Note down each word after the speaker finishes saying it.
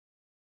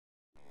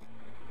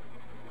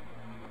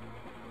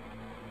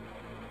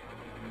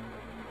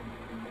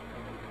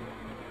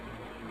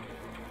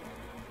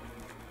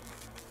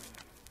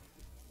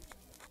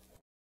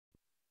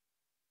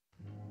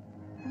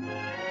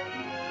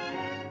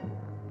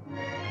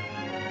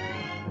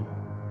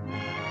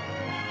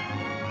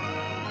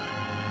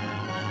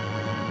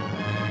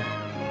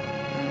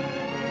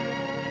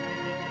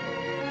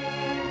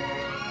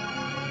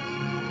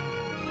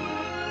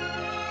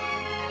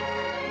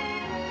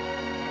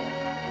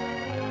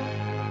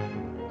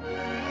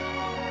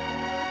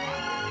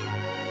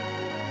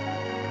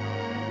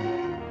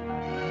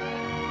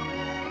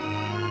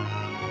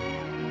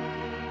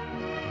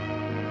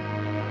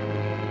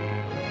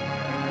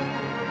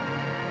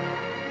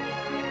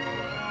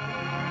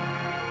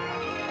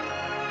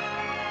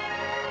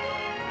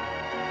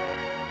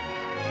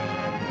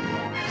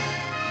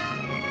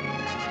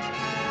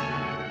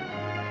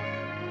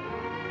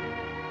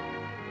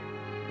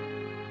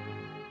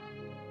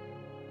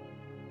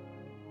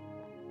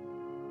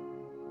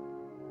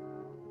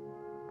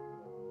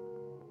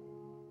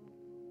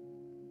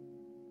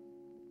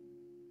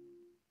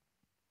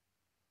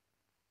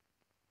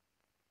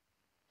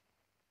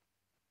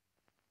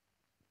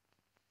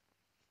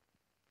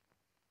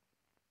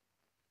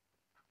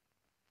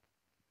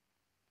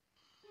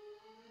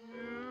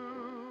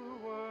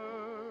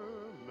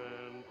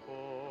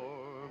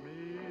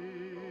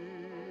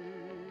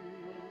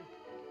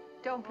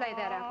Don't play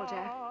that,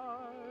 Applejack.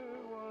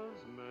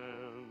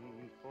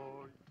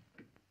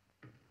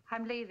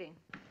 I'm leaving.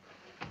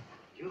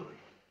 Julie.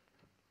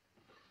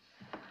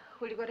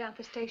 Will you go down to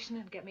the station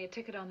and get me a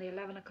ticket on the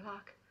 11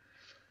 o'clock?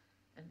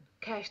 And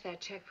cash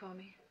that check for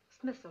me?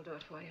 Smiths will do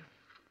it for you.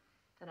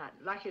 Then I'd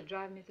like you to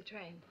drive me to the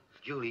train.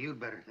 Julie, you'd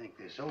better think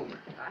this over.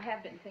 I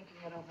have been thinking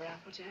it over,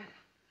 Applejack.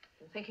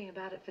 Been thinking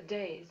about it for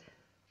days.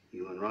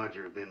 You and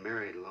Roger have been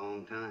married a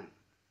long time.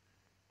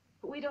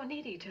 But we don't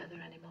need each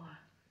other anymore.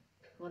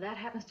 When that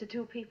happens to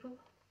two people,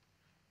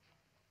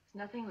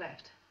 there's nothing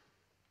left.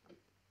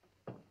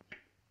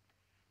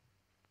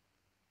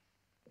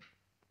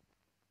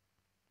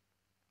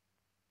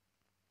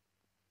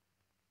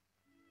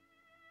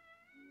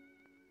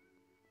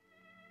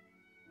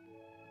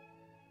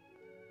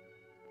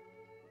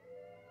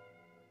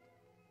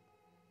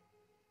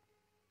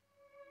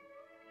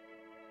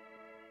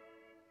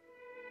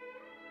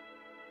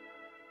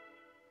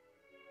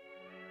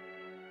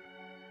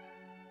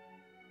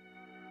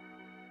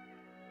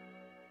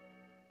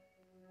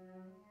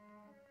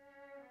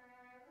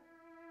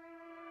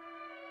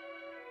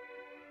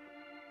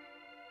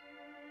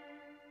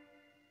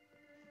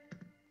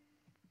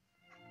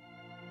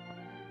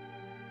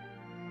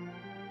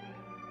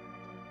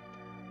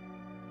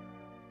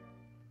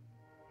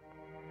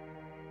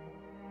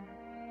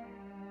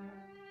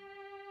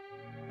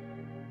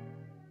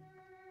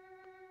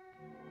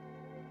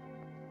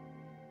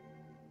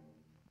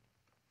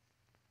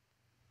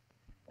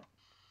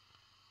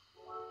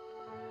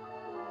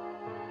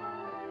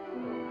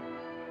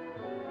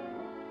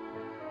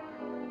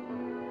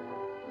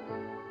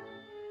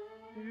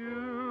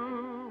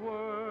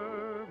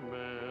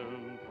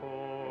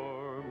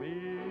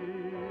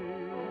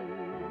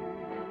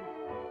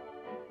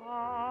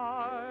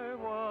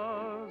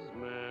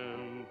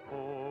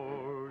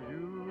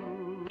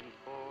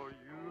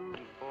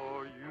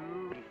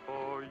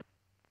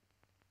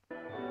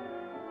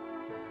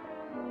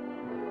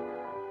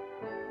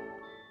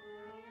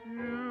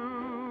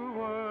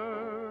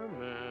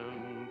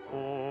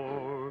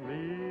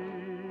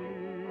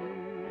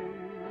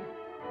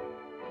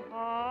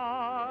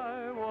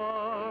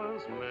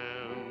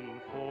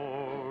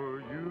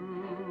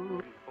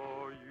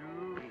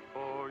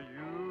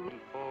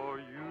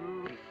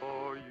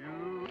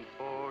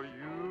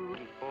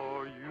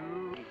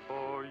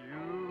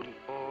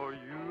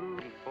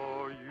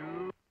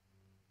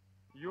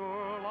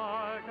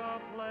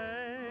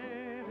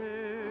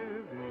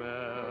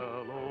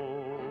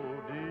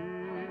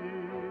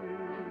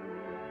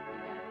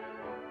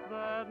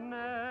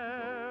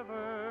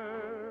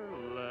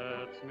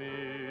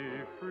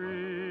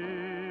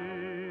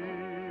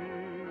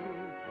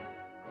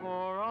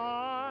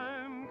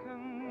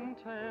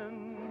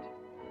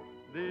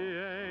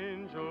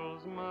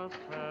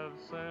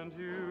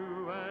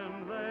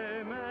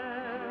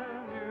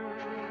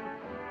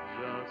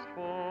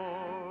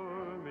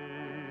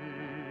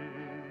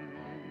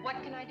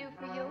 What can I do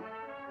for you?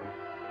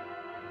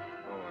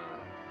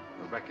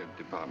 The record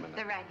department.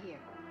 They're right here.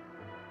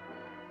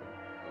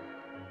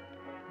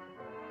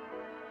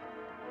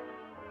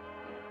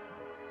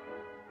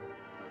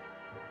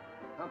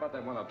 How about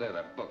that one up there,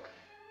 that book?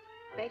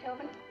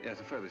 Beethoven? Yeah, it's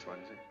the furthest one,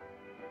 is it?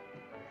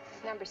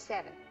 It's number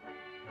 7.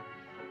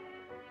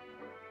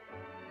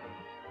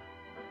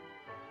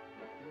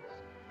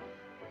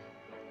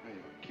 Hey,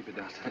 keep it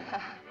down.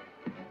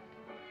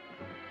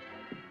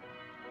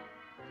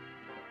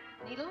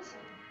 Needles?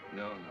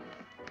 No.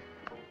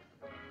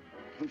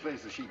 Who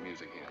plays the sheet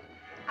music here?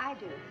 I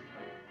do.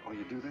 Oh,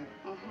 you do that?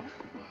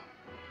 Mm-hmm.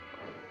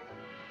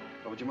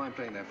 Oh, would you mind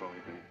playing that for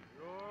me, please?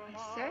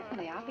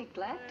 Certainly, I'll be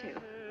glad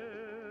to.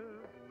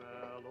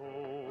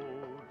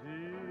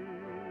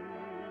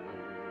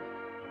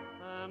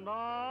 And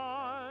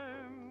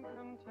I'm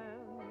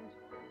content.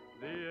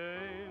 The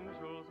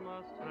angels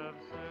must have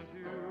sent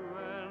you,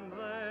 and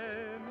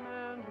they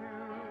meant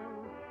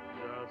you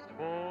just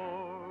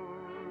for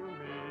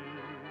me.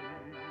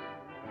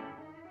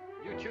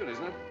 New tune,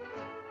 isn't it?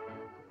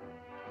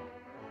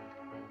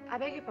 I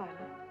beg your pardon.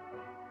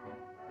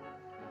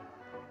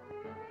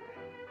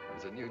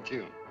 It's a new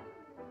tune.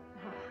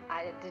 Oh,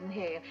 I didn't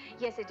hear you.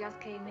 Yes, it just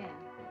came in.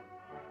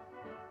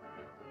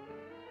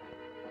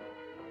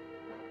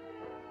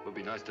 Would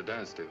be nice to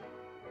dance to.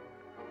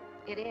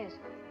 It is.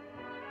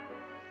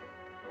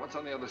 What's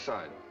on the other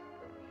side?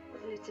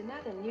 Well, it's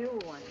another new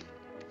one.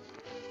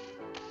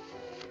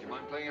 Would you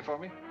mind playing it for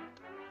me?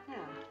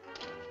 Yeah.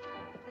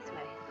 This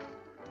way.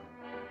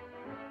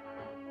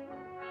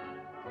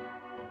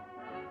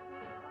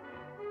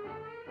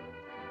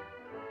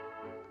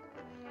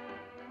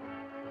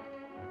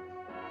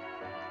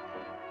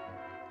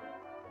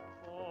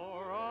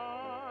 For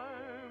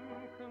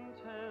I'm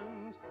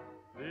content.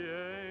 The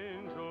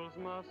angels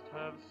must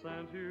have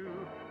sent you,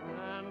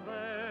 and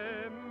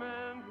they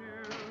meant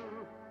you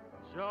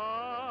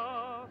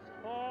just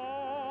for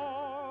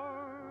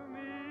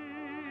me.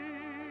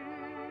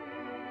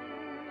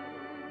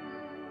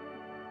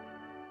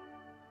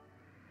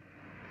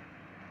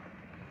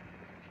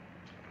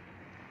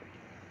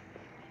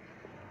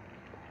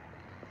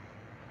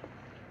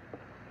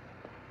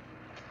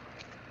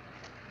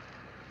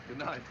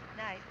 night.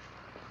 Night.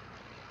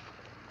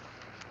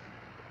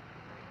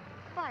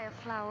 Buy a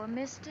flower,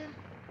 mister.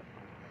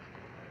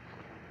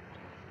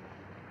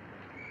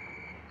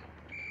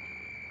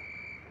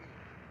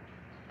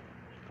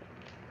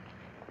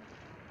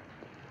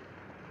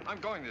 I'm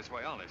going this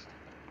way, honest.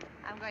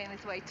 I'm going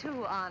this way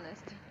too,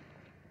 honest.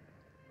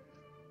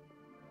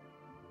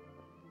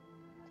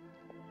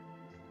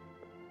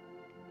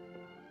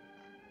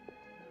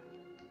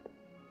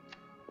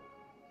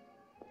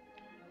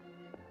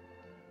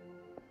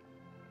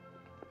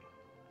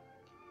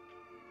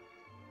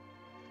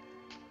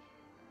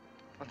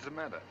 What's the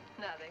matter?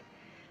 Nothing.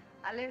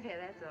 I live here,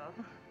 that's all.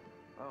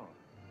 Oh.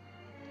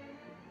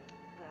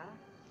 Well,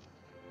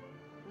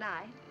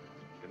 night.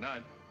 Good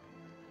night.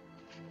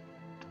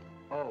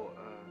 Oh,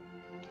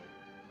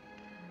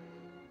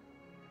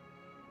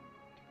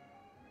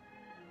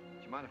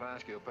 do you mind if I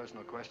ask you a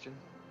personal question?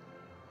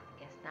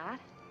 Guess not.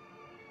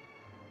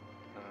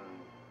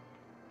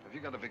 Have you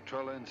got a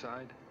Victrola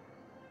inside?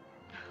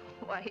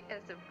 Why,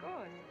 yes, of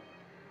course.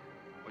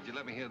 Would you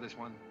let me hear this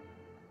one?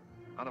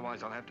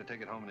 Otherwise, I'll have to take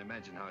it home and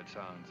imagine how it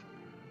sounds.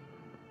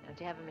 Don't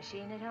you have a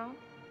machine at home?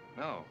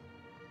 No.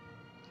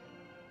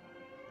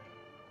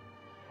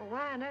 Well,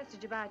 why on earth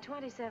did you buy a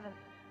 27?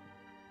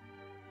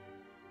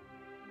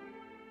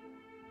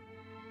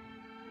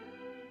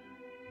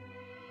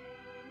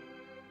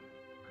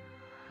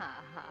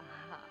 Ha, ha,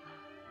 ha.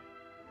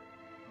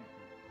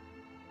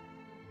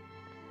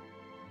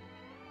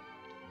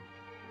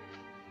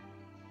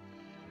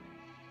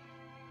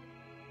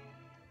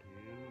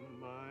 In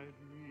my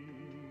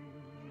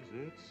dreams,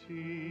 it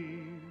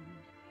seems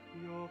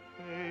your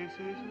face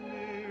is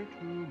near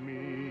to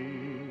me,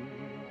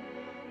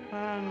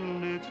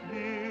 and it's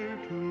dear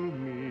to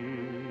me,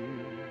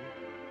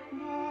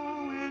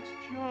 though it's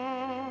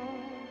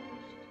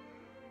just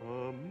a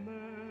memory.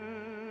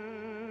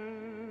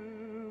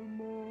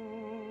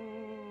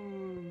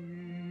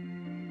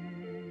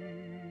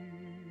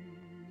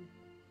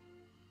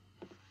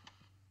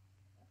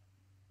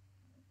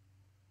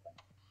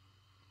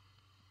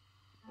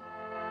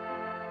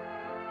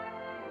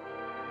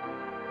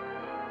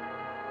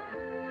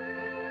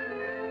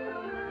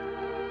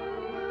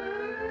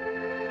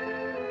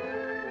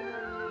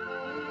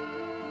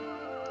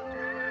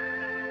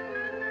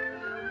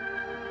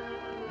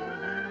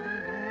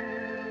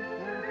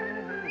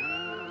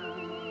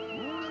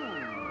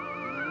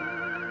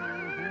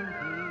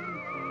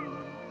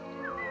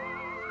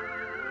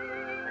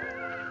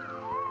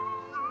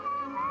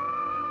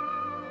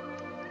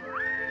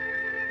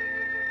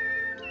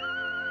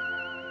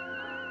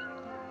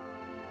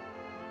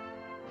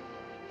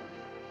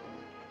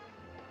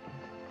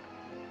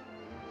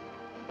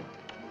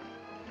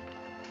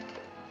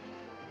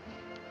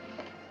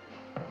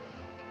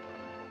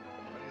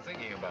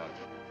 Thinking about?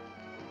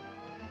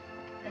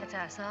 That's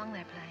our song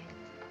they're playing.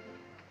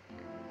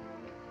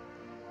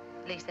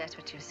 At least that's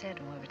what you said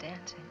when we were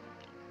dancing.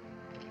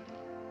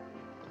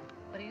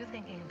 What are you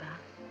thinking about?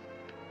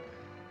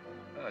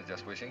 I was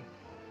just wishing.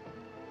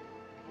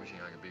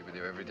 Wishing I could be with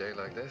you every day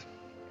like this.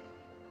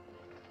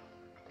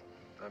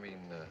 I mean,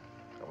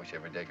 I wish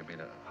every day could be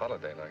a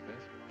holiday like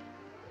this.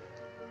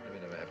 Then we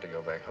never have to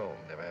go back home,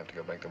 never have to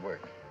go back to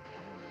work.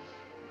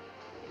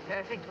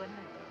 Perfect, wouldn't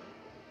it?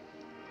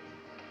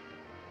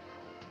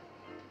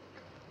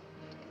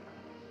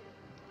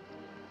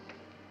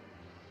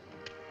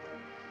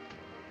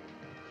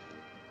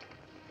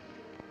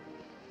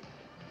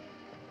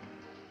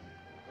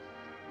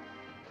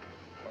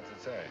 What's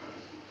it say?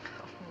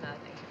 Oh,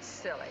 nothing. It's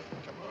silly.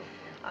 Come on.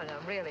 Oh, no,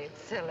 really,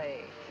 it's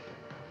silly.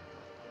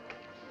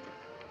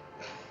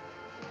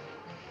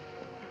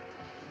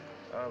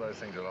 Oh, those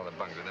things are a lot of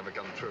bunk. They never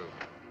come true.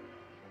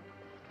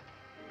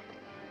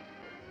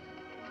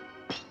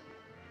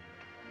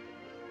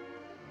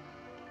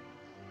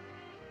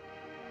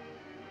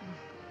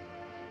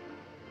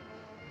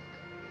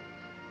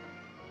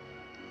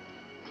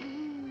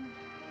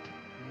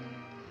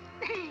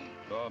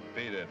 Oh,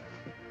 beat it.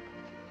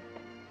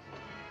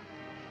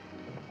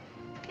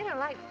 You don't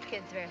like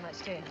kids very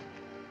much, do you?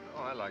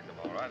 Oh, I like them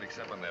all right,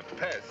 except when they're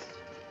pests.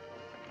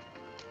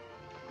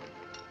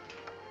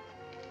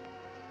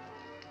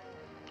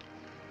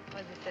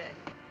 What does it say?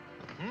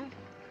 Hmm?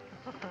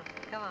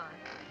 Come on.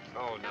 Oh,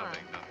 Come nothing, on.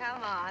 nothing.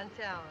 Come on,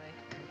 tell me.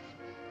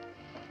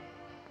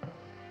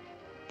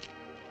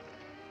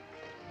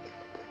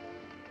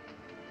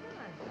 Come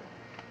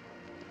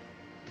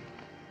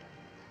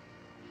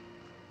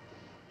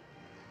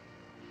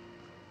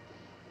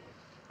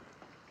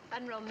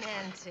on.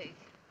 Unromantic.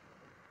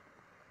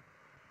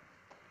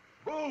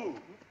 Boo!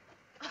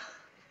 I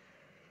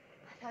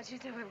thought you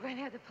said we were going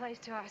to have the place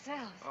to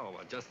ourselves. Oh,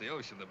 well, just the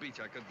ocean, the beach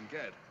I couldn't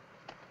get.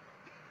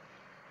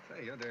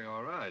 Say, you're doing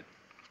all right.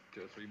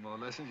 2 or 3 more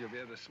lessons, you'll be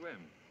able to swim.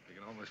 You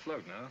can almost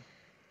float now.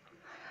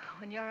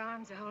 When your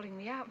arms are holding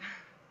me up.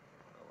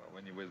 Oh, well,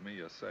 when you're with me,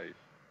 you're safe.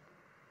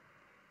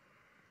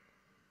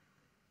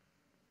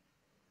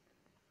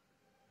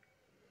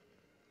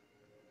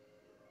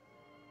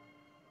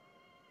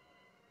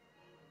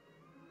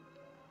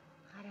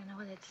 I don't know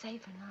whether it's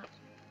safe or not.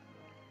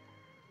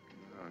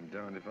 I'm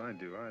darned if I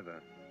do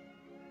either.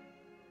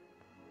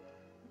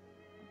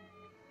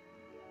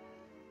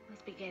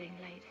 Must be getting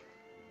late.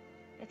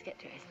 Let's get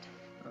dressed.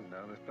 Oh,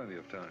 no, there's plenty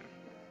of time.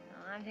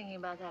 Oh, I'm thinking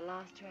about that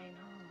last train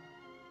home.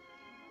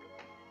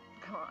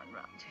 Come on,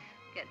 Roger.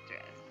 Get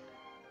dressed.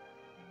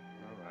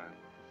 All right.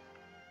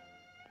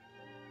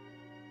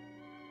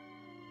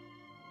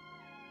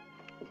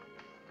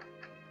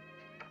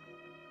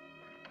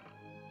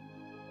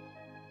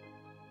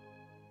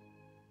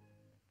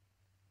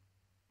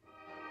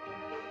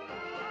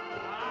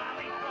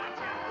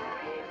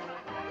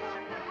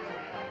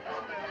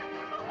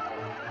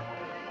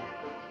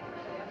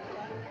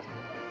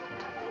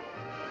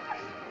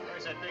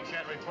 Where's that big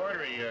shot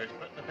reporter of yours?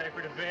 Putting the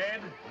paper to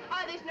bed?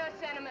 Oh, there's no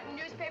sentiment in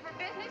newspaper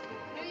business.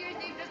 New Year's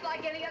Eve just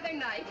like any other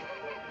night.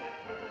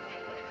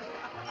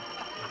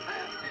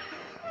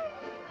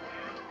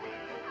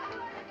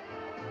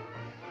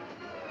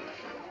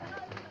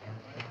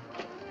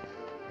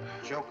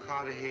 Joe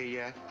Carter here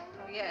yet?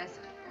 Oh, yes.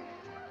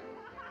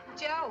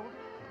 Joe.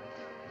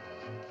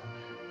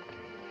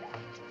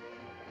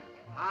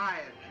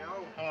 Hiya,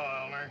 Joe.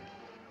 Hello, Elmer.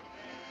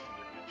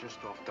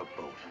 Just off the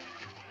boat.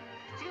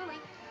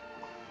 Julie.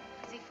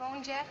 Has he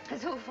phoned yet?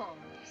 Who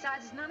phoned?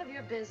 Besides, it's none of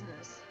your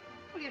business.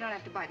 Well, you don't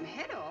have to bite my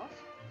head off.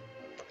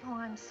 Oh,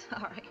 I'm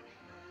sorry.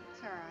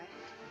 It's all right.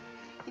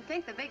 You'd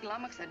think the big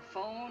lummox had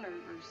phone or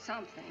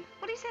something.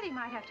 Well, he said he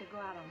might have to go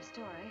out on a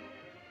story.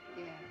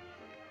 Yeah.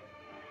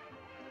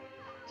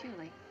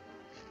 Julie,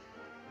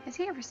 has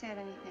he ever said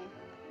anything?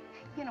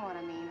 You know what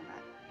I mean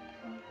about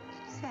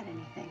said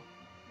anything.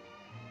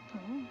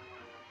 Hmm.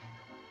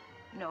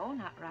 No,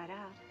 not right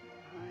out.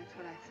 Oh, that's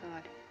what I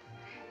thought.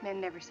 Men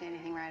never say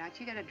anything right out.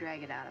 You gotta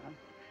drag it out of them.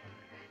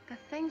 The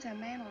things a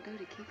man will do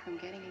to keep from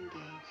getting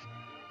engaged.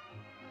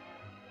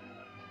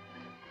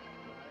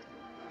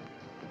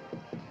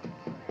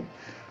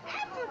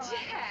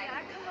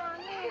 Applejack! Come on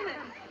in.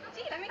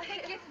 Gee, let me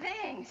take your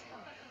things.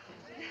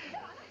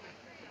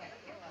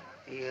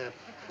 Hey,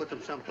 put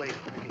them someplace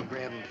where I can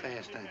grab them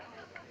fast.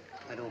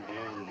 I don't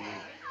belong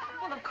here.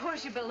 Well, of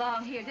course you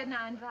belong here. Didn't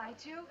I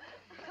invite you?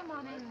 Come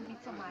on in and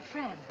meet some of my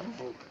friends.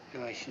 Oh,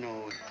 gosh,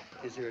 no.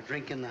 Is there a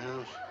drink in the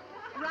house?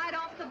 Right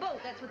off the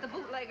boat. That's what the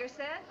bootlegger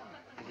said.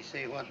 Did you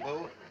say what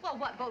boat? Well,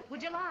 what boat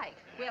would you like?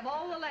 We have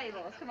all the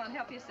labels. Come on,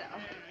 help yourself.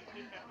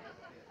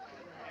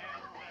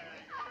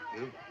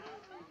 You?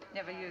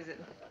 Never use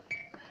it.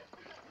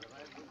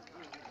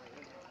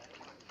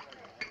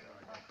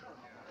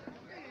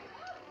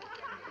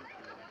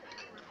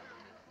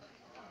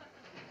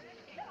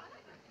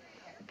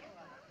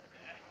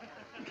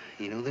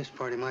 You know, this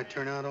party might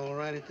turn out all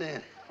right at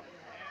that.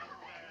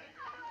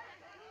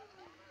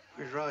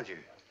 Where's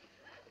Roger?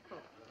 Well,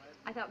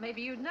 I thought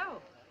maybe you'd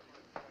know.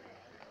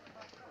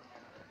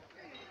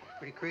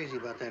 Pretty crazy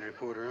about that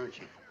reporter, aren't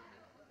you?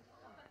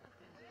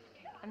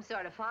 I'm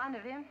sort of fond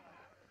of him.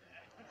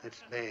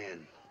 That's bad.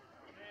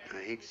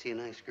 I hate to see a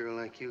nice girl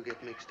like you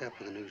get mixed up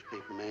with a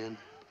newspaper man.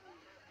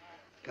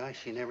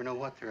 Gosh, you never know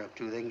what they're up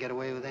to. They can get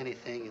away with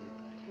anything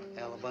and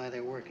alibi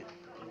they're working.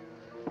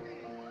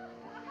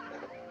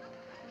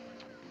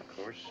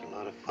 Of course, a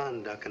lot of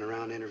fun ducking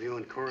around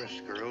interviewing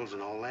chorus girls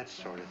and all that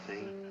sort of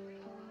thing.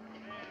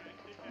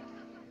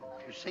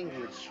 If you're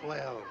single, it's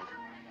swell.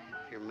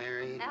 If you're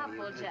married...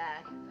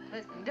 Applejack,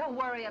 listen, don't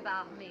worry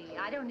about me.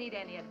 I don't need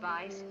any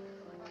advice.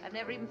 I've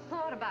never even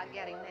thought about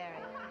getting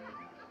married.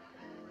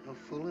 No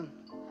fooling?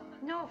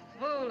 No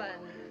fooling.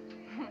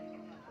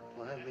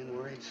 Well, I've been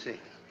worried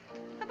sick.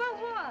 About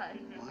what?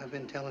 Well, I've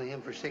been telling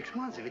him for 6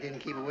 months if he didn't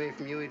keep away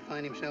from you, he'd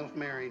find himself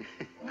married.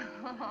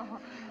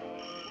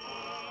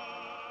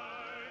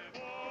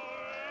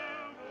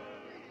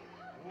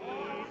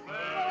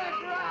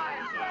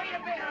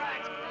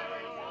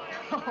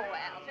 Oh,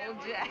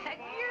 Applejack,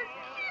 you're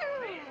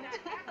cute.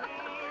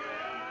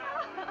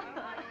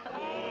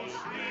 Oh,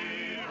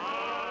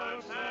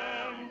 sweethearts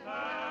and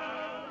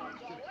pals,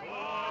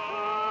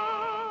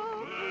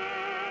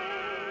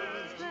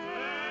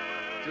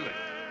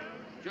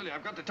 Julie,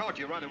 I've got to talk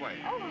to you right away.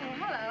 Oh,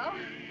 hello.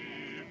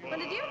 When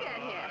did you get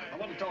here? I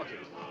want to talk to you.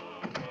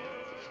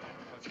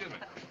 Excuse me.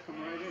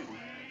 Come right in.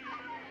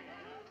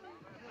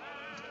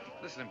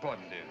 This is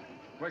important, dear.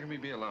 Where can we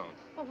be alone?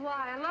 Well,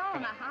 why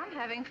alone? I'm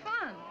having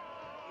fun.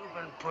 You've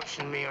been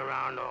pushing me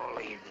around all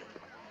evening.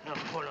 Now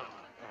pull up.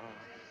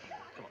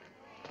 Come on.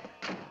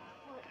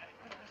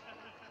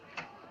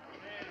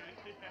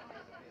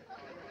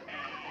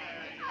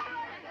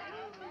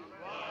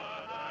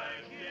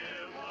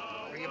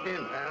 Where you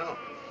been, pal?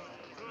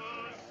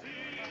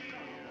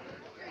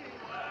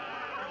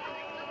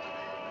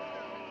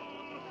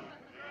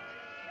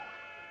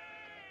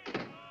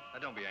 Now,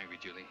 don't be angry,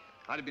 Julie.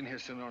 I'd have been here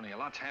sooner, only a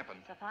lot's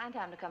happened. It's a fine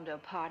time to come to a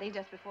party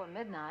just before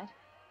midnight.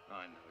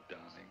 I know,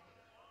 darling.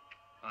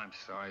 I'm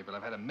sorry, but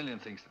I've had a million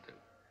things to do.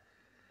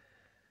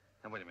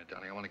 Now, wait a minute,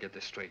 darling. I want to get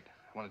this straight.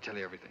 I want to tell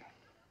you everything.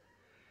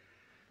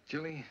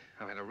 Julie,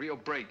 I've had a real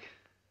break.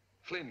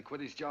 Flynn quit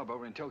his job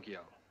over in Tokyo.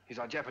 He's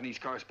our Japanese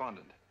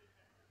correspondent.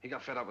 He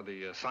got fed up with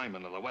the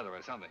assignment or the weather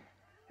or something.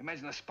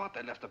 Imagine the spot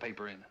they left the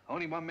paper in.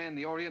 Only one man in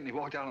the Orient, and he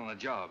walked out on the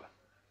job.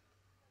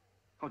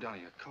 Oh,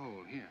 Donnie, you're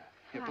cold. Here,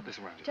 put this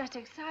around you. Just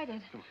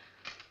excited. Come on.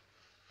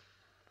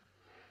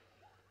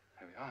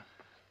 There we are.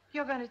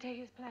 You're going to take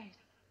his place.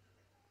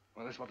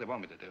 Well, that's what they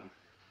want me to do.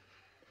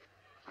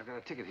 I've got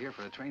a ticket here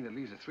for a train that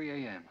leaves at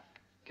 3 a.m.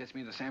 Gets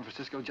me to San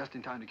Francisco just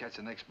in time to catch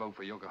the next boat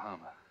for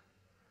Yokohama.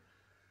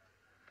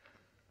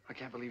 I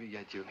can't believe it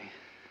yet, Julie.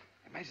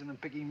 Imagine them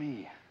picking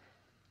me.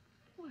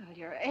 Well,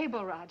 you're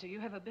able, Roger. You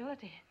have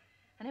ability.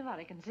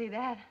 Anybody can see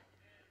that.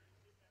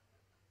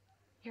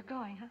 You're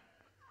going, huh?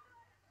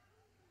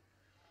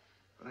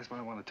 Well, that's what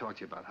I want to talk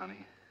to you about,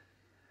 honey.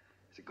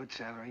 It's a good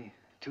salary,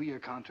 2-year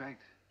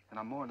contract, and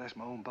I'm more or less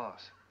my own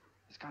boss.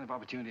 It's the kind of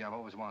opportunity I've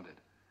always wanted.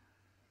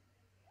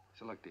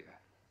 So look, dear,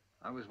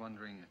 I was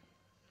wondering...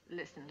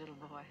 Listen, little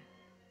boy.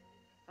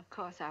 Of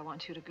course I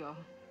want you to go.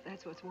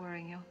 That's what's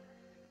worrying you.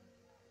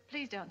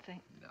 Please don't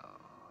think... No,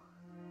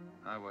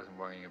 I wasn't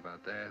worrying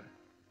about that.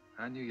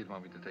 I knew you'd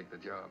want me to take the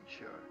job,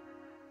 sure.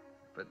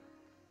 But,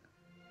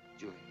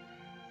 Julie,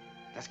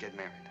 let's get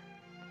married.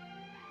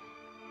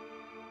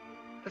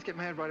 Let's get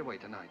married right away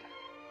tonight.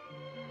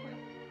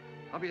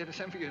 I'll be able to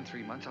send for you in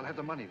 3 months. I'll have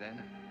the money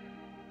then.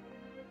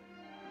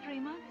 3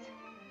 months?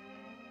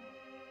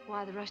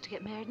 Why the rush to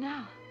get married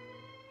now?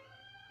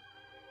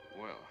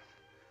 Well,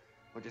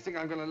 what, do you think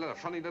I'm gonna let a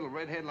funny little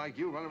redhead like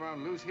you run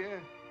around loose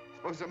here?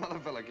 Suppose some other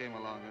fella came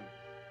along and...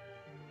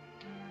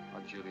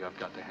 Oh, Julie, I've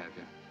got to have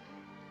you.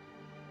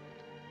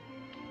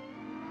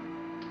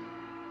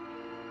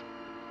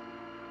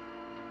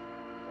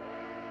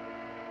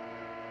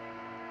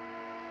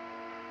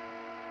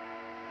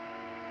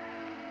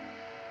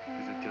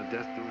 Is it till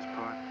death do us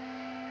part?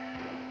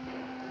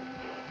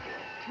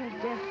 Till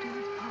death do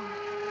us part.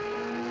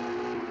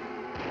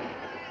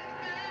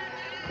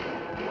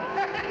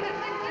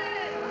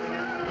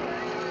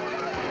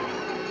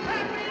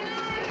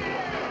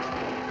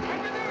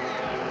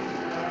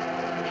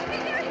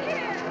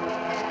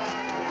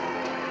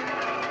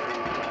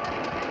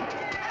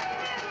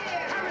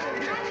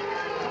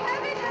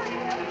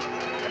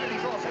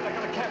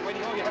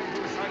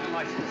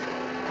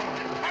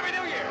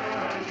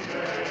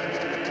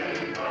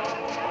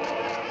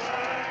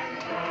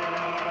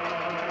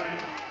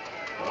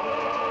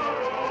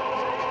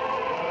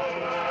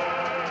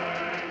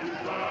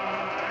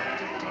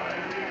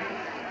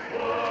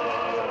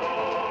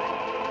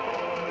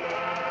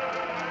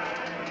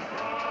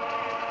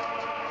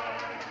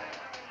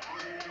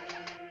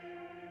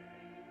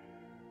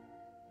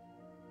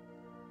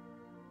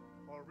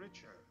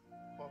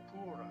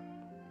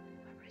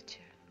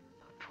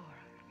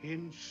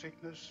 In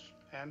sickness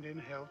and in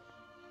health.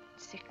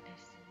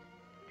 Sickness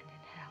and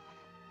in health.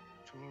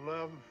 To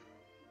love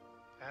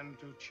and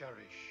to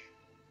cherish.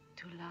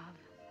 To love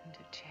and to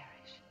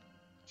cherish.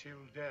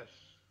 Till death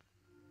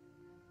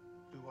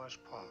do us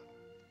part.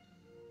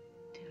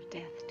 Till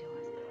death do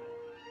us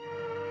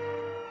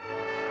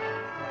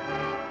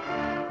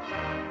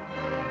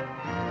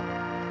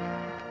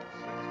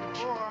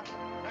part.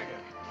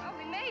 Oh,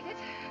 we made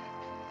it.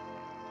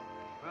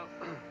 Well,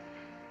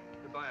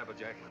 goodbye,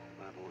 Applejack.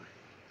 Bye, boy.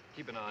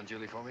 Keep an eye on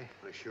Julie for me.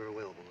 I sure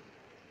will, boy.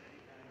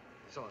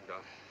 So long,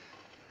 Dot.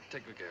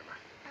 Take good care of her.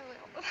 I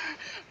will.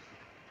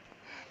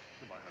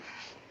 Goodbye, honey.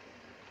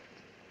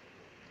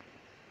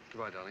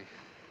 Goodbye, darling.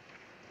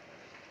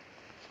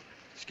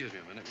 Excuse me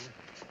a minute, will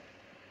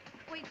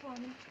you? Wait for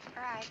me.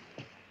 All right.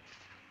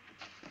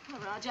 Oh,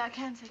 Roger, I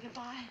can't say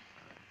goodbye.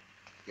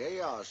 Here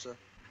you are, sir.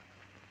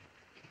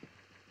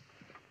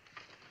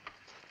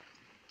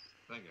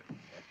 Thank you.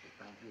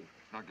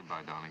 Not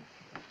goodbye, darling.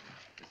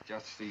 It's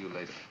just see you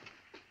later.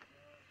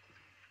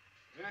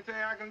 Anything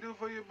I can do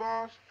for you,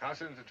 boss? How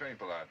soon does the train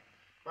pull out?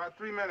 About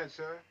 3 minutes,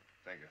 sir.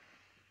 Thank you.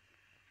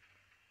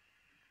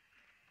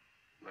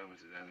 Well,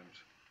 Mrs. Adams.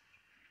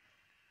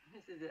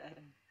 Mrs.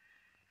 Adams.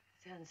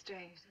 Sounds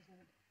strange,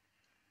 doesn't it?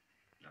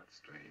 Not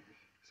strange.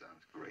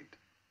 Sounds great.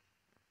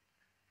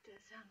 It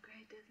does sound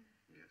great, doesn't it?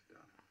 Yes,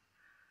 darling.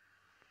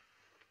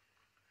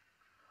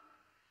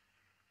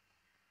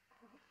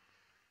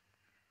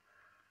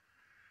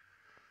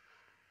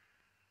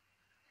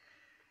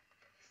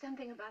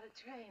 Something about a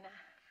train.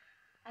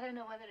 I don't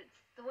know whether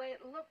it's the way it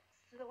looks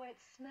or the way it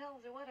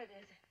smells or what it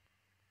is. It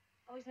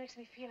always makes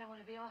me feel I want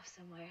to be off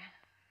somewhere.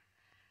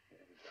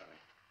 Yeah,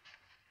 darling.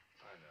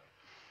 I know.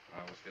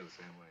 I always feel the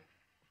same way.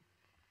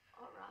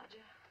 Oh,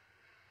 Roger.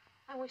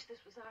 I wish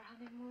this was our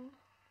honeymoon.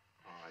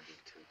 Oh, I do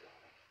too,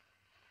 darling.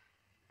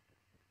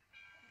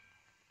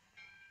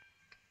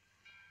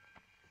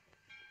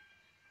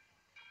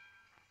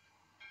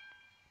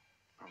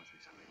 Promise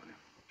me something, will you?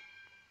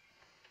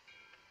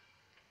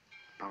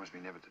 Promise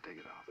me never to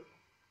take it off.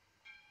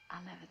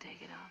 I'll never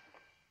take it off,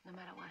 no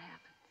matter what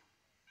happens.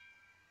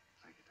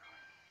 Thank you,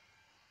 darling.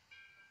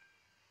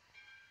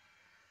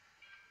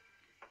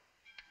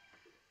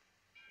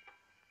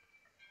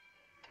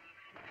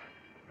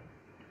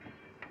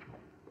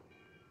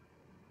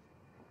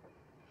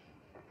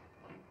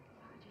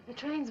 Roger, the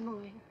train's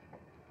moving.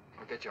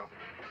 I'll get you off.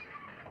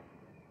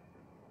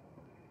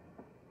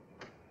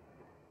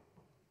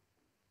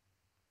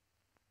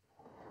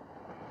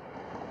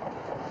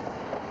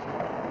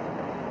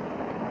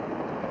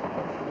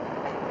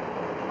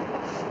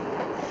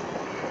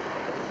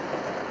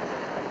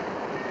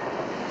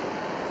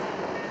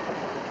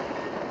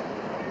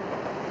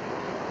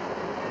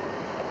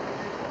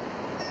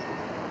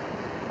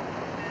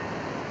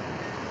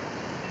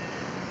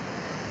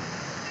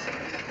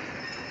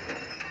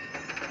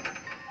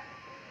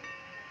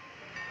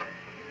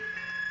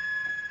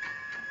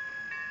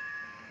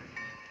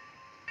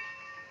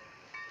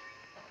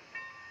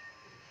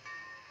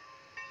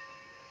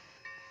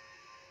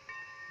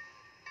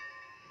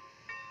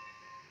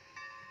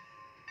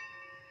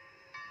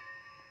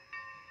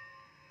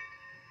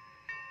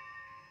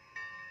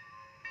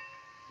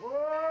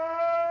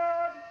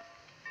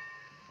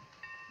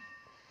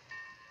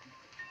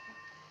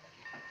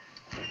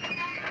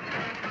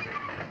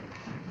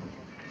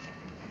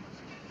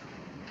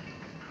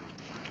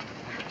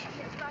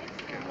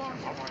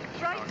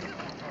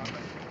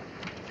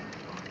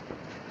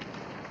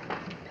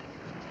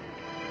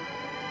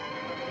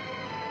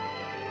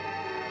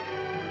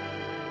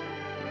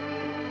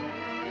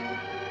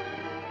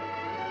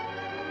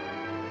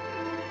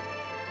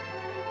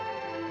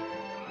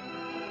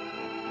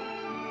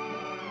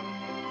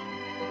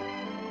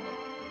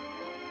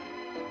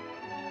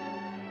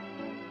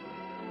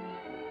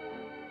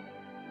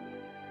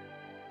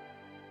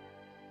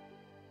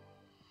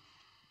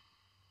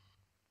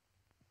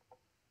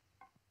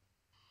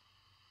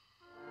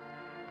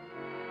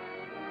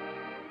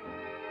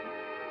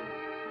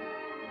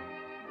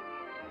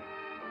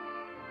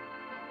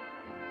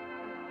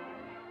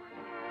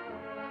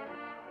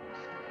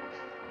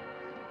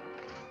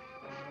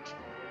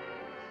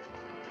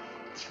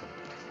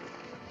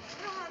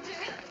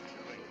 Roger.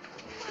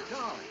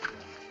 Darling.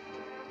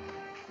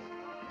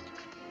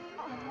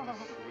 Oh.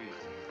 Sweet.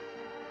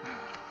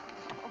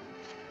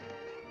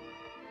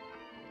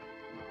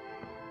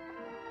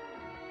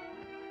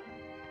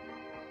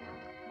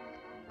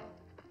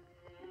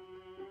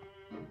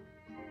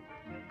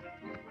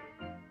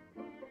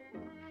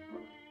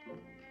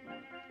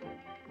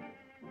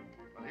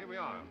 Well, here we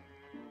are.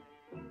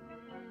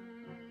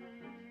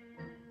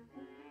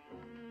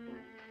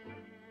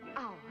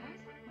 Ours?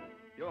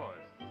 Yours.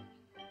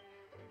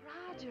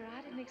 Roger,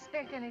 I didn't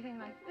expect anything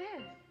like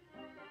this.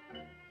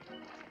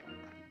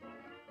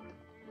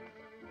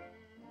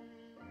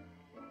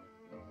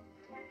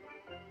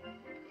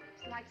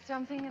 It's like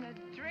something in a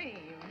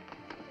dream.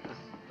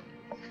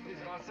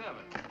 These are our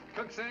servants.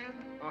 Cook saying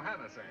or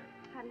Hannah saying?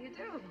 How do you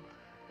do?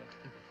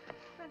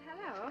 But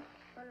hello.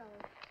 Hello.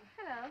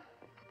 Hello.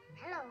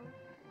 Hello.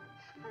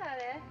 Hello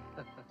there.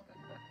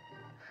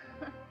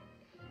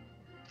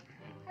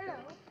 Hello.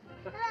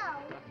 Hello.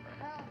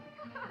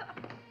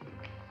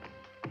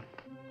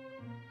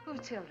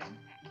 Whose children?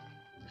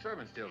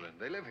 Servants' children.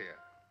 They live here.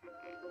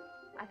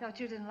 I thought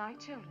you didn't like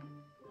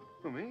children.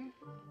 Who, me?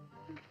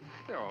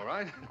 They're all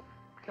right.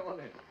 Come on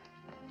in.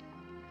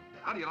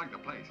 How do you like the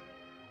place?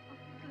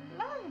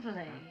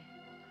 Lovely.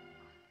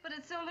 But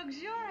it's so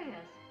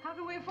luxurious. How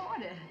can we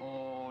afford it?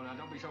 Oh, now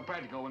don't be so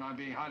practical when I'm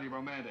being highly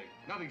romantic.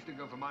 Nothing's too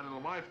good for my little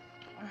wife.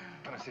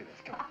 Let me see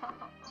this. Come on.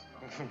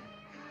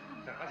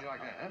 Now, how'd you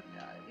like that, huh?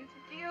 It's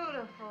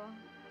beautiful.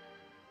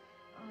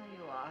 Oh,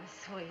 you are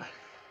sweet.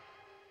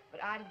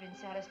 But I'd have been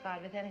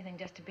satisfied with anything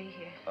just to be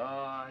here. Oh,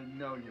 I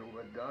know you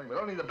would, darling, but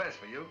only the best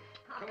for you.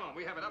 Come on,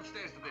 we have it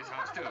upstairs to this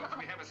house, too.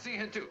 We have a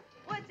seihin-tu.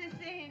 What's a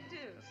scene,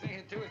 too? A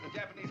seihin-tu is the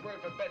Japanese word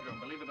for bedroom,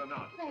 believe it or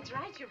not. That's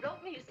right. You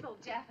wrote me. You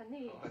spoke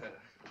Japanese.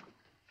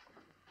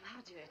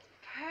 Roger, it's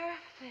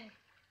perfect.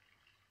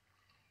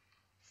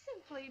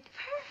 Simply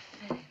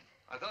perfect.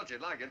 I thought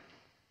you'd like it.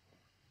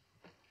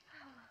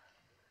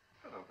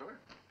 Hello, fella.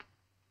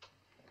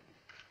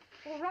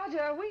 Well,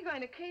 Roger, are we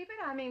going to keep it?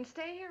 I mean,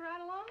 stay here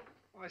right along?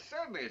 Why,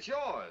 certainly, it's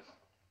yours.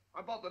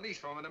 I bought the lease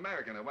from an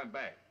American and went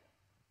back.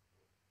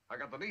 I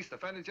got the lease, the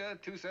furniture,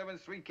 2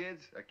 servants, 3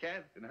 kids, a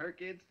cat, and her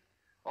kids,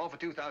 all for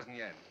 2,000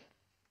 yen.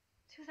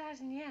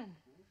 2,000 yen?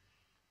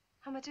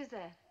 How much is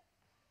that?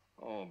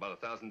 Oh,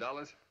 about $1,000.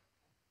 $1,000?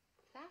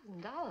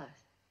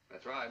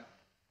 That's right.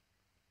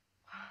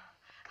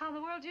 How in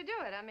the world do you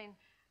do it? I mean,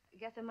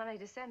 get the money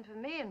to send for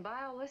me and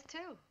buy all this,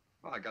 too.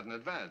 Well, I got an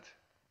advance.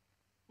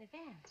 An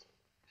advance?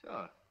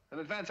 Sure, an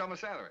advance on my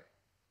salary.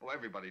 Oh,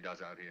 everybody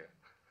does out here.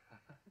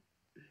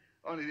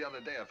 Only the other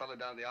day, a fellow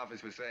down at the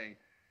office was saying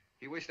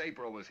he wished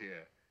April was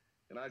here.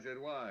 And I said,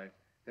 why?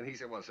 And he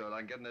said, well, so I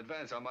can get an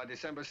advance on my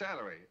December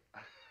salary.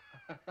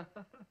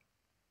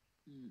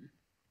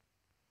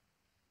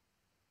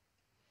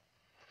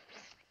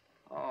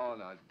 Oh,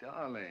 now,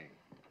 darling.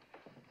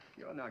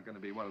 You're not going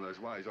to be one of those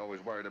wives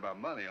always worried about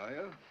money, are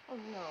you? Oh,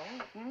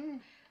 no.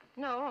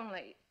 No,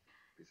 only...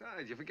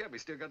 Besides, you forget we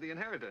still got the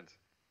inheritance.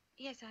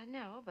 Yes, I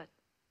know, but...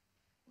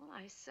 Well,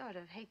 I sort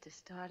of hate to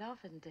start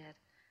off in debt.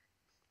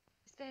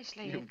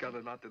 Especially You've if... got a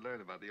lot to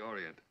learn about the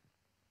Orient.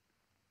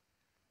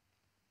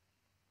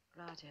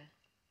 Roger.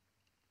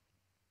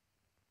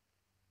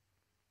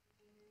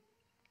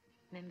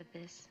 Remember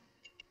this?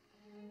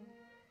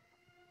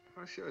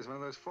 Oh, sure, it's one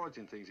of those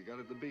fortune things you got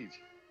at the beach.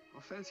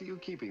 Well, fancy you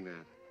keeping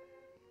that.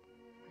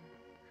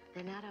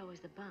 They're not always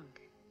the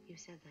bunk. You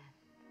said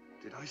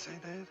that. Did I say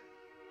that?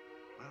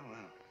 Well,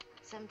 well.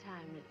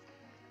 Sometimes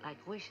it's like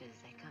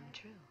wishes, they come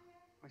true.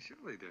 Why, sure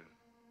they do.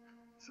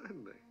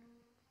 Certainly.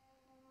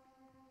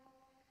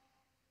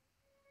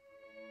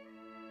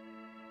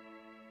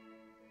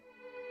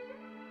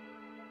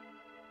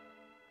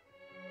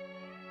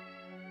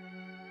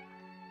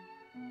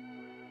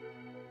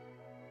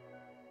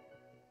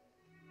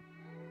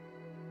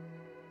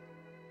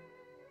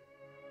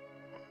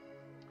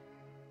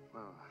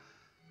 Well,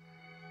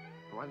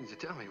 why didn't you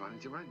tell me? Why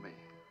didn't you write me?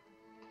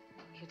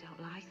 You don't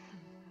like them?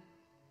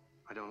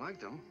 I don't like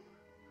them?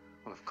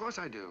 Well, of course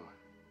I do.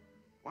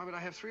 Why would I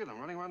have 3 of them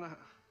running around the...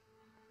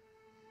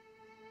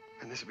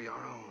 And this will be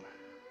our own.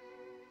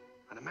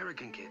 An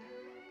American kid.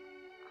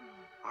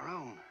 Oh. Our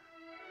own.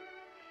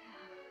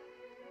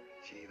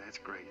 Yeah. Gee, that's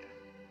great.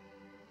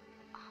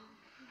 Oh,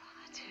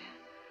 Roger.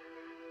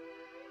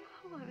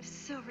 Oh, I'm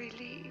so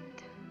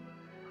relieved.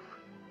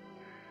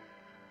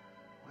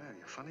 Well,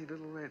 you funny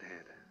little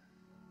redhead.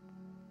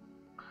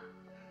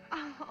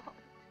 Oh.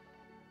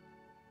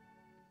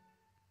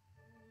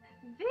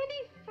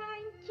 Very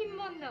fine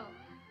kimono.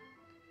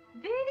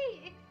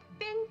 Very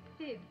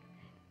expensive.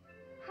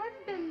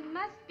 Husband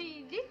must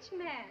be rich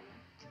man.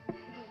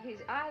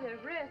 He's either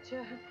rich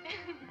or...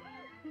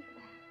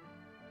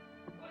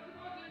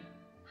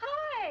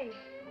 Hi.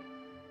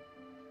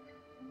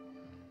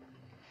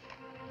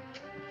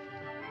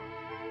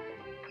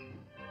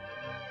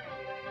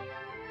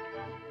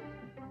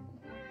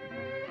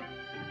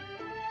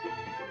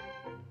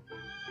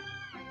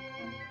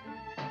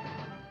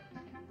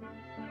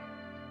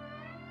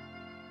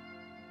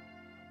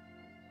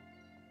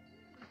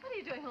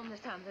 doing home this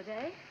time of the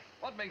day?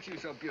 What makes you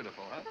so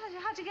beautiful, huh? Roger,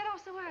 how'd you get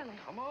off so early?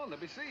 Come on,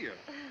 let me see you.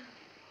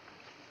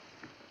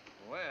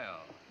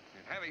 Well,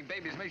 if having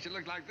babies makes you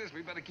look like this,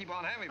 we better keep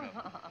on having them.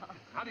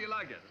 How do you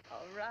like it?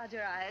 Oh,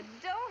 Roger, I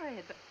adore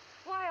it. But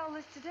why all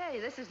this today?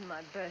 This isn't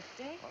my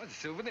birthday. Well, it's a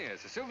souvenir.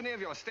 It's a souvenir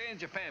of your stay in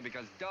Japan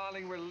because,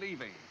 darling, we're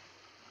leaving.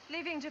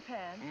 Leaving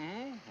Japan?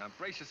 Mm-hmm. Now,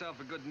 brace yourself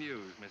for good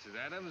news, Mrs.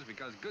 Adams,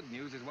 because good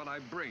news is what I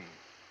bring.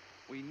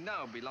 We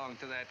now belong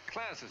to that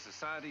class of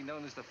society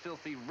known as the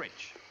filthy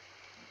rich.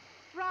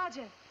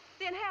 Roger,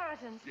 the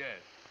inheritance. Yes.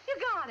 You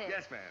got it.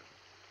 Yes, ma'am.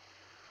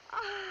 Ah.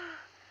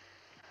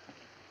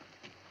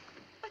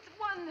 It's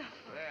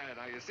wonderful. There,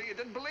 now, you see, you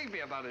didn't believe me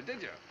about it,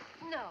 did you?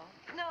 No,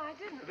 I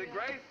didn't. Isn't it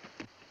great?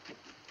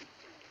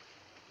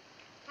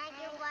 Thank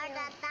you for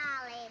the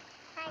dolly.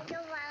 Thank you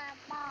for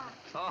the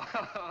ball.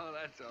 Oh,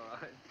 that's all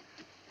right.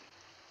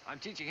 I'm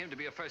teaching him to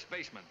be a first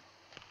baseman.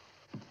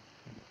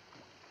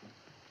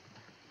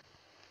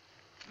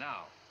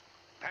 Now,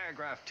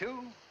 paragraph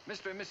 2,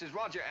 Mr. and Mrs.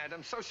 Roger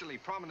Adams, socially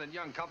prominent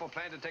young couple,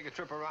 plan to take a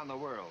trip around the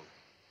world.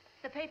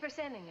 The paper's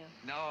sending you.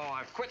 No,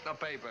 I've quit the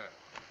paper.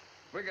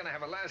 We're going to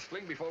have a last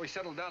fling before we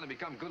settle down and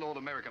become good old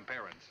American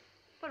parents.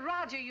 But,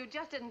 Roger, you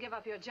just didn't give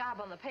up your job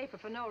on the paper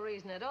for no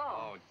reason at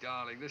all. Oh,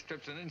 darling, this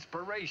trip's an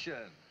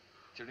inspiration.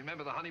 Do you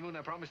remember the honeymoon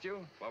I promised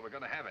you? Well, we're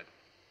going to have it.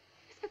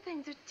 Yes, but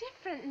things are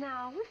different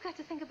now. We've got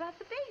to think about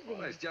the baby.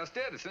 Well, that's just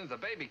it. As soon as the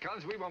baby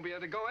comes, we won't be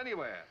able to go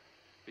anywhere.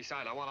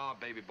 Besides, I want our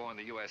baby born in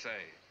the USA.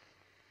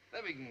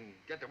 Then we can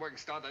get to work and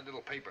start that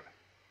little paper.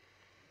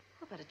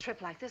 Oh, but a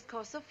trip like this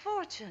costs a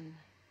fortune.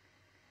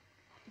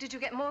 Did you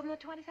get more than the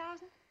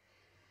 20,000?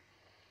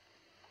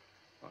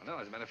 Well, no,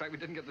 as a matter of fact, we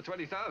didn't get the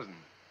 20,000.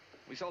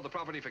 We sold the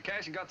property for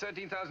cash and got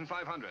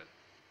 13,500.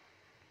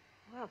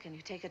 Well, can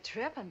you take a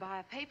trip and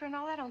buy a paper and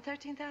all that on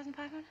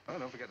 13,500? Oh,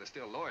 don't forget there's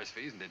still lawyer's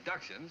fees and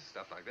deductions,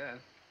 stuff like that.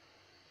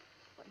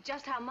 Well,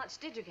 just how much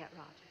did you get,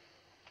 Roger?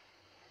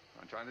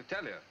 I'm trying to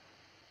tell you.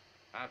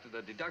 After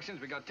the deductions,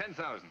 we got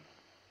 10,000.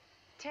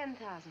 10,000?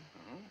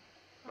 Mm-hmm.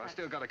 Well, I've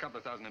still got a couple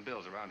of thousand in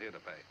bills around here to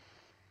pay.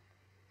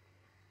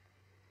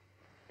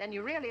 Then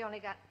you really only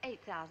got $8,000.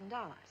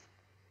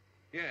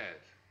 Yes.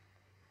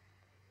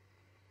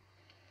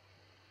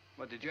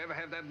 Well, did you ever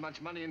have that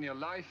much money in your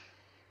life?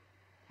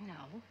 No.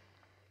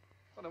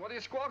 Well, then what are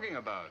you squawking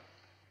about?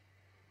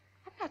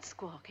 I'm not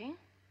squawking.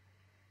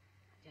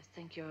 I just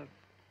think you're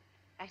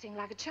acting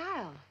like a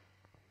child.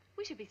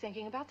 We should be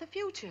thinking about the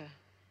future.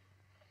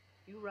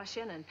 You rush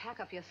in and pack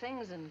up your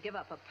things and give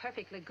up a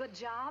perfectly good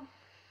job.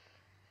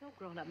 No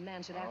grown-up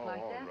man should act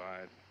like that. All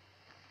right.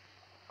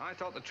 I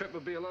thought the trip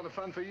would be a lot of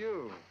fun for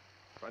you.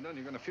 If I'd known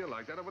you were going to feel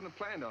like that, I wouldn't have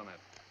planned on it.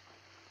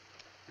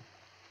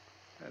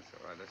 That's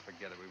all right. Let's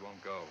forget it. We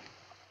won't go.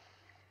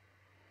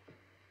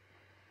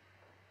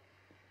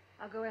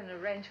 I'll go in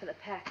and arrange for the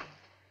packing.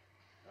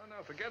 Oh,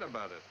 no, forget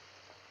about it.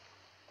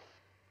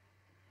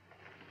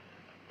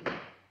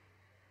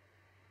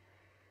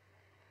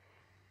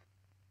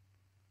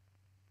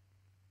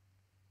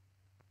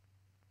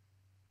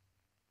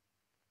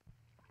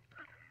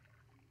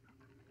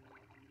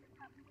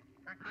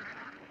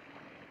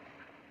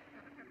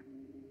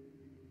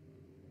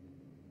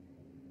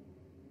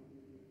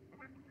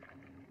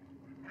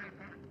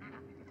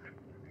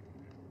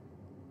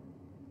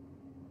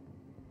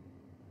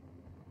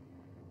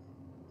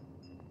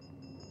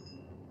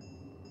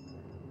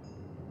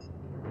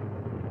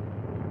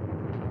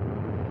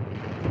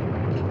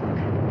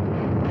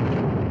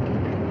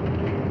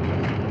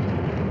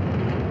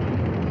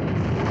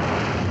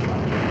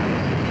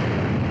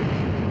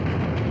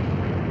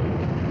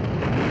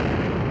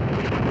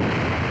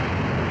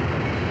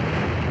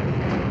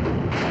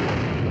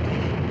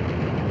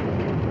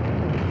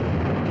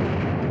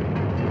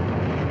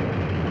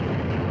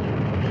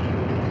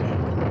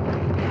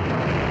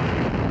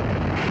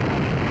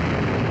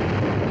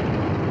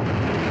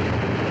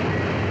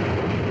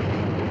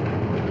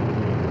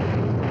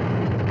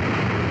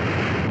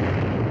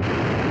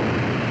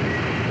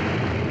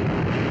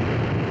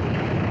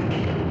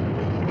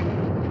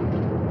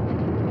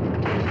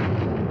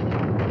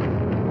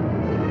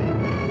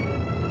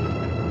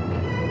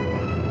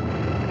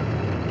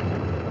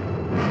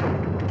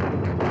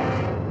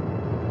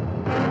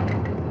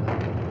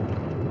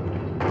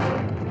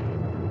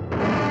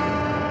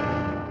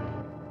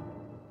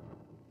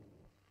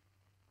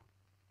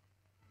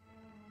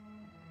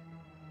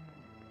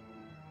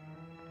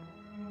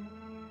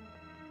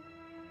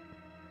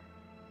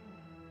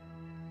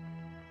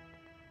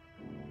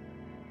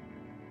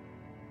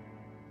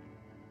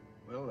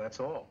 Well, that's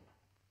all.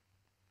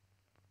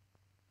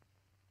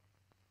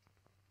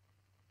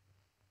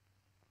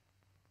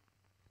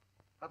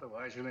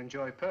 Otherwise, you'll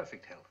enjoy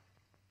perfect health.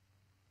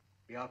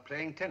 Be out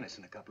playing tennis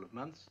in a couple of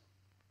months.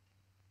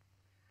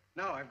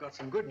 Now, I've got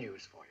some good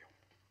news for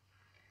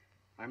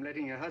you. I'm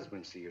letting your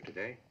husband see you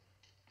today.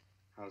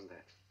 How's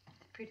that?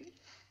 Pretty?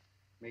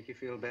 Make you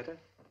feel better?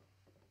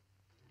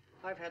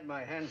 I've had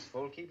my hands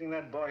full keeping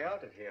that boy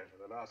out of here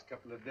for the last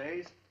couple of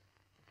days.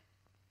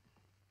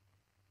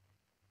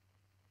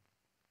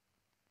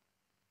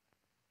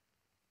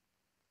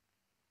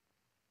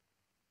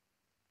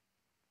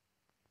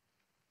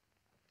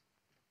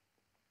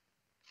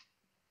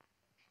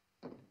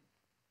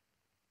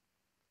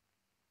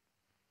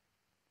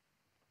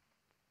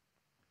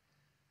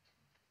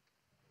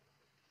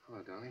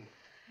 Hello, darling.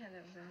 Hello,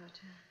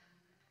 Roger.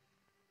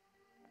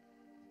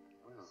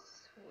 Well.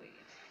 Sweet.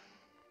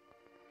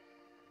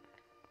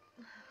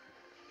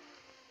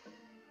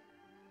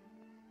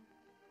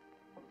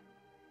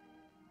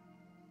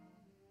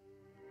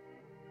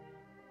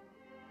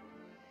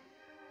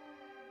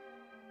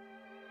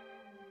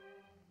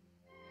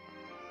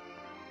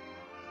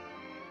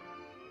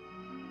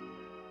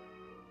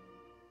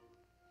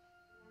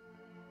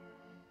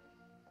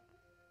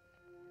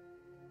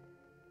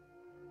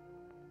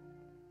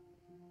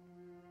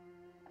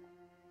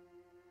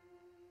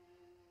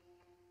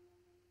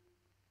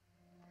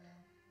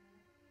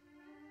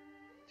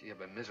 Gee, I've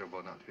been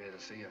miserable not to be able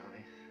to see you,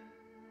 honey.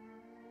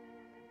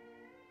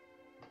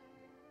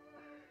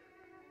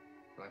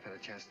 Well, I've had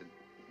a chance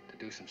to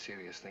do some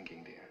serious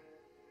thinking, dear.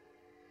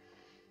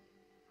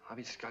 I've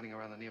been scouting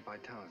around the nearby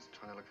towns,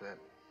 trying to look for that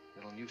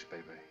little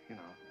newspaper, you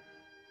know.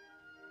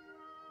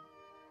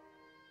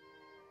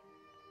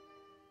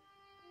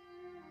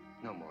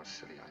 No more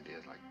silly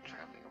ideas like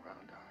traveling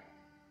around, darling.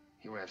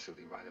 You were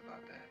absolutely right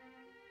about that.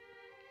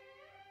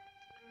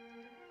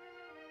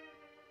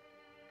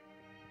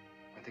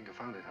 I think I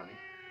found it, honey.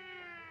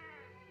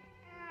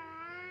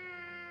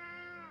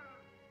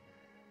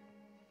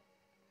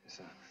 It's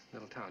a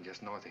little town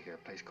just north of here, a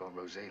place called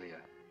Rosalia.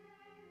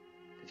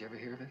 Did you ever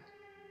hear of it?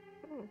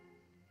 Hmm.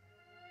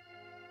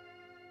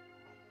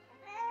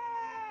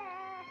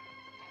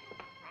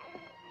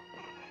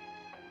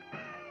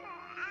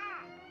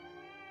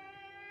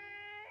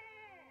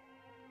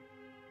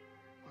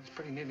 Well, it's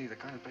pretty nearly the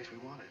kind of place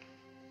we wanted.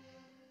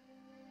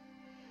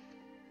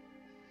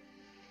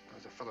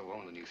 There's a fellow who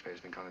owned the newspaper's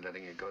been kind of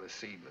letting it go to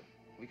seed, but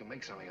we can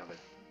make something of it.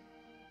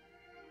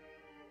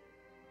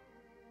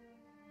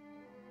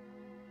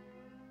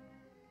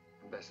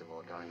 And best of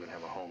all, darling, we'll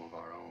have a home of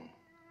our own.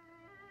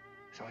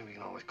 Something we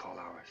can always call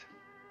ours.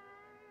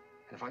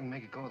 And if I can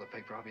make it go with the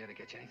paper, I'll be able to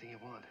get you anything you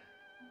want.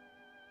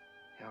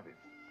 Yeah, I'll be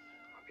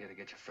able to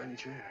get you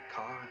furniture, a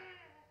car,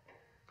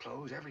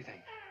 clothes,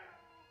 everything.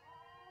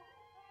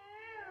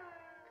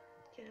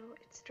 You know,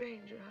 it's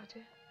strange,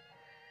 Roger.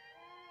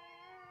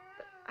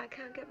 But I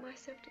can't get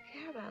myself to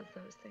care about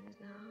those things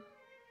now.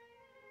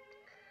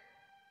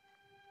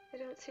 They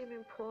don't seem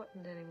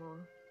important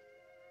anymore.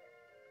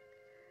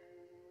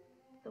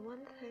 The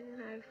one thing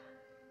I've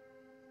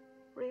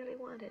really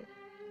wanted,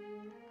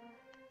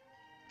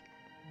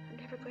 I'm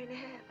never going to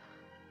have.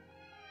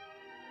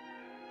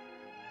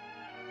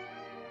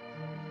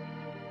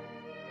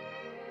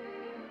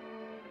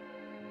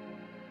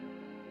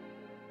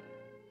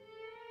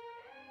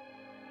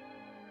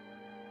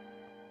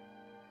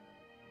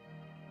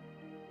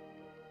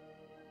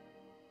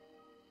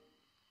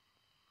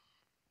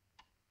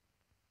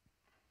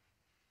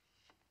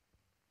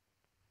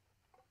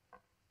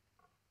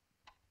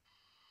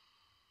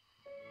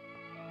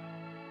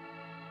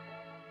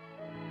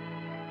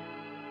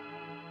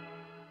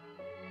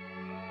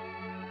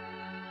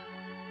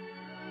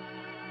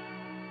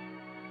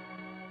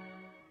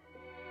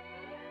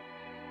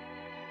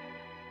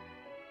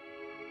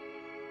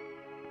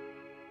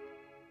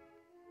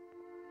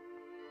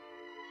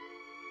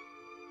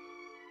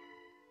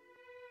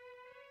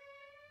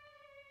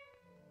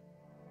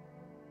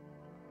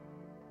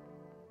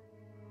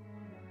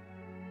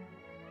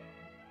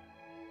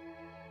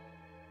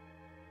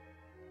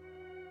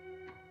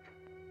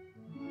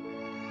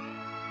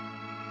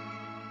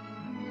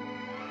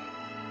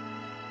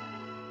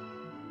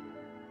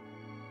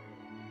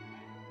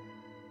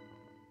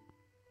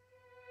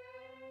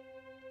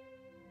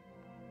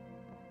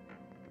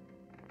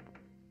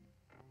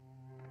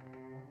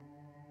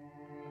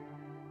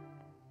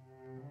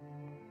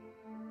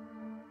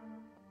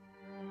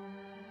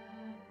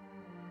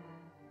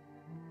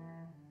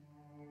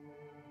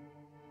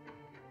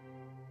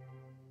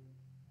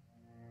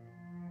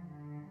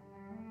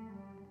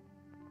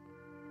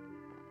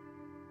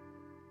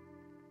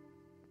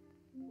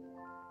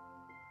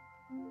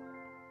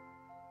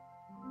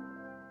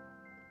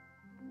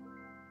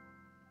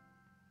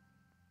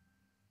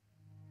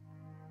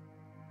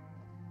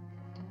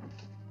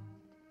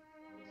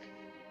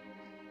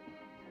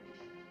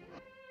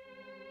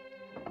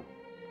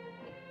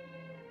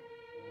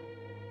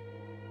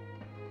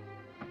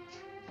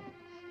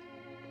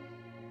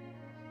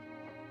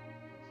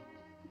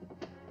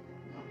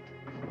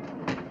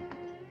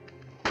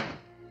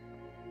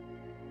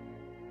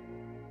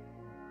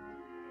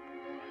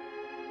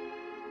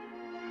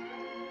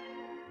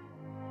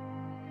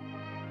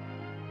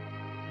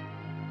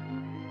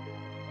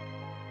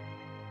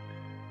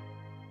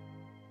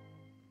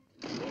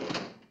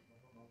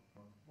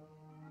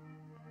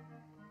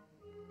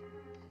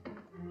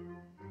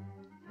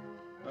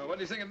 What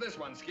do you think of this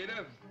one,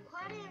 Skeeter?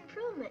 Quite an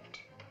improvement.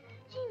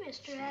 Gee,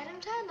 Mr.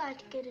 Adams, I'd like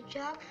to get a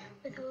job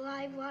with a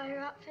live wire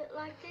outfit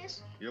like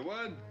this. You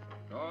would?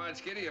 All right,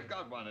 Skeeter, you've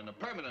got one, and a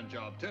permanent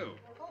job, too.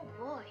 Oh,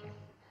 boy.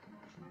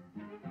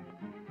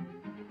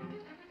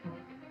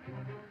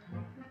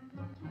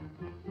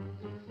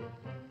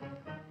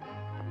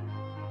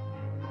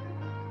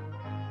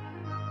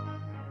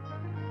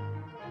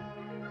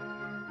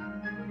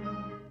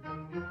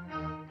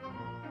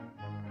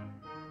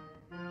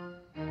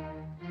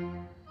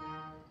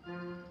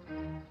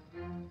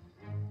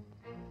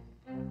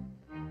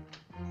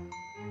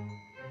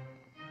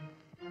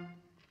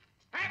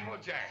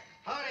 Applejack.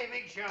 Howdy,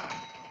 big shot.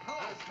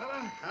 Hello,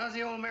 fella. How's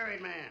the old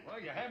married man?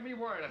 Well, you had me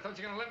worried. I thought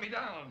you were going to let me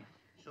down.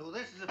 So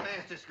this is the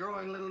fastest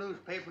growing little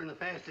newspaper in the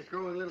fastest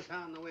growing little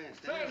town in the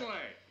West. Certainly.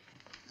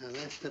 Now,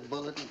 that's the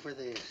bulletin for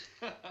this.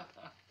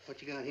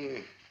 What you got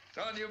here? It's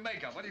all new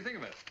makeup. What do you think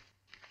of it?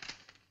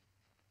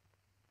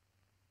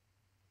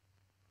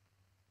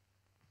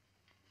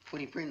 What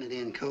are you printing it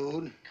in,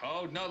 code?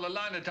 Code? No, the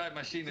linotype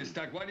machine is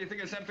stuck. Why do you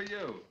think I sent for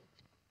you?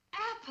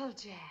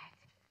 Applejack.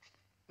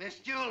 Miss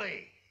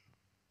Julie.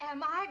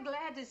 Am I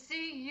glad to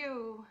see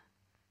you?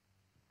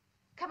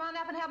 Come on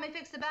up and help me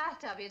fix the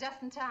bathtub. You're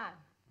just in time.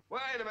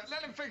 Wait a minute.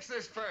 Let him fix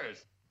this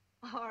first.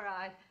 All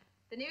right.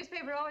 The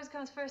newspaper always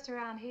comes first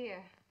around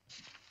here.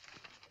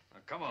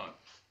 Now, come on.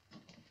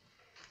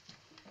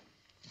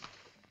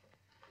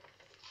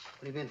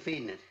 What have you been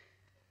feeding it?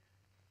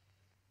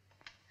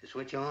 The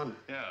switch on?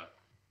 Yeah.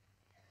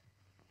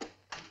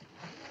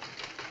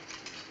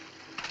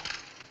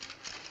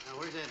 Now,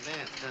 where's that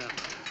bathtub?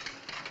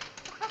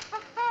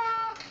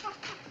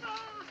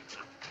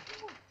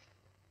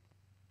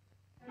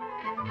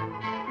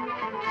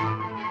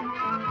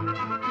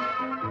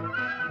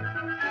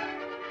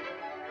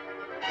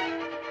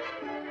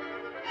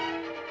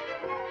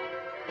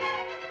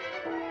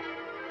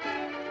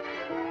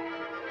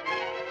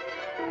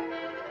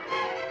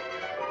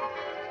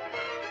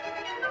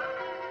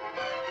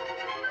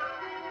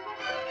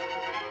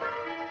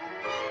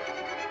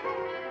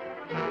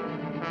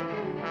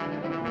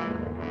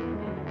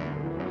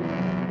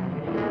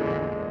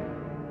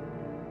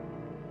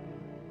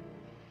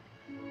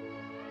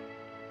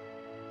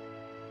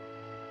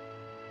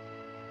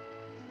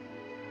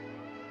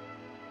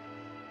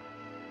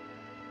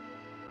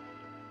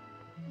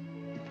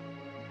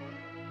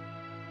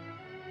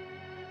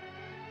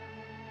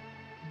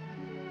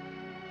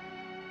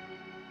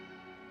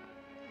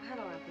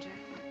 Hello, Applejack.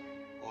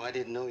 Oh, I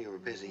didn't know you were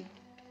busy.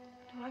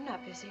 No, I'm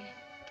not busy.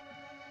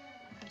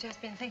 I've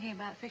just been thinking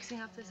about fixing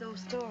up this old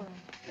storeroom.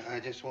 Yeah, I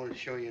just wanted to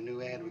show you a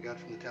new ad we got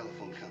from the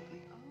telephone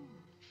company.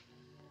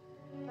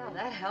 Oh. Well,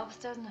 that helps,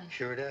 doesn't it?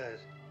 Sure does.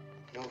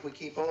 You know, if we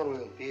keep on,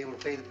 we'll be able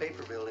to pay the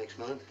paper bill next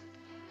month.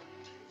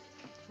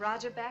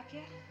 Roger back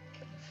yet?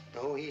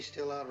 No, he's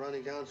still out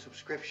running down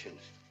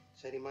subscriptions.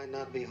 Said he might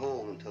not be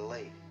home until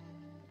late.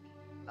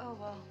 Oh,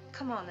 well,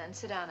 come on then.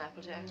 Sit down,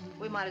 Applejack.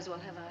 We might as well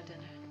have our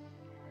dinner.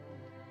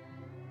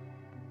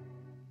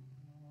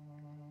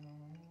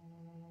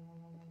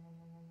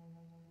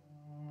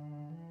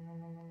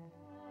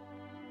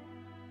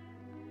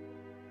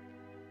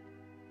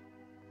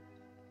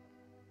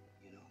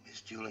 You know,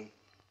 Miss Julie,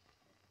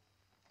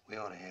 we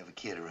ought to have a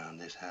kid around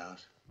this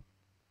house.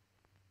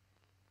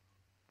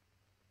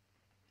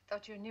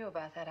 Thought you knew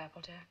about that,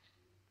 Applejack.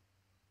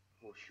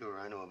 Oh, sure,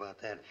 I know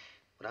about that.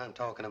 But I'm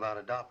talking about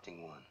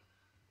adopting one.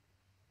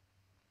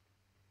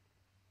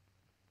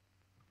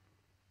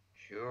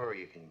 Sure,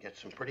 you can get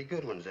some pretty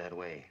good ones that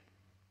way.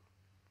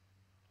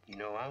 You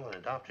know, I'm an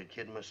adopted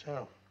kid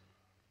myself.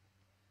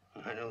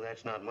 I know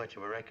that's not much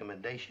of a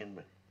recommendation,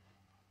 but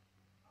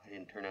I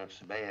didn't turn out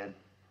so bad.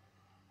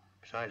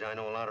 Besides, I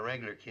know a lot of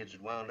regular kids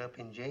that wound up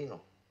in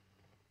jail.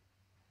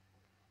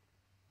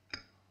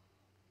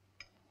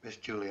 Miss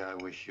Julie, I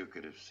wish you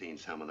could have seen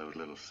some of those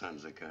little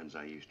sons of guns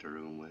I used to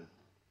room with.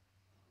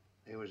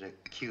 They was the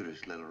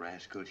cutest little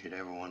rascals you'd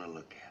ever want to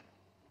look at.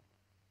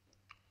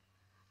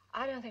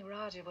 I don't think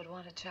Roger would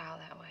want a child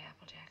that way,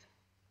 Applejack.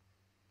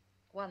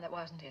 One that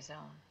wasn't his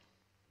own.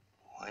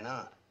 Why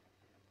not?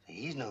 See,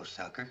 he's no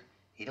sucker.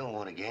 He don't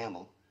want to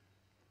gamble.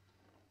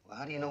 Well,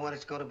 how do you know what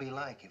it's going to be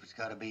like if it's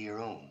got to be your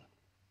own?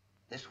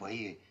 This way,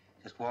 you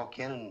just walk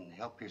in and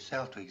help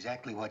yourself to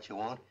exactly what you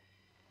want,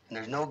 and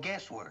there's no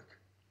guesswork.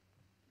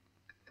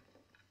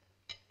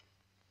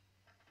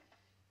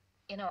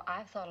 You know,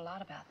 I've thought a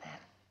lot about that.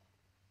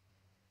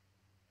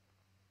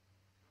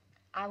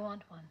 I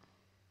want one.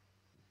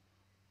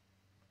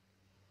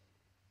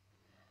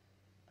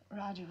 But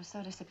Roger was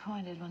so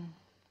disappointed when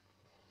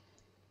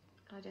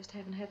I just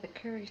haven't had the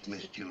courage to...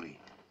 Miss Julie,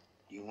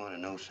 do you want to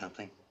know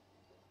something?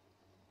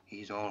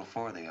 He's all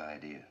for the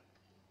idea.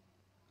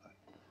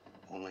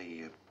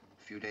 Only a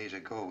few days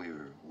ago, we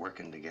were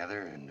working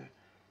together, and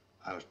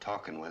I was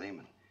talking with him,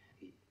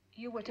 and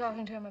You were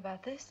talking to him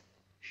about this?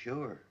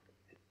 Sure.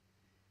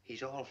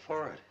 He's all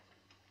for it.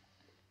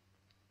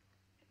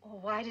 Well,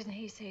 why didn't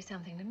he say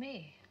something to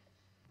me?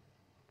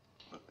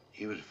 Well,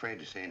 he was afraid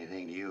to say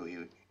anything to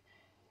you.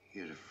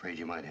 He was afraid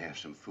you might have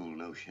some fool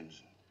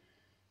notions.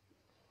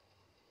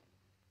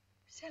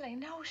 Silly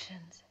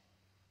notions.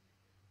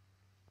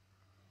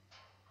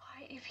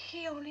 Why, if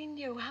he only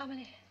knew how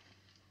many...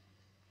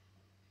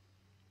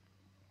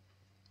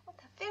 Well,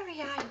 the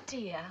very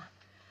idea.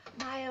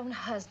 My own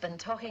husband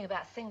talking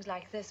about things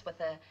like this with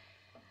the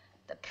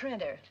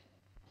printer.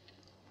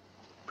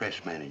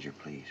 Press manager,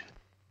 please.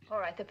 All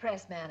right, the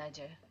press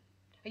manager.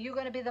 Are you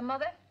going to be the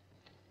mother?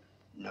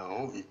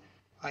 No,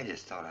 I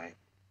just thought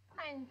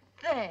Fine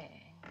thing.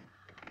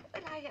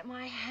 When I get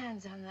my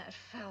hands on that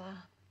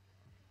fella.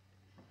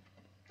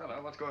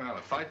 Hello, what's going on,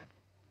 a fight?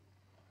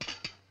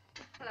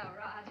 Hello,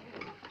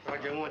 Roger.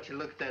 Roger, I want you to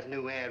look at that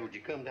new ad. Would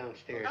you come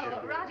downstairs?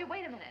 Oh, Roger,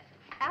 wait a minute.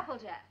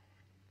 Applejack.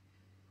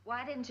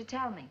 Why didn't you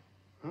tell me?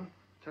 Huh?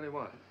 Tell you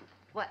what?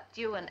 What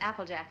you and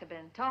Applejack have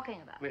been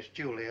talking about. Miss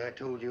Julie, I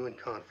told you in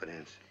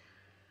confidence.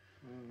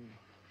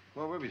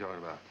 What were we talking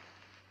about?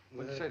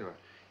 What did you say to her?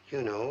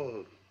 You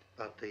know,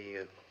 about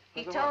the...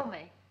 He told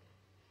me.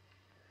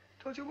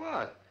 Told you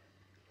what?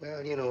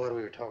 Well, you know what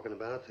we were talking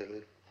about.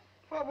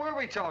 What were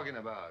we talking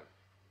about?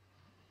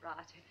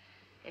 Roger,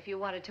 if you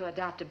wanted to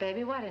adopt a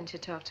baby, why didn't you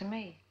talk to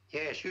me?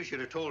 Yes, you should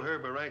have told her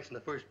by rights in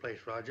the first place,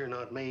 Roger,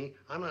 not me.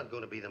 I'm not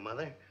going to be the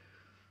mother.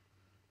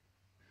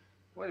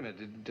 Wait a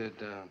minute.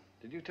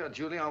 Did you tell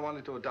Julie I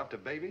wanted to adopt a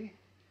baby?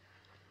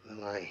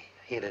 Well, I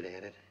hinted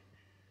at it.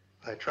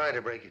 I tried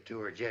to break it to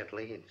her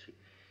gently, and she...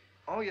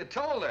 Oh, you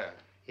told her?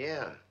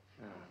 Yeah.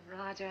 Oh,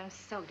 Roger, I'm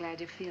so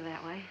glad you feel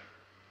that way.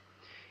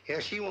 Yeah,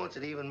 she wants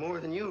it even more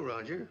than you,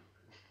 Roger.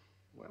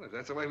 Well, if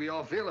that's the way we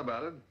all feel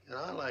about it. And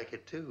I like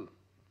it, too.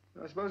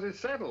 I suppose it's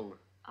settled.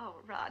 Oh,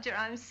 Roger,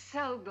 I'm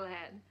so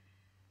glad.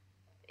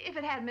 If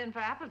it hadn't been for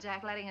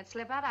Applejack letting it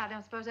slip out, I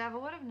don't suppose I ever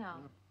would have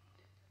known.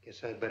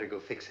 Guess I'd better go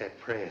fix that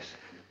press.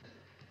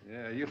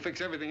 Yeah, you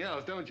fix everything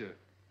else, don't you?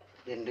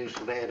 Didn't do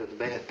so bad with the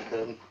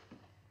bathtub.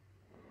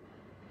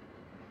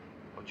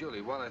 Oh,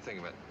 Julie, while I think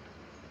of it.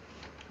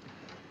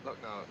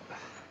 Look, now,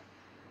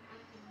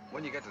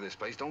 when you get to this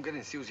place, don't get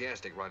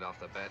enthusiastic right off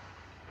the bat.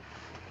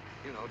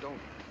 You know,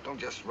 don't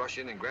just rush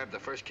in and grab the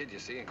first kid you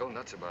see and go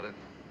nuts about it.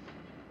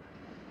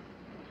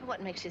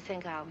 What makes you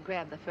think I'll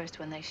grab the first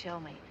one they show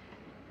me?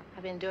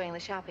 I've been doing the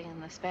shopping in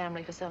this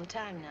family for some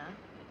time now.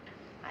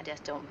 I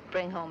just don't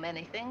bring home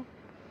anything.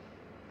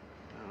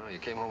 Oh, you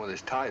came home with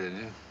this tie, didn't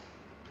you?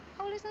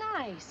 Oh, it's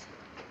nice.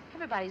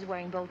 Everybody's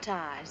wearing bow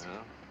ties. Yeah.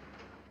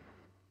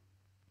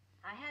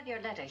 I have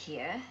your letter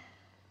here.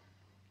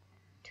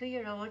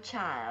 2-year-old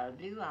child,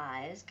 blue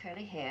eyes,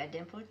 curly hair,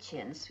 dimpled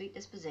chin, sweet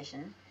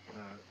disposition.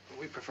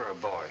 We prefer a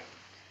boy.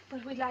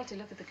 But we'd like to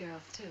look at the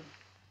girls, too.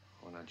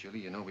 Oh, now, Julie,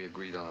 you know we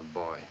agreed on a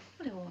boy.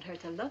 Well, it won't hurt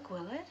to look,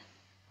 will it?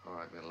 All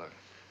right, we'll look.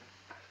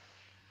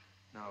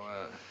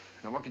 Now,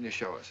 what can you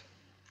show us?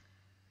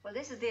 Well,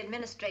 this is the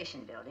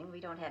administration building. We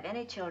don't have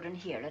any children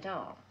here at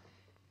all.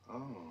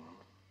 Oh.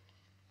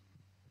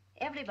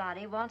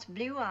 Everybody wants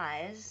blue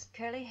eyes,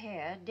 curly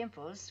hair,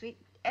 dimples, sweet...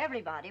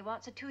 Everybody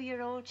wants a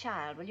 2-year-old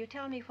child. Will you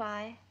tell me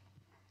why?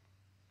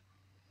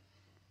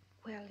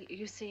 Well,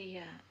 you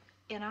see,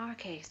 in our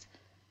case,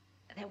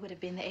 that would have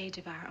been the age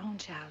of our own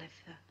child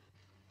if...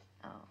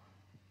 Oh.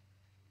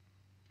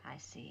 I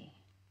see.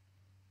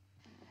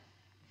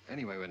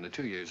 Anyway, when they're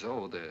 2 years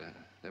old,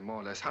 they're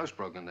more or less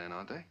housebroken then,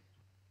 aren't they?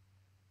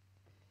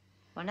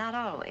 Well, not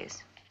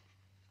always.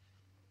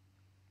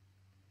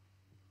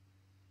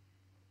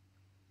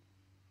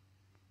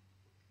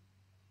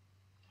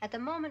 At the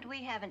moment,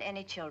 we haven't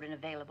any children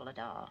available at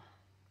all.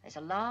 There's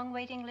a long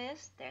waiting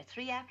list. There are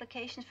 3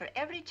 applications for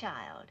every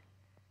child.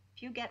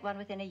 If you get one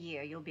within a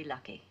year, you'll be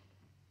lucky.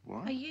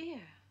 What? A year?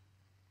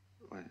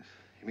 What,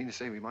 you mean to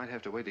say we might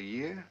have to wait a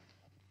year?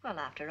 Well,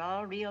 after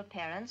all, real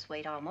parents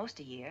wait almost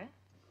a year.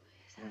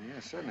 Well, yeah,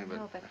 certainly,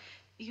 No, but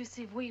you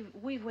see,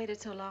 we've waited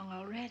so long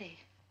already.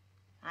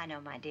 I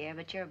know, my dear,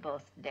 but you're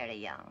both very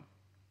young.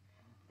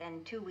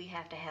 Then, too, we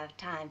have to have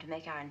time to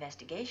make our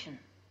investigation.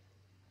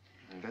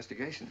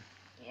 Investigation?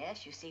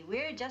 Yes, you see,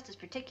 we're just as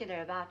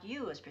particular about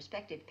you as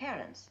prospective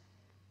parents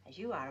as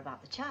you are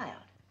about the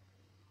child.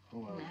 Oh,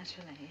 well,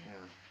 naturally, yeah.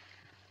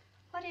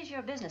 What is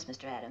your business,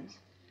 Mr. Adams?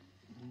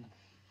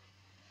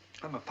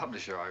 I'm a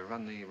publisher. I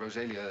run the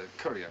Rosalia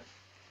Courier.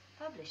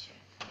 Publisher?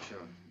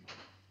 Sure.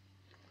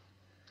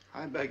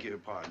 I beg your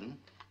pardon.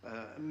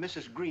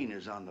 Mrs. Green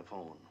is on the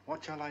phone.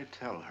 What shall I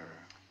tell her?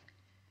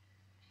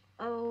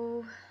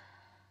 Oh,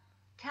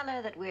 tell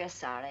her that we're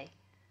sorry.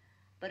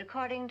 But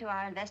according to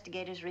our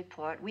investigator's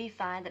report, we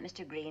find that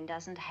Mr. Green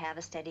doesn't have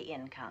a steady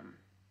income.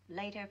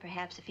 Later,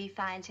 perhaps if he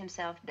finds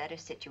himself better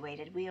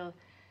situated, we'll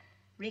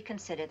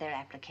reconsider their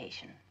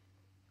application.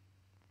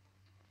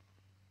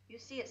 You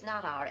see, it's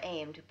not our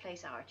aim to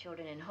place our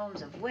children in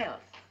homes of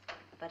wealth,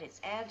 but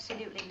it's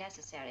absolutely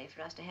necessary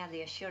for us to have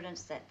the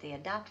assurance that the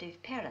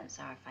adoptive parents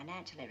are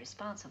financially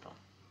responsible.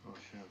 Oh,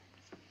 sure.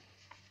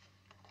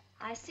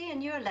 I see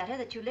in your letter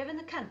that you live in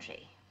the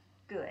country.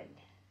 Good.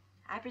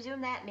 I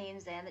presume that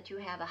means, then, that you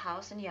have a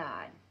house and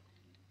yard.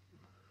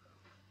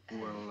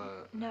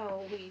 Well,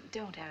 No, we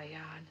don't have a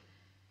yard.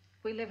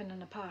 We live in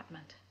an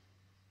apartment.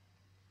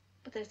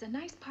 But there's a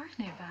nice park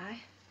nearby.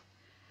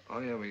 Oh,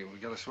 yeah, we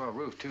got a swell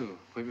roof, too.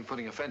 We've been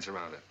putting a fence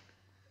around it.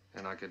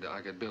 And I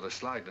could build a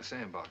slide in a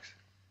sandbox.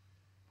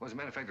 Well, as a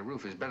matter of fact, the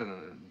roof is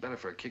better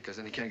for a kid, because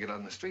then he can't get out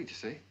in the street, you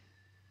see.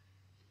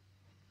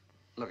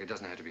 Look, it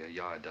doesn't have to be a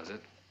yard, does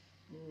it?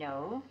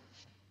 No.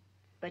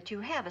 But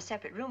you have a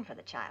separate room for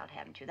the child,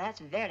 haven't you?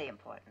 That's very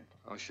important.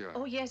 Oh, sure.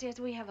 Oh, yes,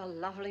 we have a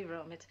lovely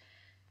room. It's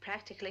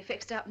practically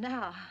fixed up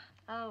now.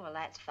 Oh, well,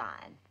 that's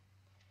fine.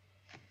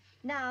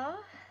 Now,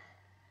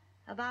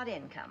 about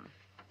income.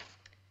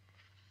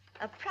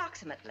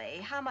 Approximately,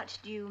 how much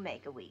do you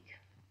make a week?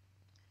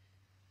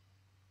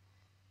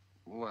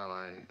 Well,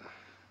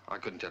 I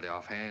couldn't tell you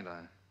offhand.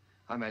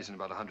 I imagine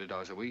about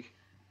 $100 a week.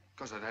 Of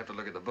course, I'd have to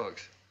look at the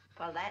books.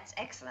 Well, that's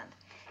excellent.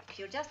 If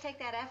you'll just take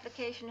that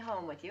application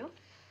home with you,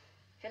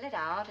 fill it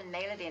out and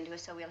mail it in to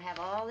us so we'll have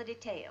all the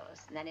details.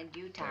 And then in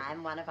due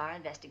time, one of our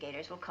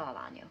investigators will call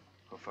on you.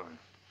 Oh, fine.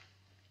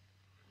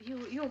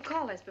 You'll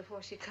call us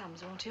before she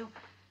comes, won't you?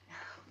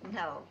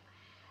 No.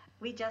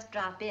 We just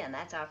drop in.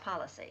 That's our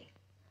policy.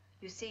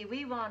 You see,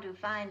 we want to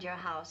find your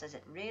house as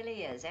it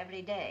really is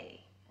every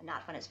day, and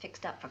not when it's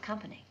fixed up for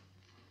company.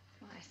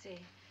 Oh, I see.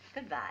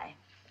 Goodbye.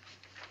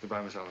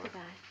 Goodbye, Miss Oliver. Goodbye.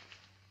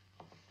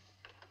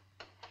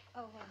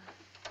 Oh,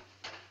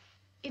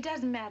 it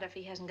doesn't matter if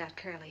he hasn't got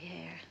curly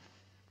hair.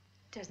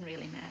 It doesn't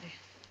really matter.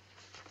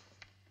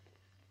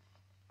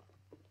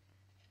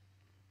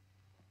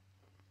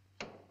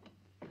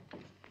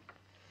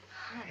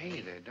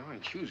 Hey, they're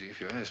darn choosy,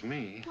 if you ask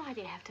me. Why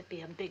do you have to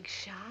be a big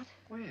shot?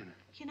 When?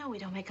 You know we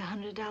don't make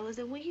 $100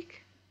 a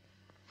week.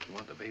 You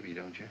want the baby,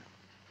 don't you?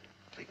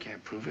 If they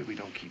can't prove it, we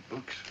don't keep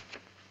books.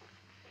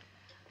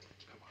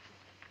 Come on.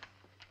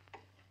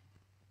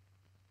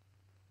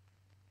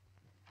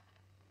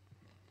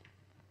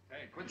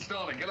 Hey, quit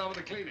stalling. Get on with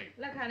the cleaning.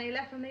 Look, honey,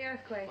 left from the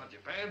earthquake. What,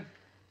 Japan?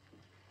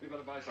 We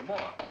better buy some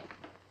more.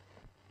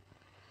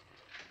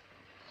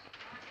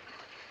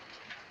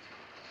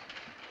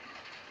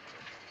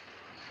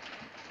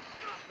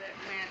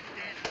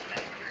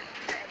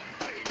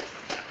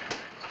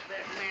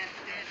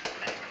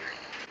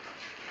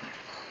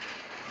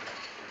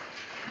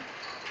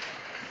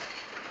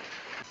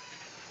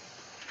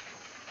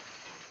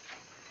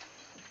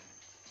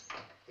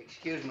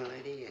 Excuse me,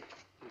 lady.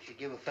 You should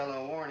give a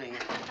fellow a warning.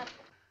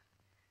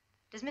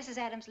 Does Mrs.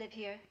 Adams live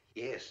here?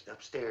 Yes,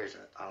 upstairs.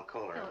 I'll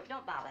call her. No,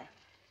 don't bother.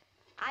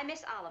 I'm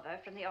Miss Oliver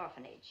from the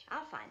orphanage.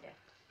 I'll find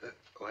her.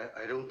 Well,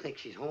 I don't think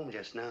she's home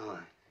just now.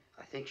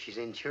 I think she's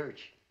in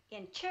church.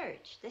 In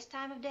church this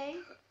time of day?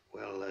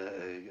 Well,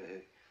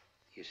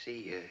 you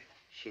see,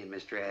 she and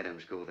Mr.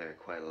 Adams go there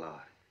quite a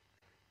lot.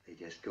 They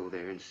just go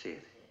there and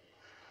sit.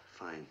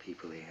 Fine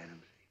people, the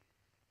Adams.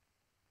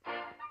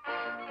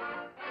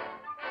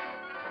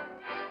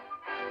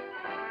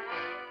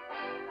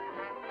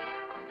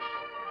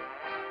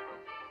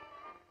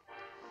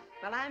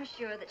 Well, I'm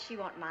sure that she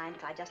won't mind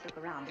if I just look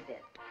around a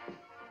bit.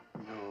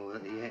 No,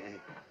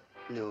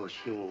 no,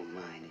 she won't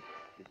mind.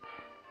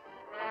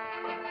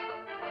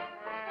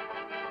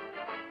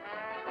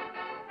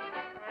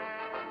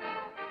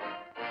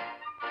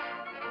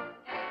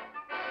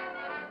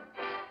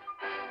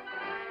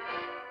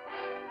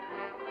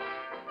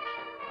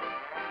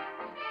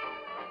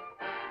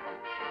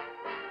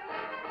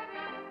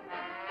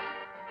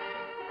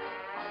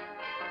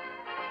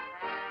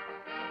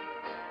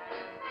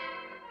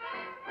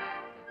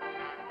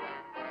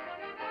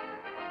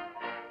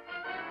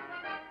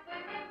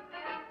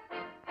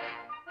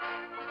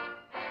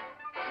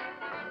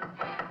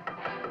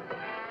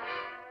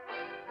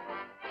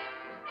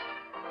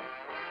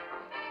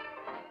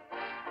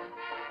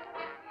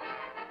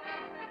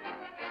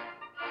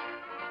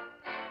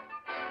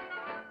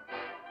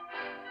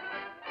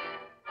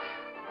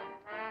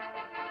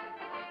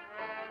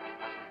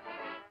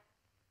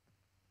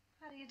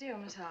 How do you do,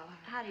 Miss Oliver?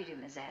 How do you do,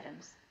 Miss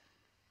Adams?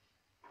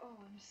 Oh,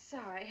 I'm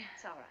sorry.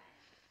 It's all right.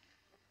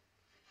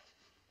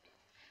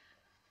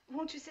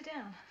 Won't you sit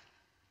down?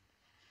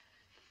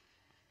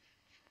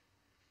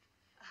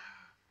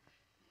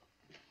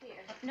 Here.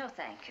 No,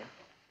 thank you.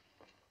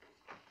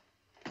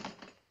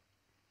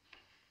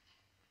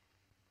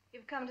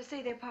 You've come to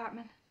see the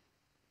apartment?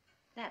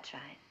 That's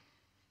right.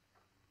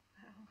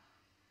 Well,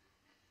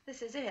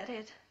 this is it.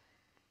 It's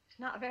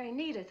not very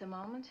neat at the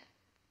moment.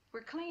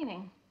 We're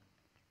cleaning.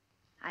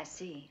 I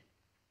see.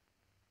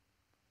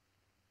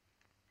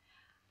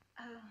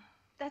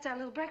 That's our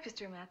little breakfast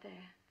room out there.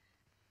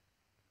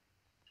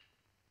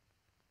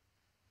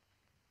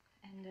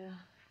 And,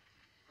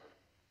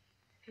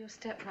 if you'll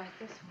step right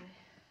this way.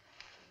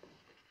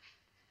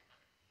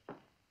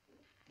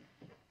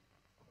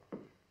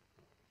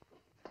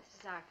 This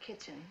is our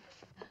kitchen.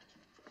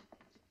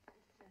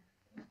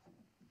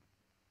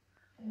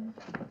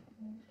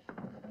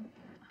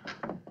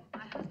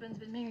 My husband's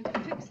been meaning to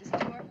fix this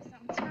door for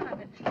some time,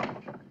 but he's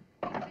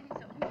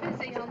so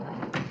busy on the...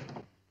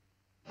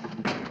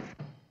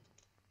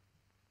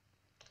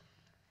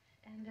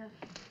 And,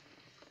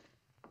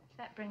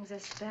 that brings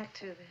us back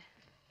to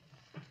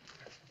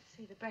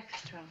the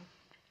breakfast room.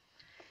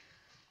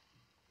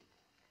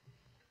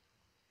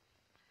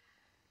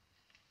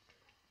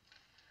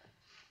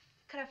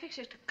 Could I fix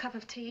you a cup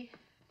of tea?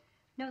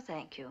 No,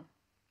 thank you.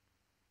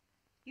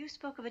 You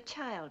spoke of a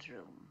child's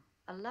room,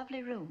 a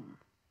lovely room.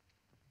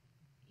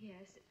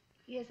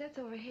 Yes, that's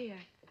over here.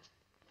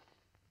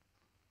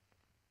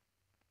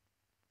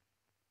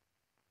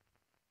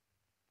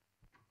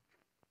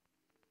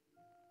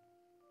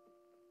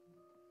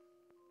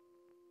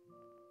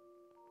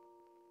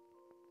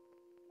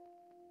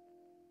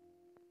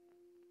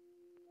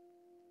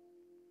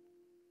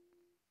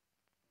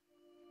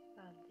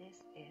 Oh,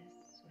 this is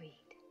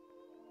sweet.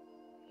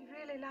 You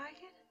really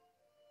like it?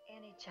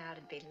 Any child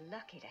would be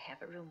lucky to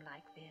have a room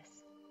like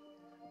this.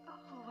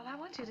 Oh, well, I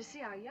want you to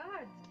see our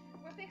yard.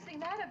 We're fixing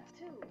that up,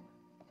 too.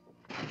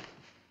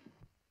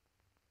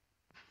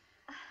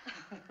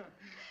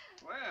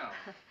 Well.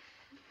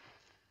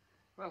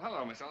 Well,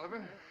 hello, Miss Oliver.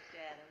 Hello, Mr.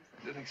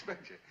 Adams. Didn't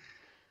expect you.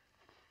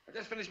 I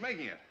just finished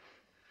making it.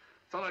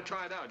 Thought I'd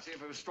try it out, see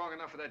if it was strong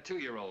enough for that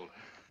 2-year-old.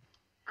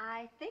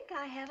 I think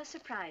I have a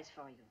surprise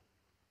for you.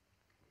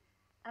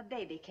 A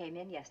baby came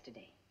in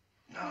yesterday.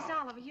 No. Miss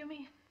Oliver, you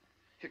mean?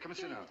 Here, come and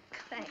sit down.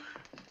 Thanks.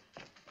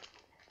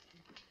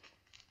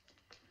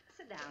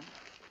 Sit down.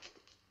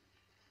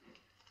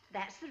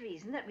 That's the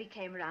reason that we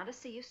came around to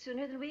see you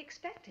sooner than we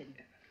expected.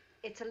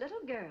 It's a little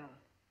girl.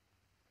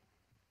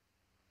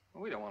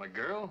 Well, we don't want a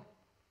girl.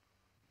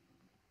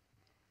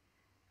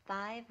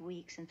 5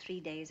 weeks and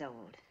 3 days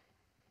old.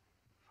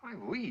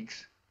 5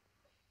 weeks?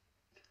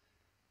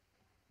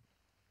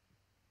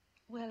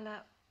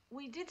 Well,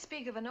 we did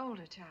speak of an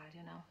older child,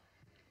 you know.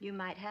 You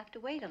might have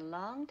to wait a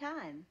long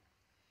time.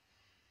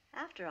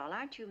 After all,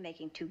 aren't you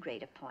making too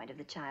great a point of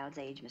the child's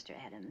age, Mr.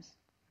 Adams?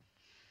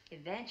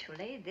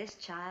 Eventually, this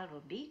child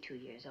will be 2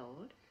 years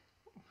old.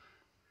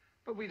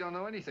 But we don't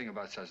know anything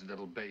about such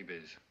little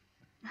babies.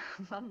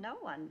 Well, no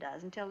one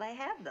does until they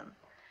have them.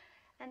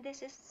 And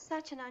this is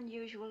such an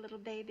unusual little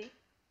baby.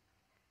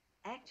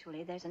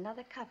 Actually, there's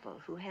another couple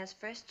who has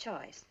first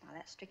choice. Now,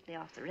 that's strictly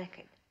off the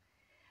record.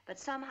 But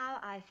somehow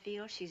I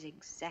feel she's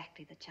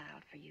exactly the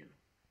child for you.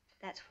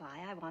 That's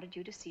why I wanted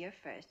you to see her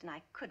first, and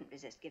I couldn't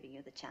resist giving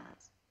you the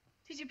chance.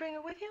 Did you bring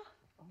her with you?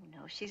 Oh,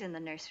 no, she's in the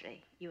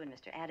nursery. You and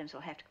Mr. Adams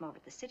will have to come over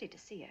to the city to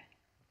see her.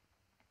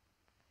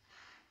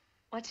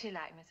 What's she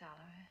like, Miss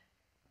Oliver?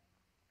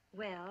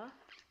 Well,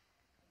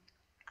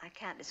 I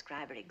can't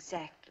describe her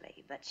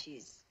exactly, but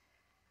she's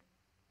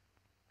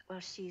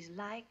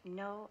like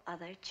no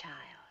other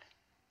child.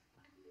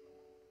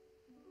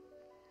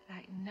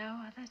 Like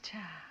no other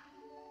child.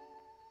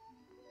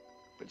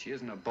 But she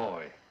isn't a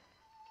boy.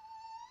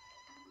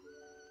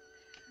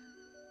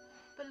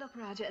 But look,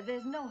 Roger,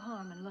 there's no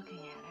harm in looking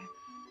at her.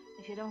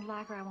 If you don't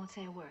like her, I won't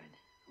say a word.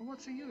 Well,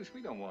 what's the use?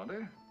 We don't want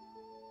her.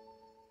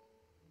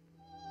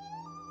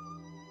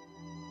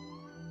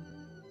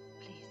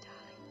 Please,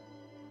 darling.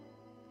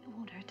 It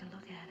won't hurt to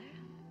look at her.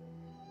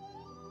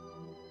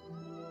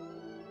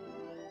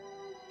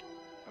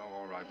 Oh,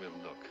 all right, we'll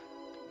look.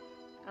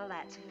 Oh,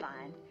 that's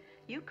fine.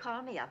 You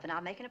call me up, and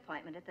I'll make an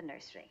appointment at the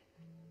nursery.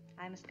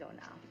 I must go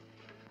now.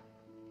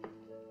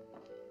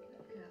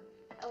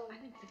 Oh, I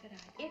think it's a good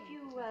idea. If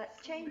you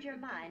change your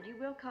mind, you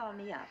will call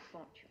me up,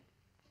 won't you?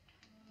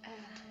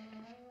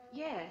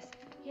 Yes.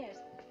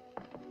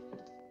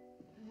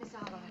 Miss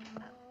Oliver,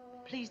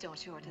 please don't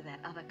show her to that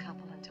other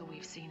couple until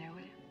we've seen her, will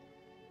you?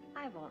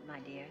 I won't, my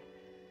dear.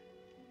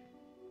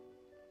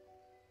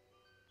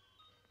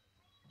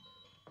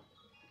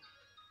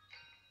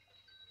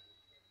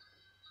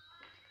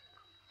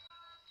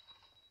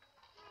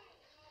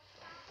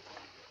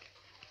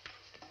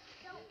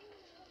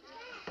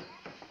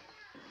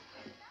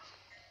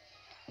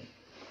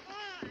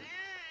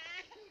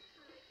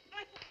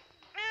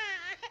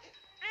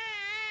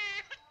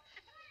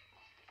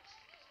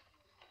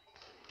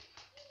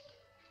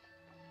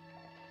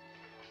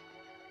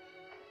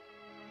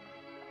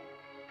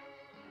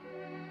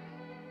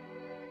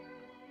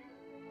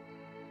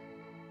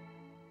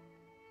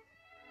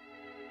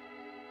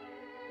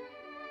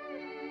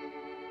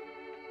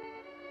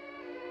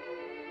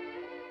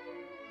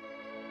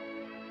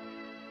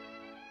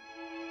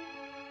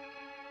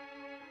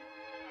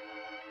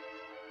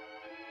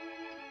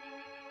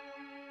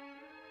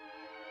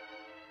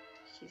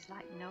 She's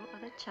like no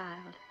other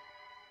child.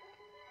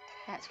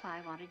 That's why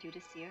I wanted you to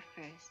see her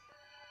first.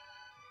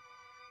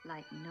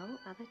 Like no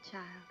other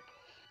child.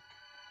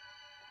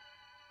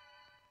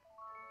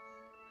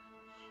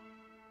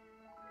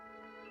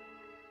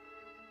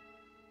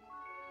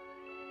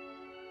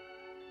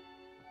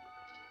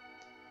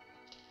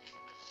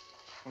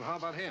 Well, how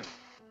about him?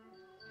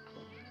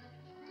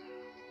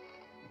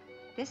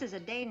 This is a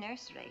day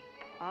nursery.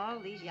 All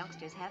these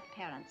youngsters have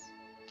parents.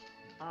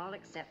 All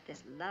except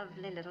this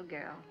lovely little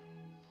girl.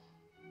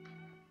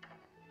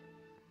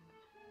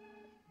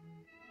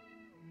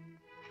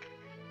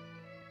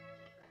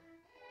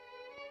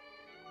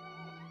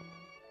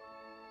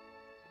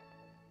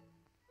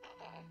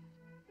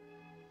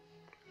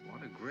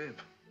 What a grip.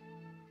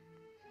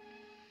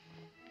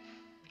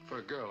 For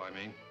a girl, I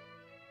mean.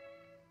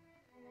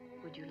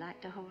 Would you like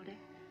to hold her?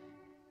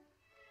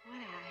 Would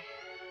I?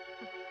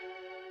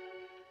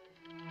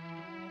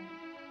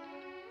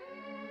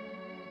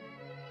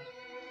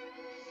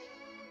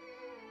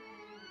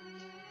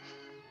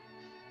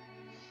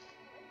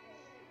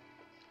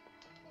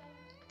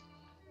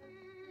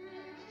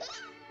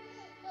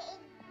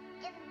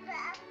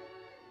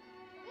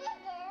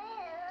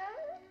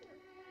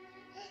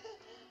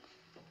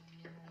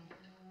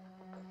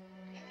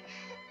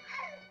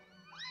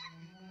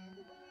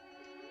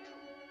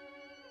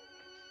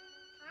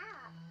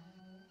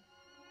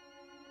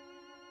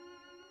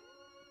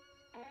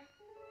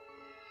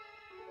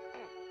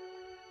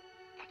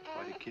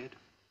 Buddy, kid.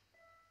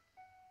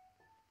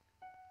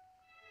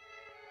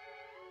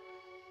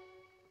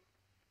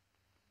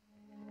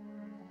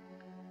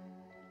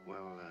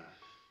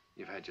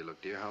 tired you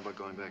look, dear. How about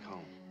going back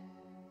home?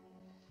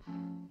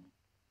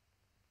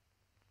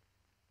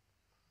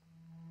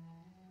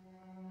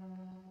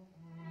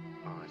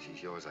 All right,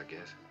 she's yours, I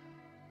guess.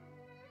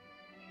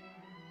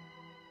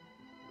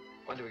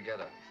 When do we get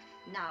her?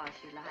 Now, if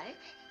you like.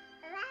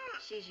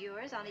 She's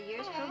yours on a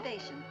year's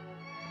probation.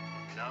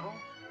 No?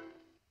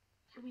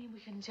 You mean we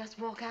can just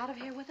walk out of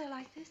here with her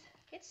like this?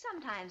 It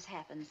sometimes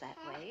happens that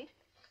way.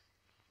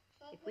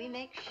 If we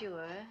make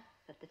sure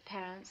that the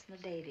parents and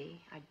the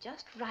baby are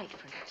just right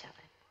for each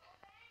other.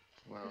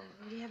 Well,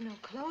 We have no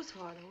clothes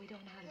for her. We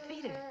don't know how to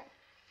feed her.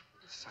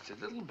 such a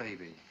little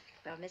baby.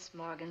 Well, Miss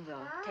Morgan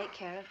will take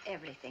care of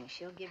everything.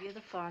 She'll give you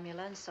the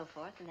formula and so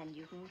forth, and then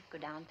you can go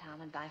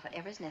downtown and buy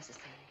whatever's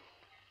necessary.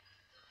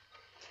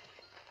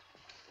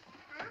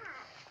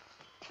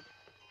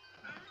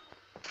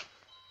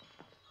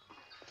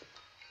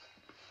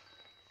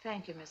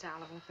 Thank you, Miss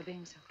Oliver, for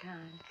being so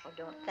kind. Oh,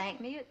 don't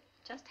thank me. It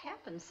just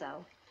happened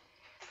so.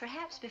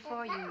 Perhaps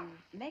before you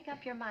make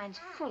up your minds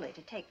fully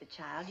to take the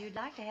child, you'd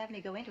like to have me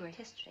go into her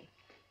history.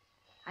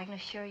 I can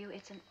assure you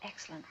it's an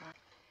excellent one.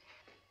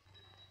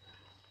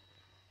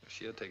 If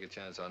she'll take a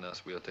chance on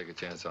us, we'll take a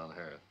chance on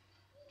her.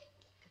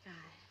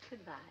 Goodbye.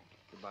 Goodbye.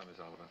 Goodbye, Miss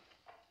Oliver.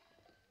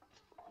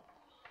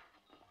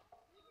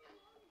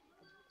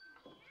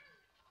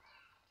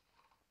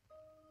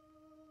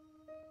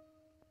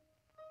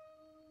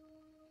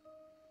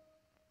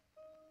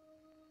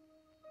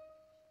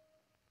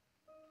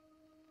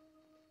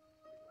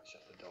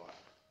 Shut the door.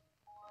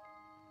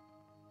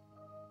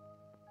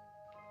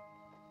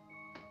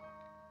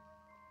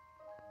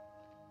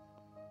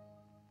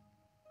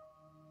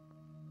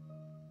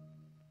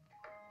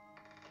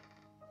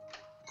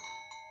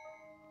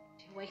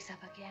 She wakes up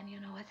again, you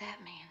know what that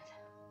means.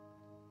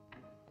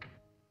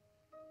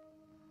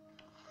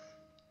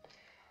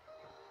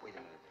 Wait a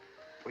minute.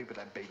 Wait for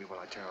that baby while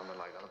I turn on the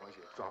light, otherwise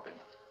you'll drop him.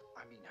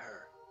 I mean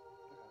her.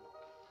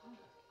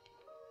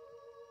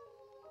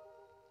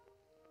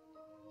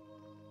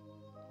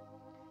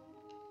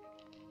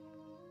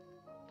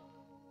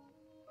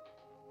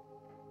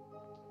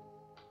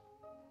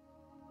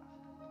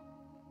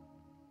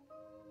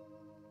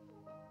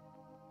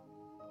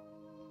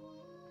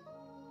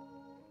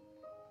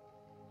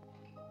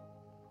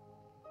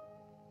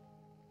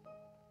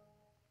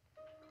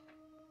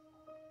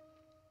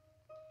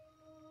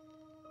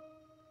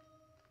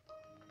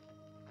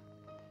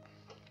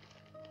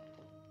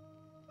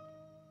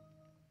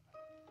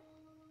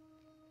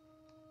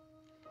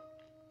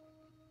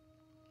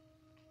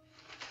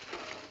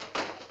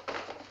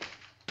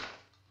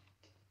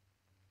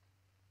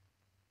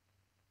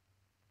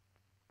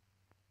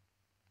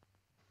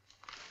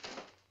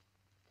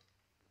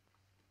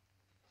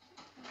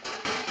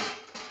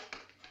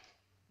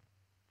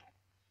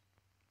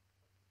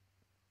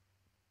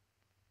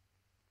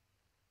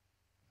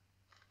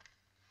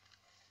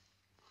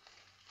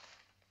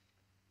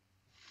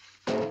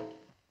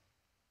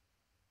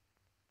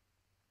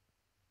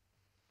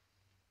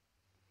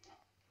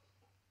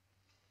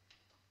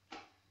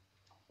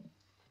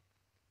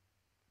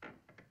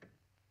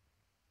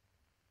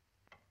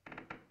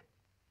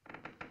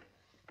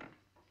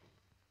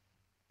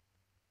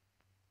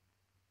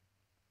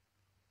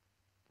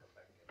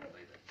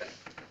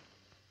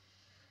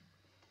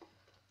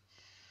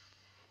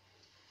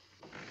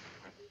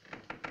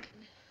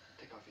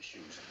 Take off your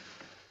shoes.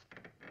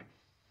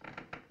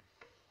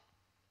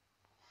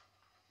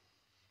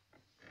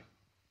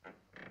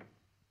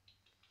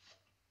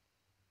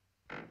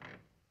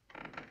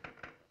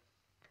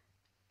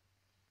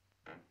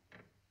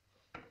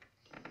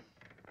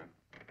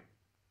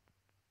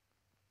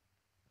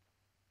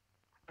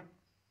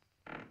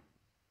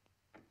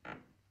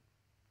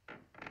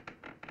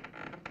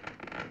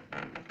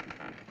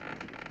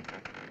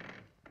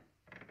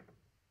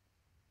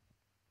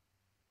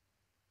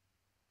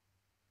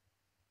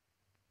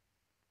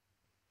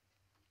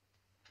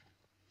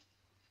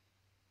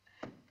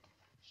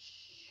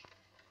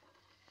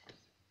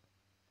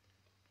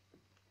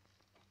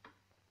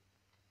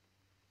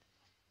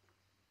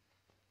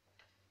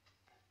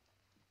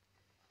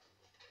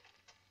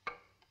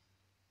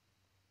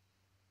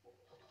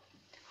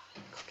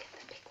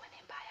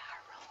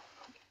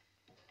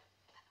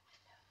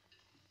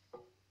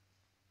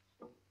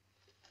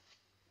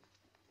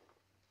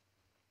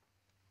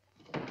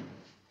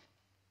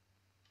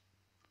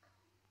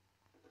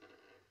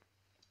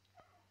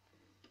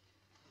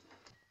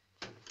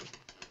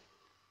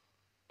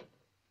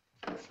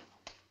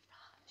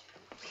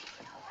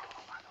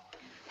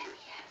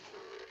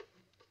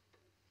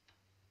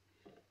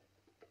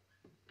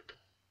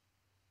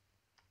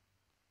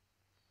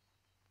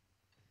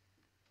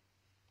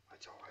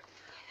 It's all right.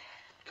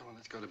 Come on,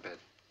 let's go to bed.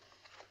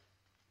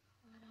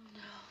 I don't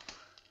know.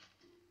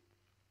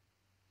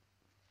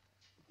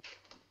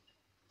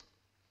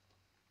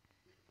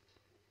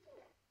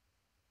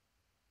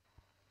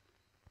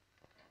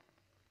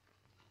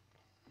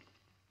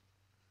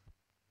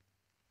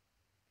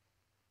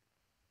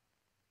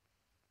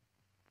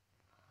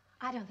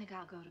 I don't think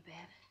I'll go to bed.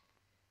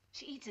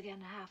 She eats again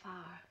in a half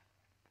hour.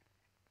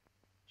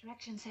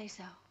 Directions say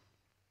so. I'll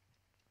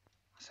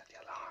set the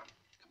alarm.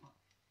 Come on.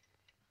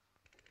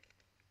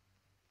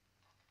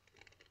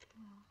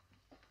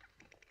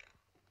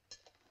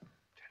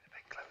 Turn the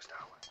big closed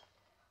our way.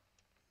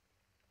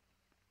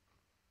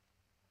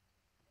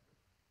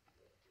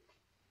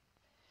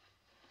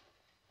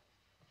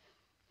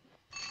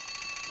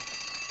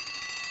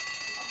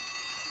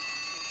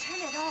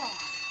 Turn it off.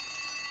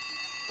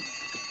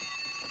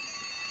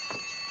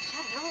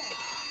 Shut it off.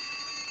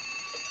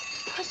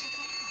 Push it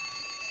down.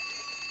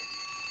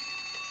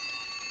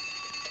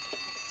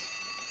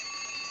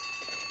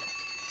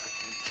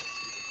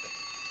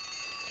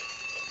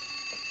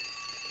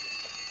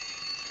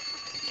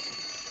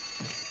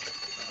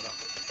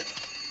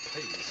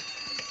 Please.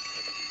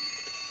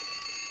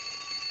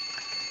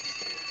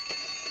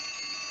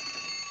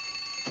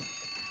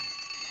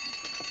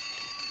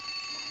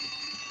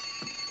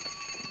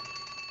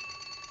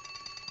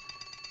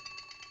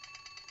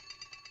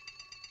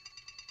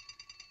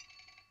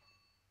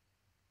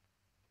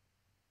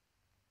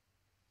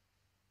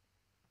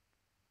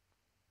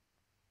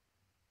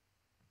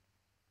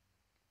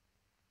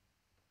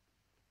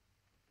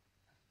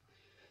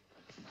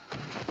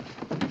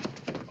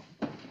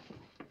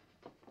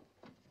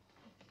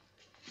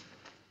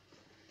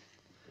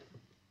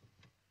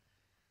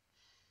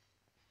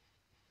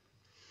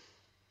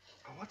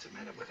 Oh, what's the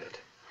matter with it? I don't know.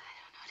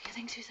 Do you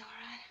think she's all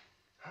right?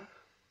 Huh?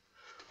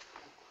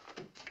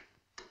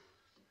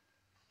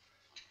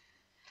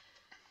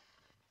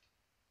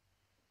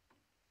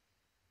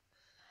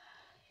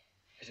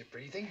 Is it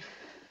breathing?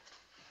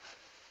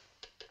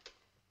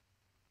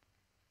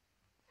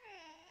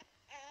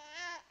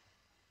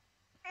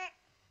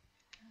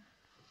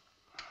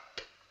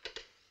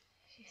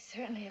 She's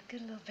certainly a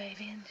good little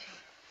baby, isn't she?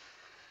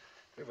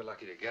 We were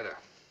lucky to get her.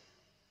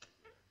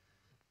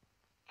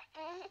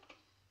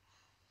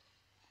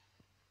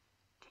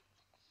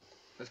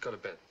 Let's go to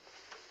bed.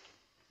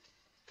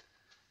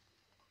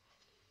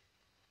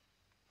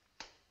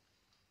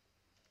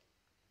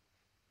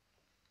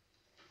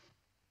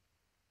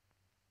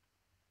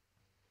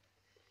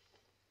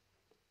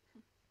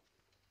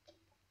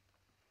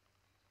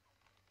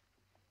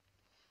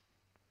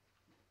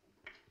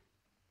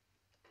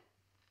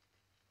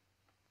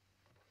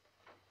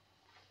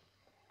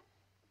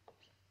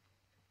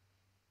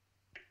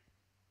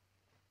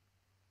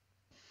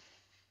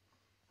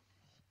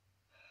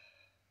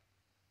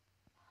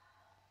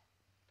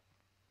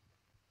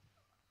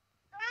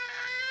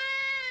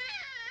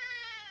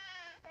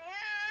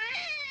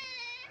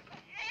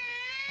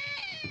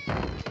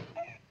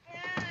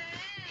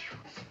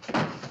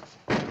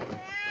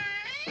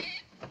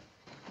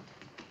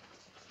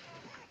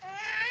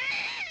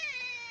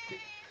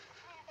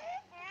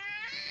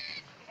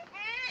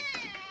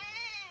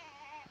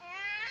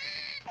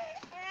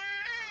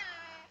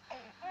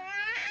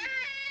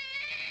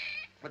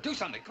 But do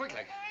something,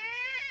 quickly.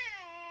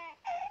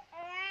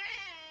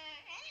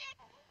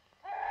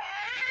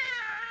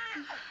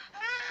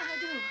 What'll I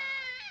do?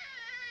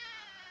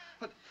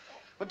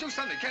 But do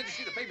something. Can't you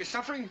see the baby's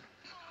suffering?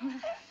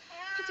 I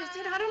just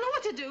did. I don't know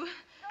what to do.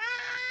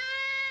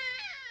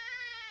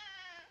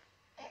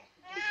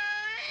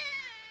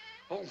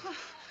 Oh,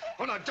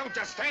 no, don't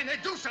just stand there.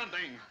 Do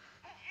something.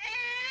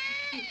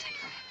 You take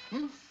her.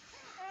 Hmm?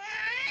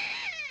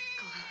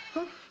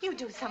 Go on. You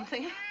do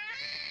something.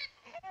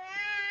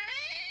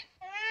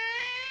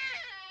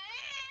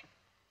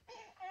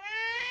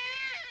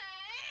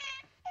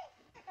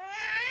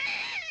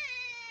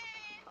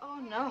 Oh,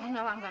 no,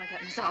 I'm going to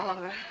get Miss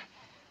Oliver.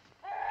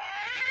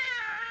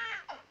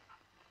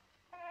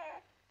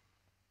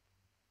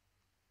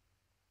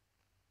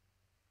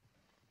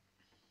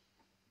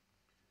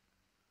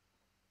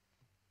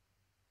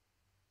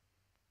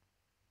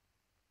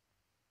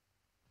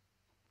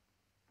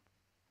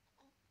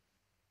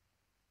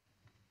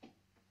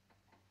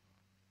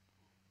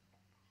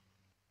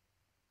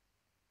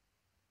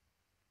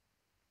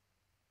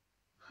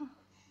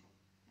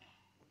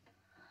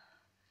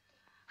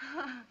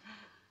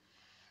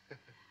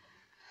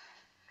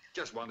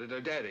 Just wanted her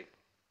daddy.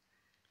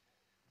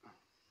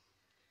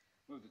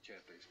 Move the chair,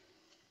 please.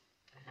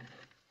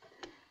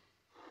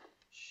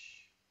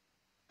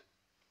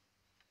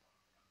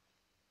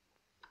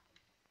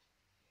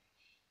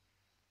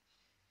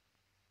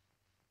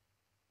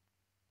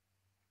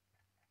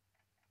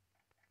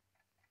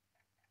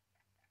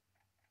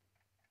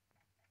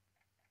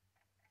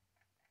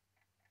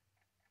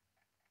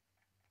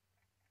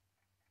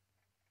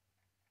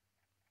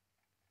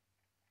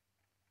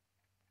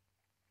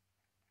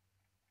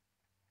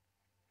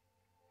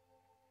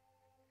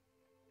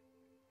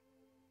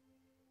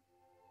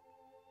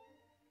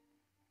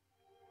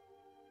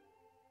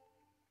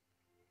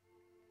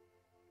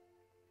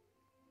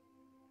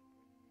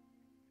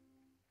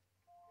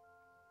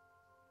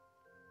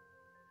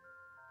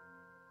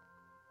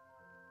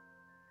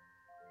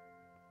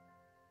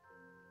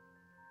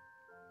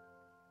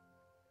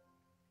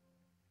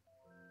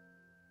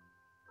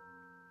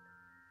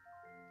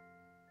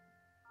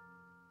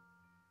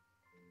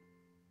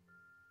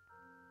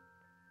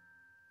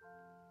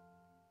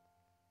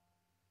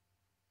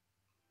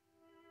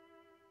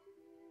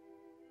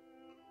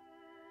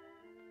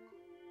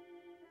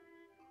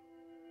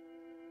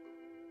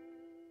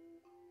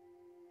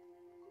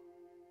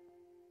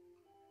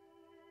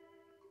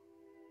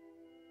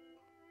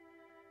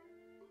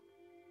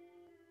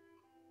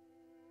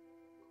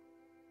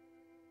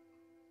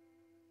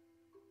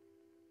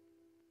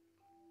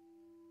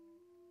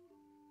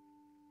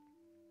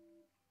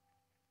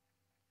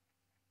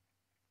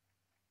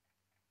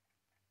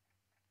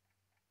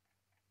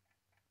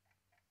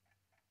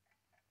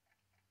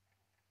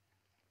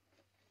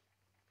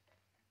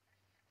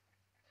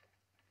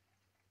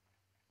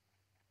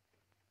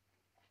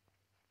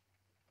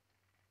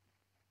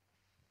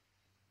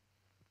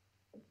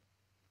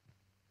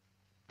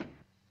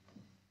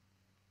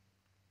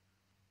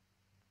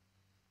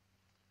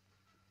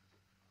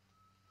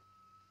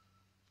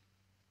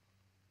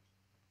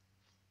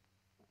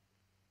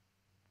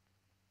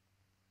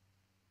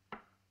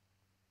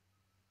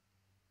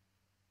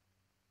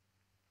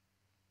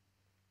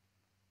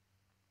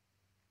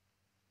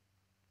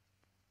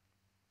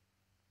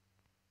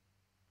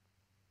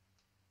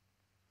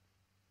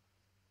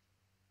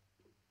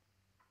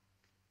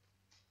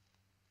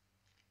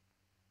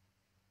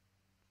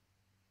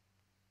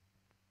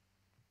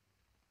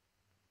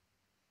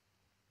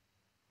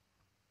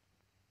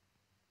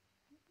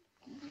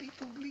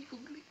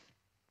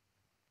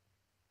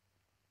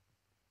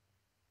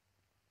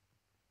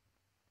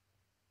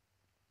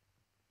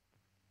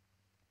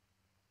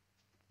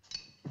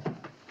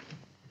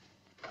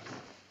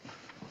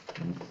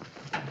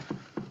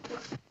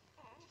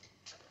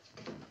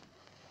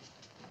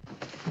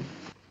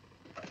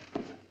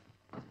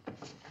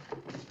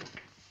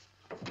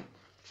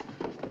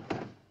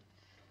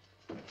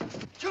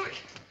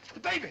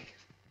 baby!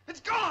 It's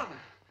gone!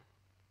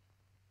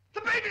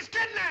 The baby's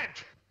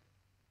kidnapped!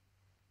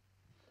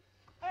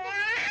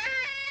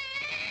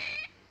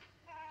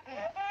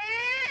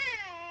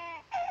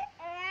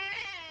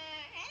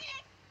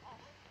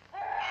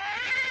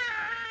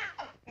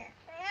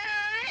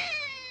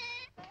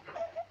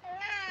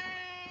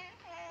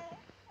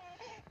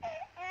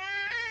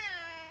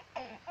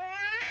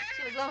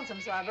 She was lonesome,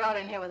 so I brought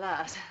her in here with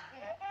us.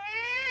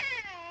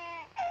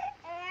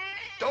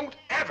 Don't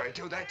ever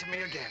do that to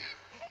me again.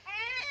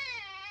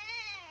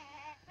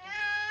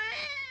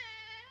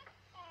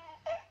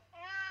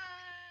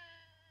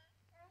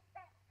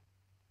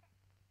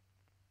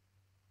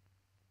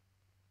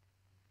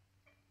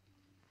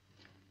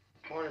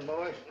 Morning,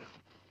 boys.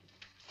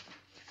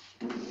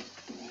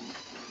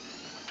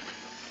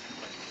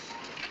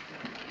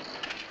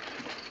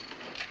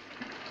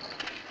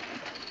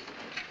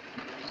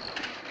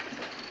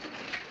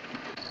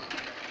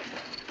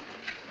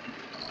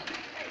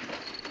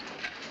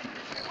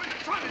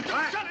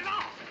 Shut it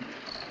off!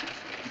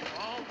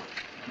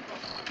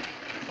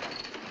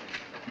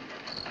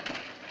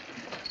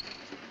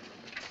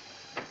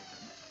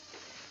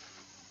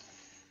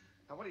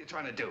 Now, what are you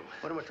trying to do?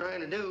 What am I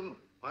trying to do?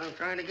 Well, I'm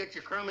trying to get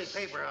your crummy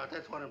paper out.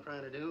 That's what I'm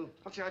trying to do.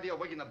 What's the idea of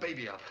waking the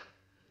baby up?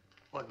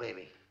 What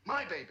baby?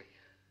 My baby.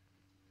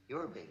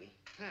 Your baby?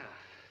 Yeah.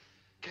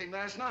 Came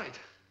last night.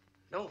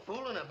 No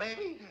fooling, a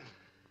baby? Yeah.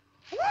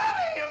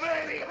 Willey, a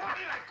baby!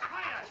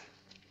 Quiet!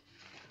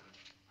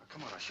 Oh,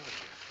 come on, I'll show it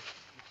to you.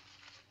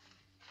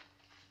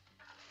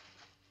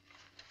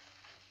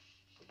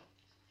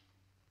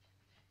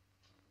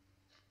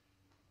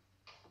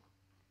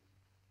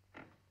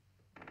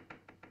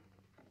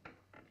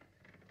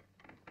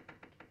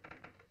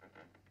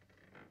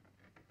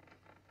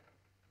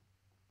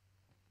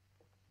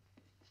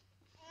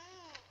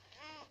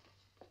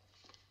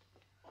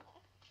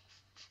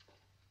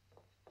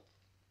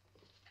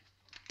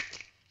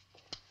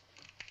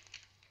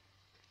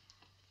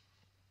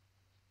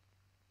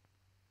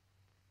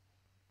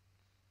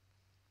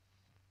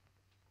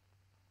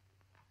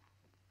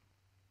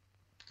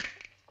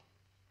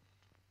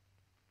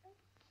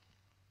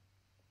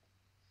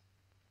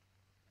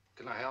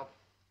 Can I help?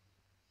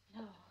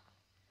 No.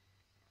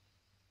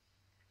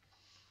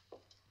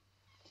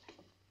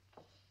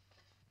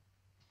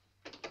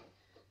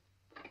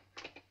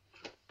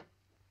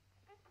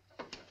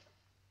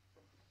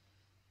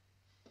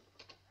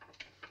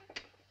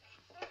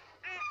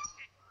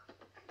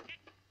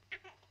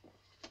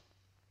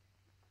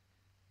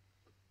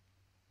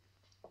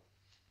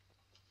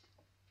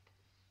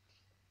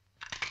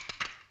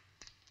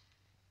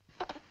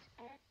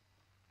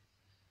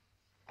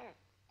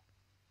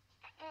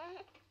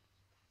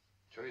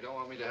 Sure you don't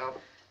want me to help?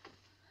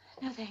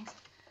 No, thanks.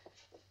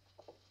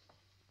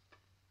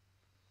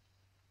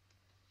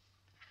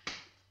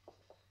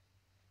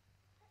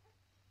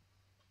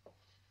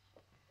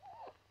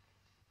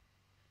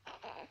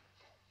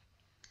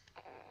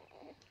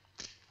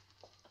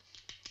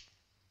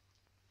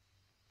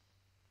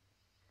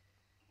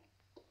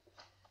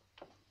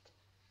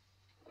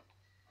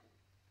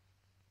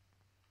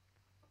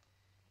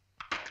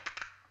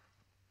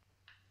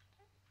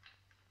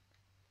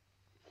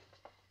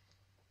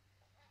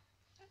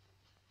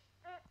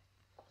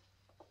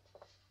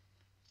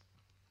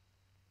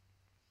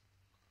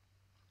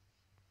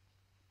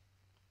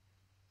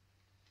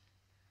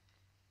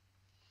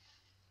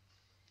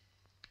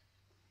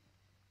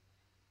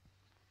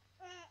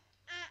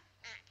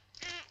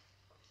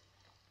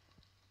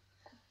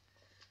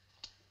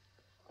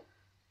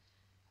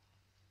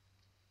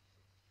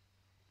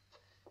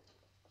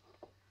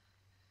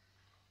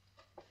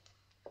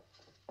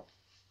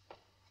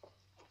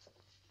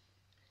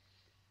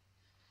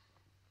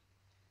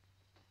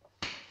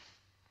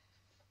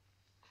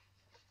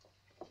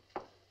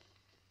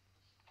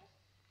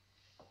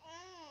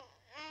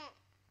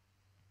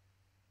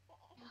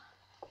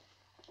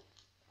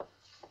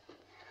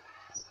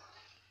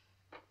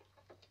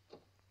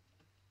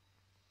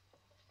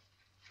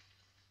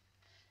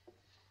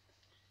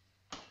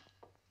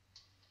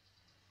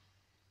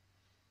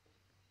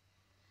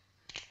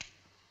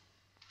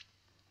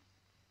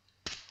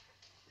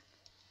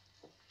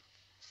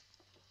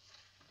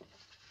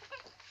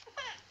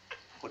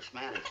 What's the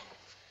matter?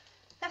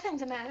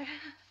 Nothing's the matter.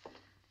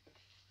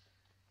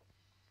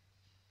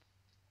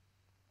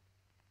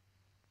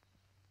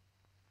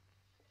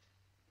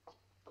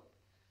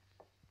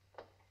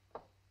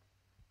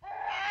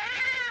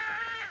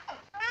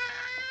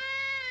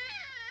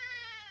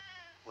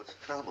 What's the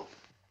trouble?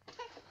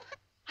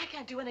 I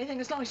can't do anything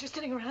as long as you're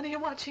sitting around here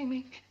watching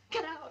me.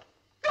 Get out.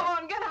 Go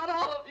on, get out,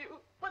 all of you.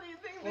 What do you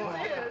think this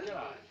is? Get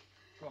out.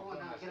 Go on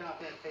now, get out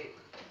that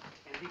paper.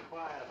 And be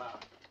quiet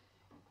about it.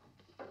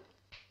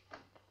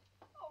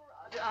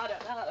 I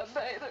don't know how to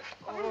bathe her.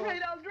 I'm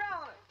afraid I'll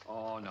drown her.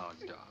 Oh, no,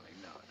 darling,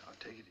 no.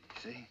 Take it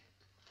easy.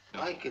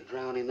 No. I could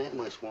drown in that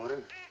much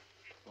water.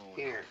 Oh,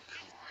 Here.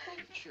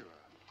 No. Cheer up.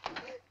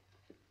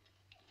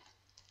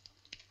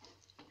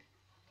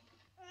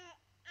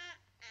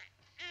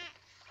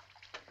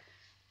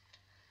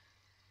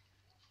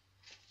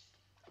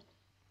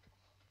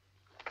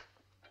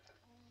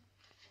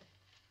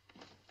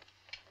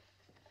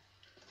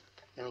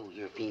 Hello,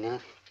 dear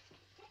Peanut.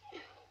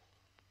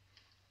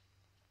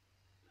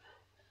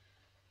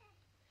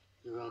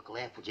 Your Uncle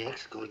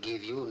Applejack's gonna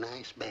give you a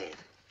nice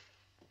bath.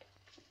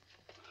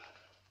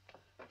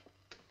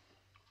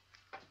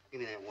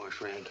 Give me that wash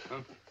rag.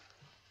 Huh?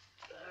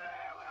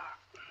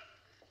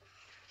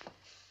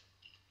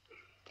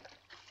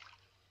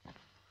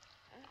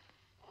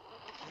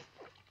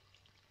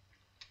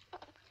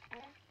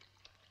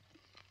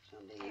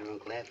 Someday your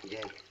Uncle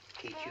Applejack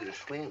teach you to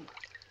swim.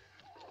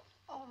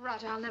 Oh,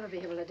 Roger, I'll never be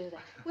able to do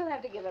that. We'll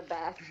have to give a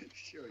bath.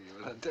 Sure you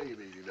will. I'll tell you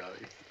easy,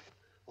 Dotty.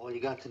 All you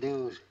got to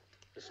do is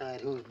decide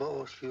who's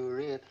boss, you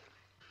or it.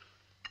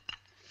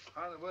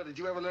 How in the world did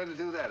you ever learn to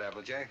do that,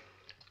 Applejack?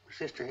 My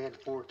sister had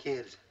 4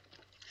 kids.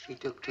 She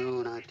took 2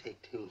 and I take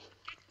 2.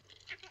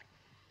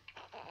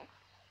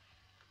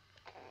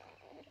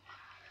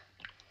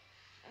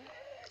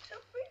 So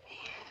pretty.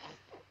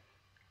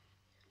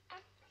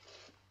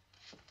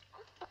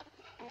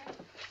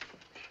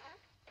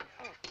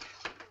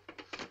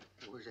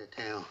 Where's that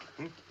towel?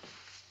 Hmm?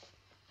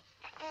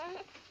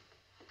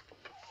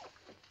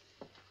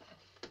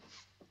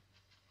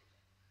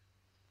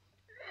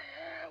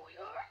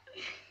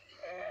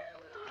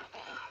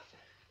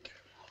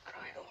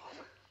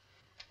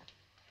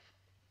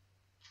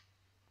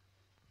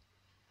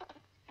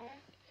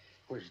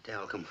 Where's the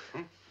towel come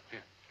from?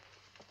 Here.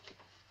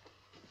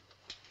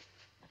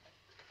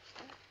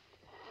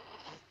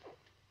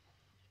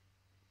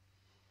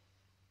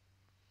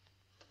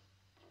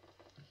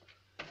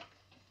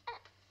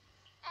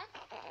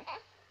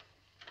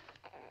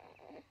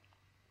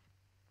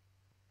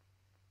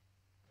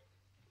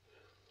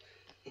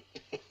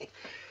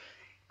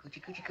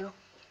 Coochie coo.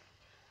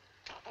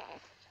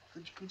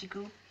 Coochie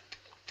coo.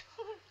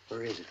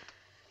 Where is it?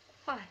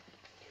 What?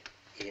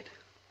 It.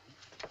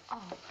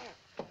 Oh.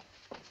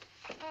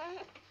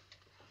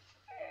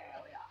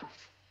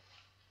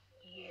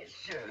 Yes,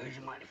 sir. Who's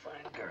a mighty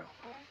fine girl.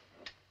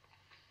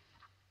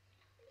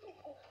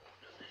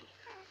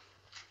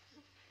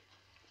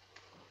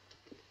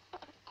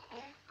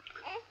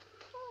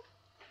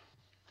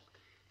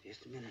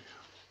 Just a minute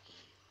now.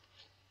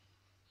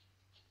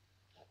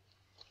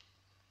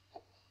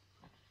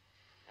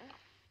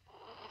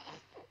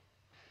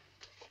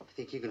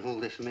 Think you can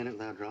hold this a minute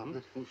without dropping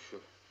it? Oh, sure.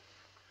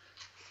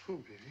 Oh,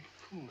 baby.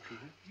 Come on,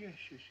 Trina. Yes,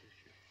 yes, yes,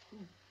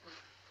 yes.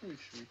 Oh,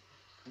 sweet.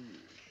 Oh, yes,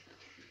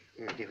 yes,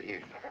 Here, give it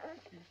here.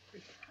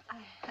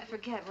 I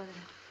forget whether...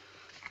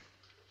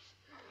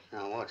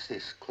 Now, watch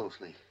this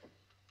closely.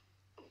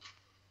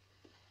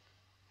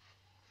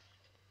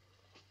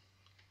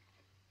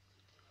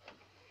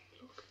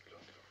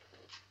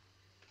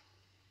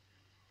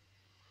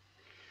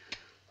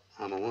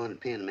 I'm a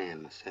one-pin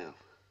man myself.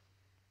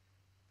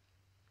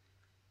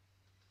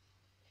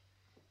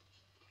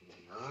 Here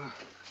you are.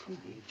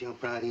 You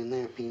jump right in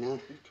there,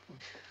 Peanut.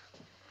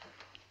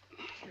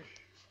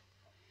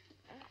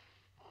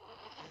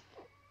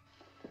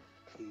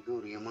 You go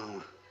to your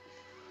mama.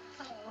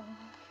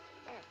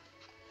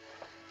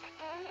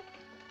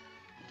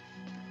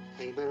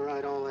 Hey, you better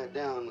write all that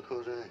down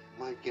because I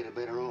might get a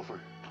better offer.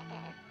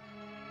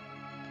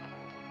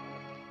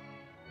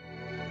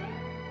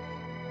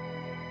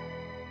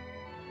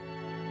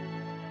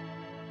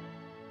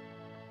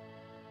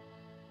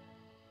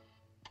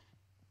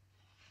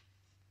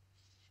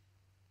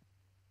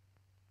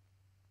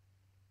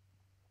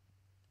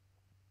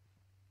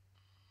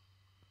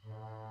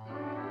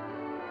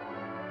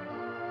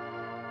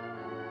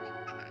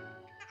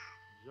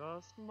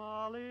 Just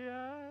Molly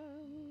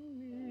and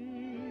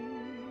me,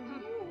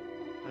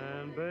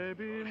 and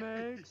baby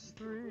makes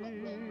 3.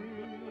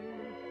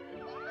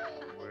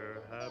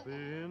 We're happy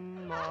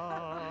in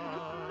my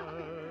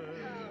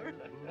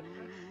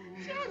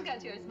She has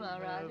got your smile,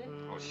 Roger.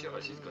 Oh,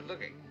 sure. She's good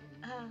looking.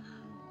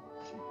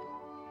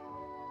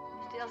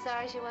 Still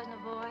sorry she wasn't a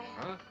boy?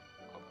 Huh?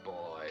 A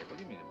boy? What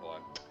do you mean a boy?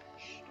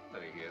 Shh, don't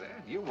let her hear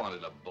that. You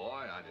wanted a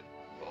boy. I didn't.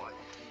 Boy.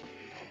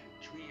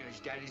 Trina's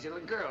daddy's little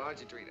girl, aren't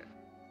you, Trina?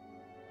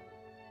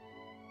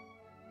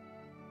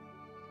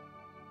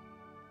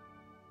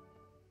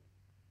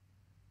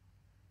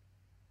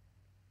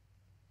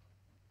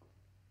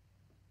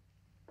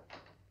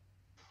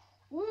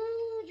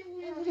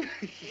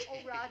 Oh,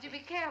 Roger, be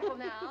careful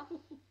now.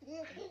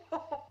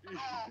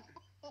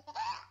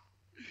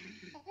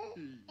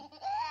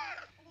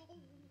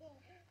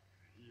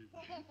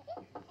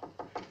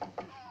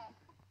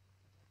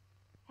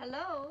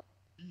 Hello?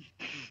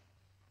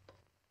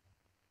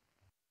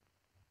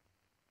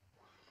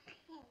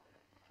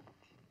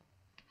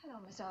 Hello,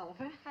 Miss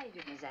Oliver. How you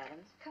doing, Miss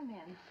Adams? Come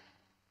in.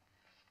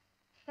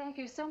 Thank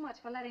you so much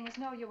for letting us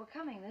know you were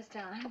coming this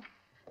time.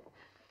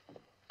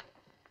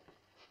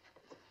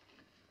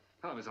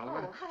 Hello, Miss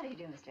Oliver. Oh, how do you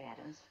do, Mr.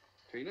 Adams?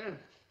 Trina,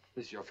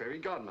 this is your fairy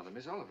godmother,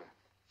 Miss Oliver.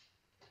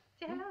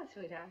 Say hello,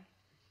 sweetheart.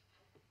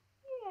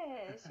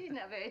 Yes, she's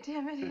not very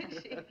timid,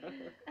 is she?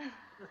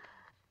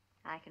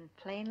 I can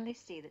plainly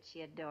see that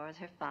she adores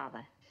her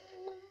father.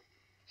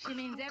 She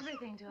means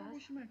everything to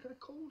us. She might got a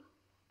cold.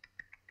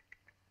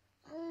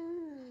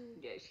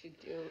 Yes, you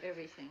do.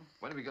 Everything.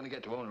 When are we going to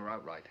get to own her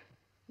outright?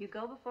 You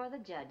go before the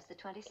judge the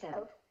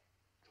 27th.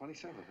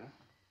 27th, huh?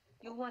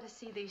 You'll want to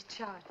see these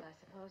charts, I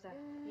suppose.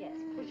 Yes,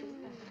 Put please. your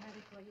stuff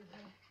ready for you,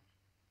 honey.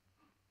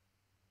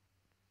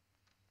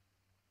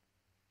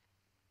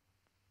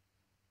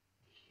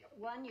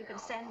 One you can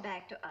send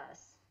back to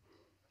us.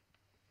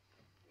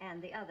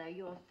 And the other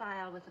you'll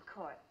file with the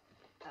court,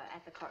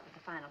 at the court with the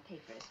final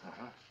papers.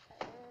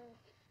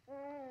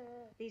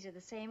 These are the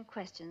same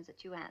questions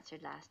that you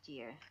answered last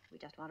year. We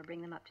just want to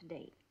bring them up to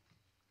date.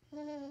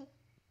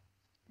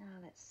 Now,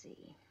 let's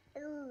see.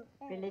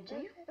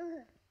 Religion?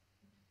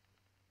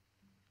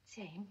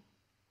 Same.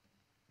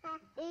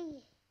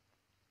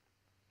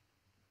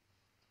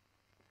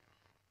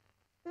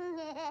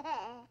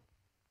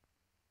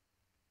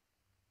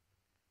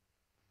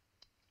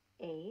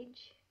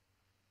 Age?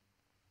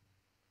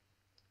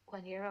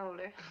 1 year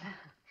older.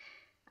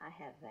 I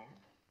have that.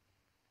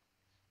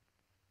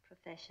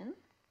 Profession?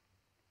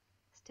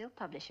 Still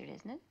publisher,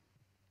 isn't it?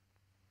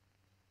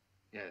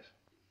 Yes.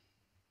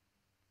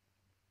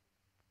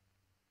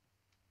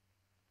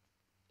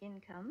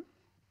 Income?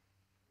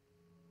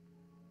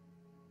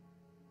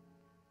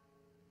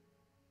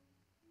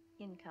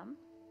 Income?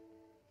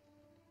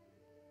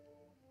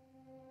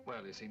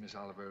 Well, you see, Miss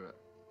Oliver,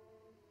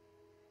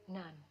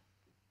 None.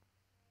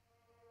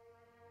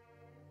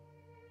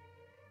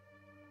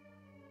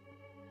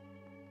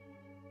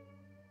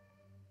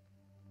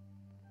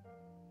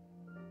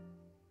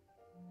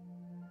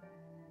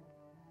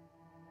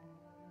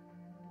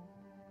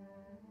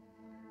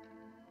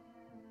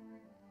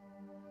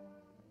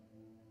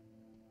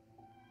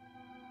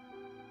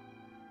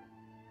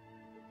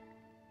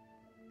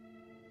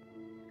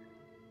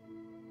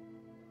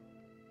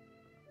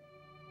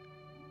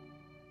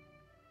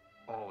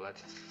 oh,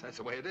 that's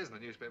the way it is in the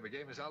newspaper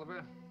game, Miss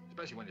Oliver.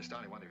 Especially when you're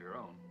starting one of your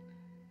own.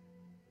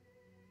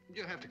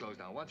 You have to close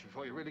down once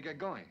before you really get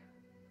going.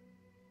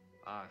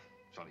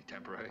 It's only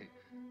temporary.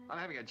 I'm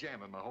having a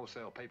jam in my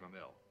wholesale paper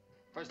mill.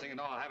 First thing you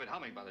know, I'll have it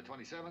humming by the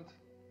 27th.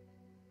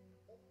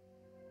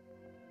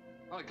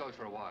 Only closed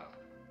for a while.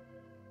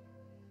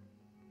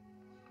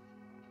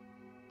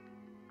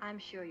 I'm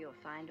sure you'll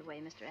find a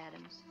way, Mr.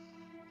 Adams.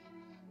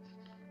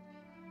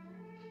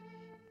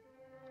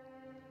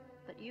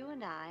 But you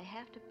and I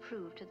have to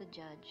prove to the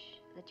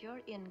judge that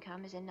your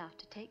income is enough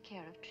to take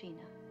care of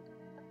Trina.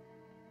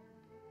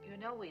 You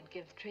know we'd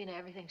give Trina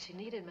everything she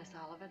needed, Miss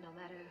Oliver, no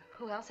matter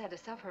who else had to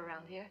suffer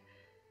around here.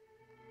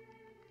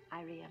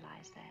 I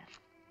realize that.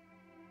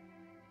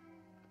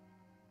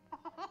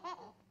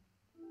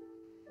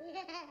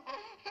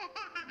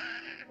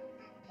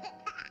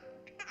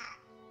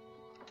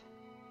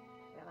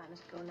 Well, I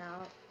must go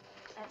now.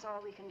 That's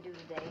all we can do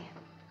today.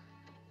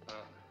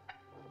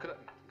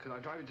 Could I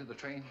drive you to the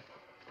train?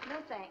 No,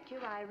 thank you.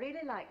 I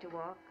really like to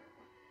walk.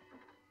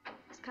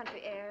 This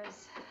country air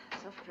is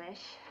so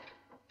fresh.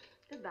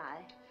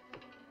 Goodbye.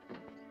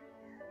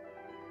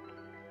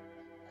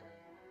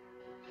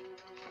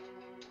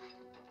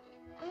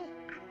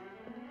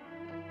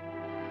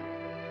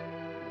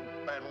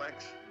 Battle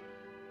Axe.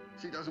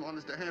 She doesn't want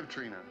us to have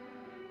Trina.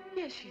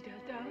 Yes, she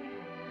does, darling.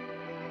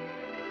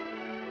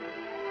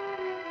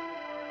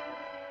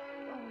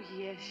 Oh,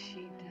 yes,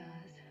 she does.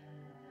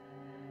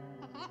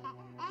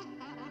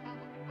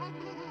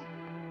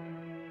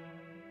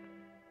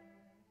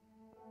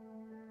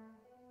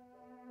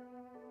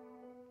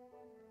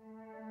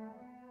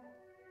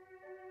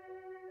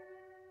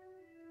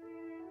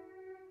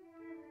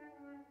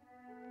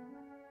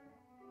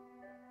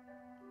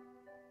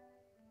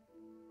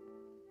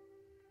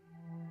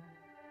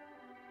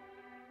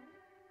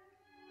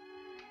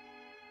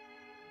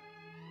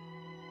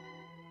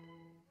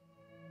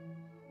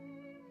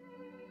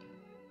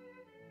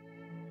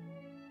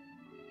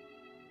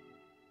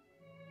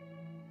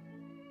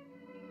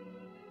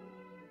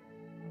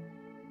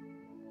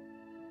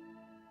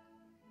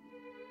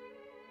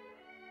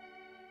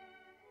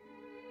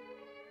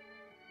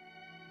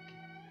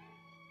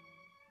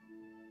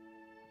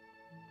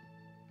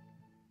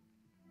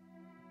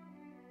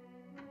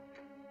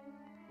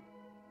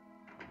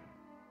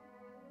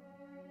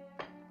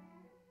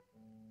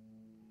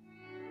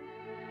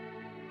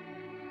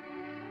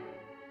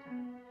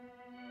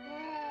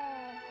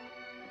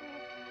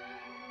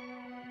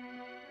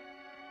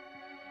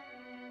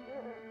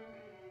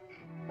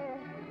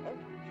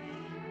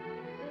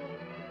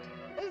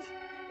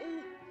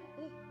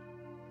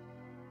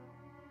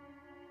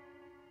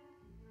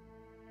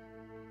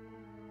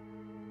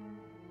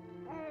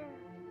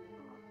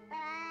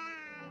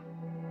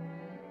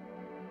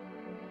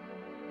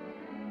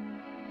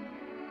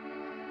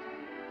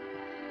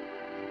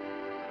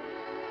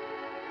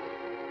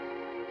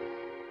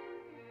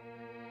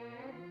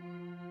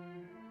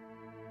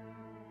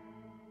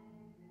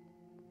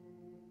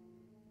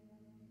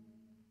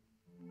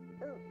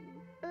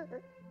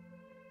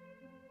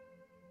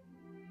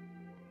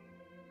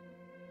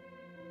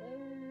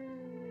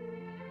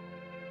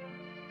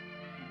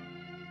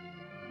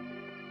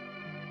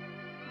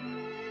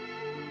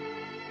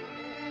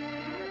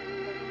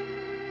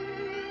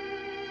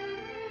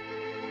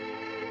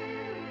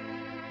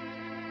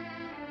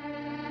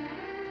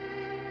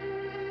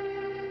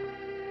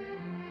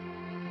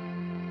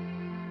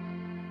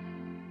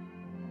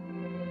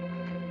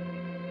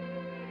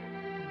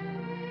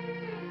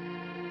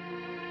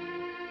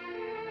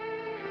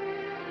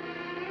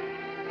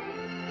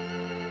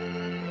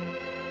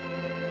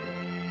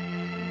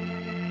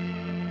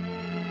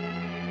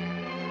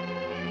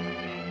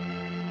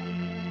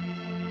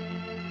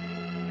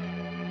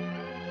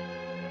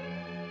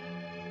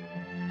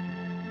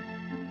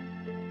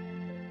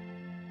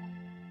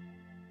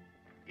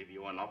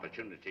 an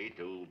opportunity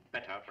to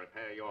better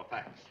prepare your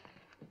facts.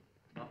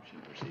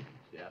 Adoption proceedings,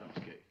 the Adams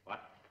case.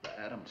 What? The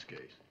Adams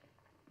case.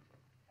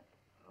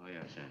 Oh,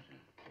 yes, yes.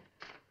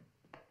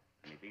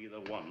 And if either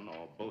one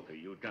or both of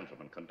you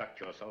gentlemen conduct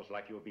yourselves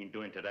like you've been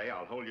doing today,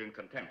 I'll hold you in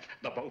contempt.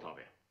 The both of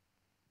you.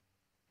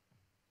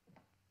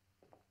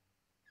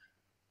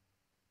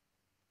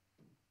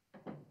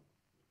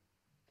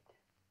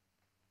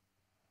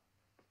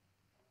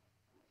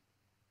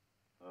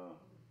 Oh.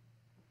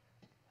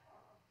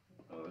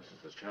 Oh, this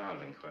is the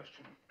child in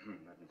question.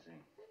 Let me see.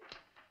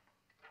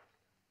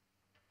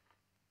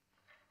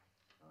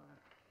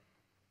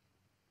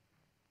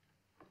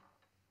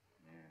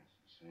 Yes,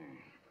 I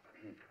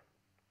see.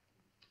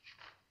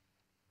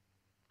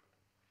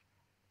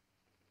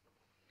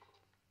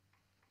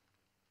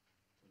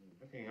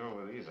 Looking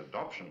over these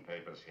adoption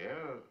papers here,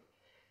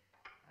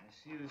 I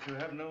see that you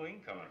have no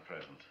income at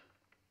present.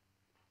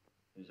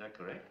 Is that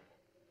correct?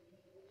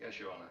 Yes,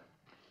 Your Honor.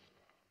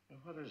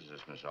 What is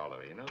this, Miss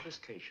Oliver? You know, this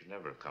case should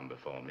never have come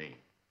before me.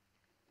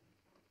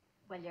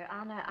 Well, Your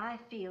Honor, I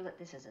feel that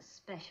this is a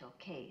special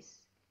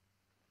case.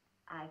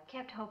 I've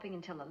kept hoping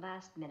until the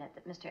last minute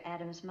that Mr.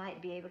 Adams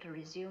might be able to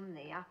resume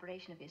the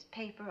operation of his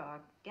paper or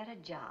get a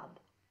job.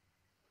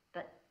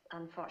 But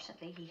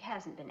unfortunately, he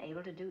hasn't been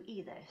able to do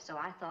either, so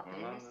I thought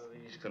Well, under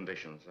these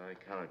conditions, I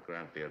cannot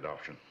grant the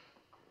adoption.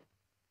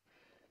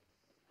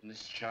 And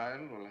this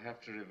child will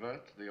have to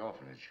revert to the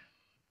orphanage.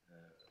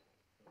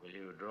 Will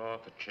you draw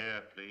up a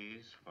chair,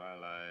 please,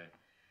 while I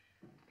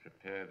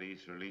prepare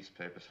these release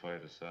papers for you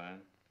to sign?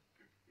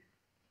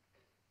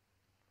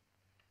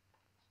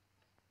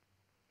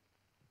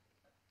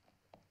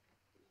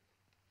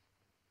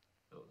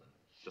 Oh,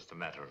 it's just a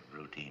matter of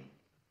routine.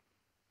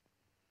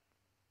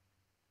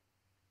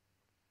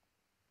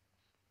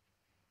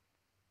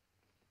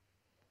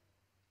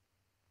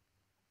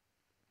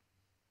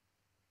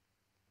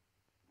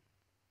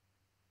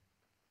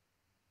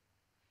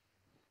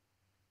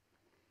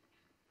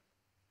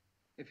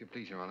 If you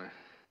please, Your Honor,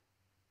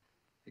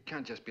 it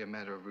can't just be a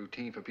matter of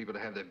routine for people to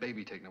have their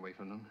baby taken away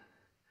from them.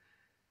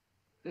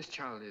 This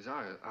child is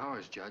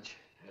ours, Judge.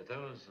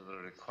 Those are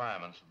the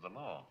requirements of the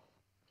law.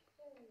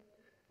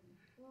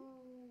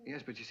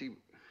 Yes, but you see,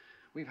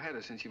 we've had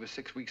her since she was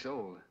 6 weeks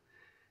old.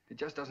 It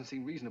just doesn't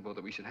seem reasonable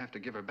that we should have to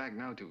give her back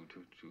now to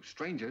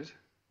strangers.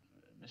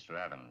 Mr.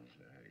 Adams,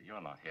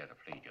 you're not here to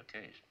plead your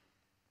case.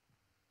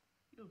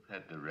 You've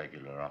had the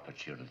regular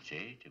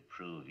opportunity to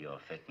prove your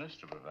fitness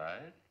to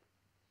provide.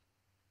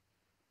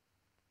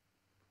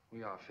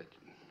 We are fit,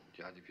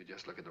 Judge, if you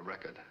just look at the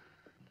record.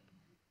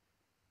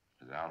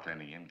 Without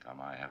any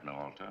income, I have no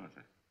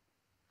alternative.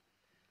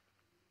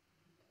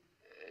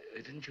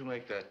 Didn't you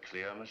make that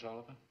clear, Miss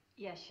Oliver?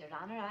 Yes, Your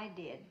Honor, I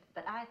did.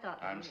 But I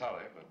thought... I'm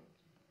sorry, but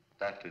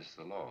that is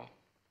the law.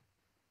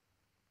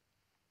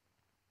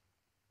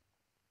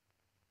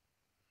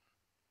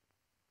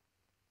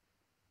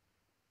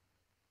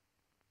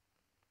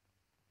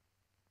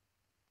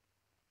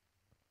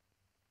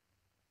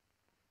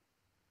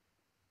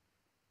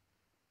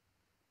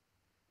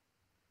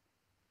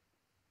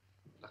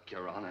 Look,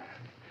 Your Honor,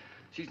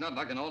 she's not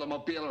like an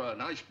automobile or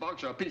an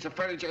icebox or a piece of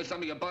furniture or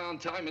something you buy on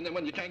time, and then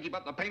when you can't keep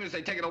up the payments,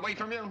 they take it away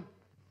from you.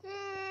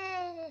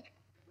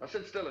 Now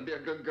sit still and be a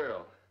good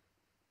girl.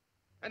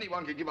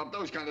 Anyone can give up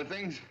those kind of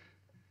things.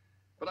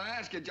 But I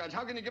ask you, Judge,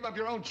 how can you give up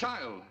your own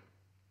child?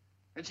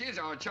 And she is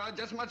our child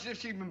just as much as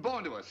if she'd been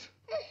born to us.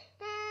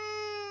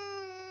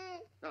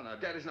 No,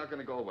 Daddy's not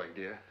going to go away,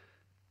 dear.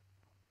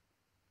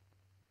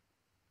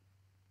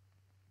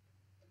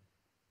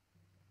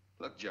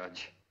 Look,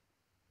 Judge,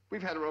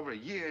 we've had her over a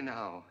year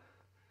now.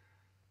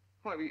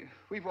 Why,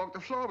 we've walked the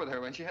floor with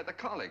her when she had the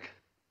colic.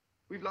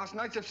 We've lost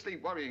nights of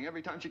sleep worrying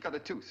every time she cut a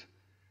tooth.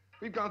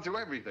 We've gone through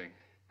everything.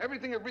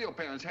 Everything that real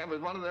parents have is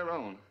one of their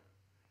own.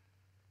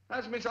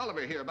 Ask Miss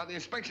Oliver here about the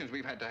inspections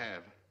we've had to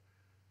have.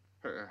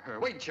 Her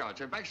weight charts,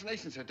 her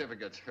vaccination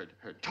certificates,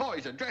 her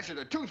toys, her dresser,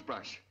 her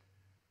toothbrush.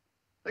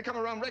 They come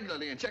around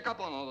regularly and check up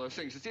on all those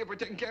things to see if we're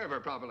taking care of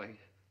her properly.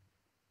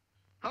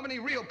 How many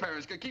real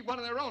parents could keep one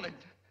of their own and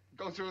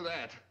go through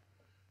that?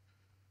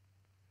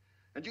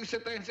 And you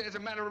sit there and say it's a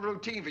matter of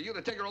routine for you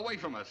to take her away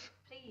from us.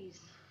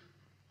 Please,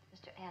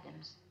 Mr.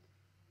 Adams.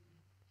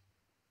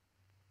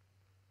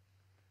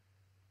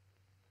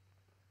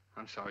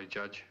 I'm sorry,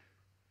 Judge.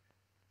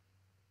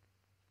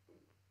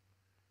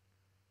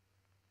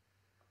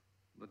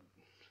 But,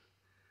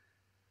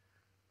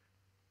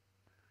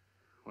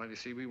 well, you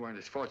see, we weren't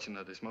as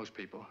fortunate as most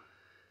people.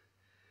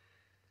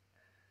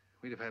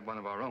 We'd have had one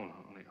of our own,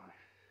 only.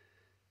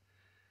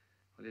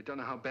 Well, you don't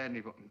know how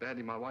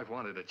badly my wife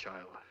wanted a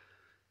child.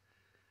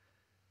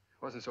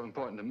 It wasn't so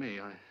important to me.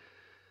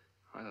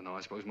 I don't know,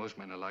 I suppose most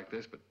men are like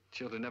this, but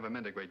children never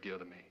meant a great deal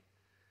to me.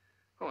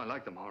 Oh, I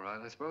like them all right,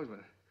 I suppose, but...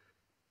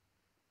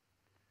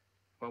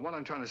 Well, what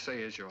I'm trying to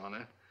say is, Your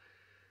Honor,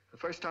 the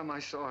first time I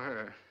saw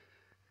her,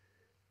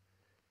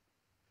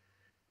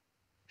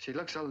 she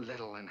looked so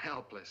little and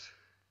helpless.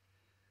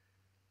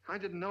 I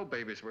didn't know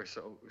babies were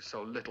so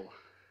little.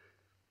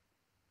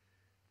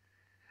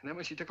 And then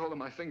when she took hold of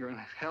my finger and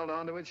held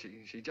onto it,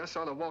 she just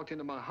sort of walked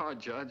into my heart,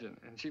 Judge, and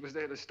she was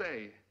there to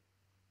stay.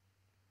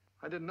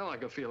 I didn't know I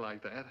could feel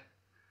like that.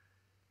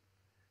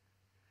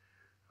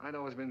 I'd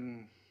always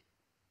been,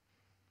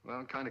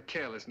 well, kind of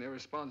careless and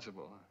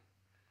irresponsible.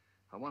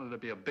 I wanted to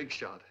be a big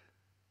shot.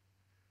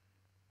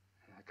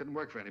 I couldn't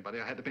work for anybody.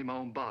 I had to be my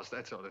own boss,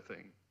 that sort of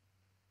thing.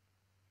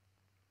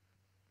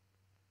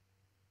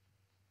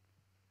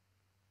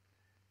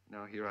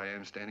 Now here I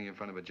am standing in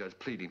front of a judge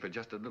pleading for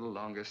just a little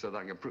longer so that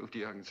I can prove to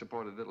you I can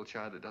support a little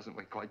child that doesn't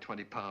weigh quite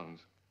 20 pounds.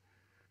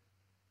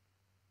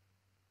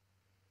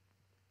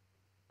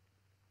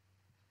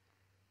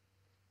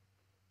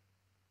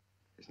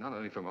 It's not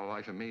only for my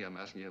wife and me I'm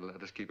asking you to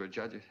let us keep her,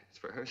 Judge. It's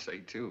for her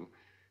sake, too.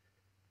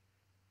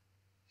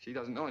 She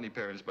doesn't know any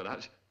parents but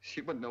us.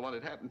 She wouldn't know what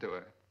had happened to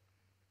her.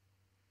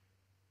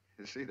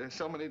 You see, there's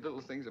so many little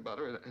things about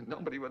her, and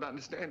nobody would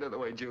understand her the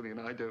way Julie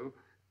and I do.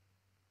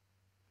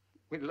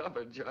 We love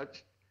her,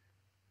 Judge.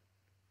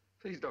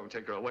 Please don't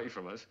take her away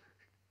from us.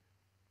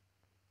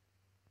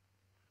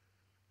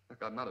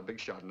 Look, I'm not a big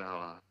shot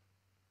now.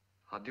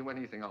 I'll do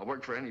anything. I'll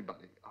work for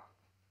anybody.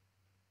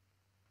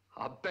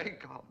 I'll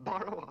beg. I'll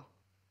borrow.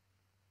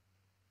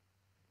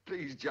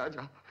 Please, Judge,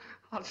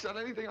 I'll sell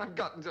anything I've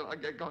got until I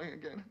get going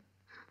again.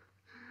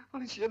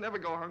 Only she'll never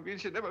go hungry,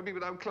 and she'll never be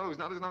without clothes,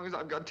 not as long as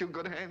I've got two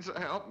good hands to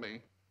help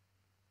me.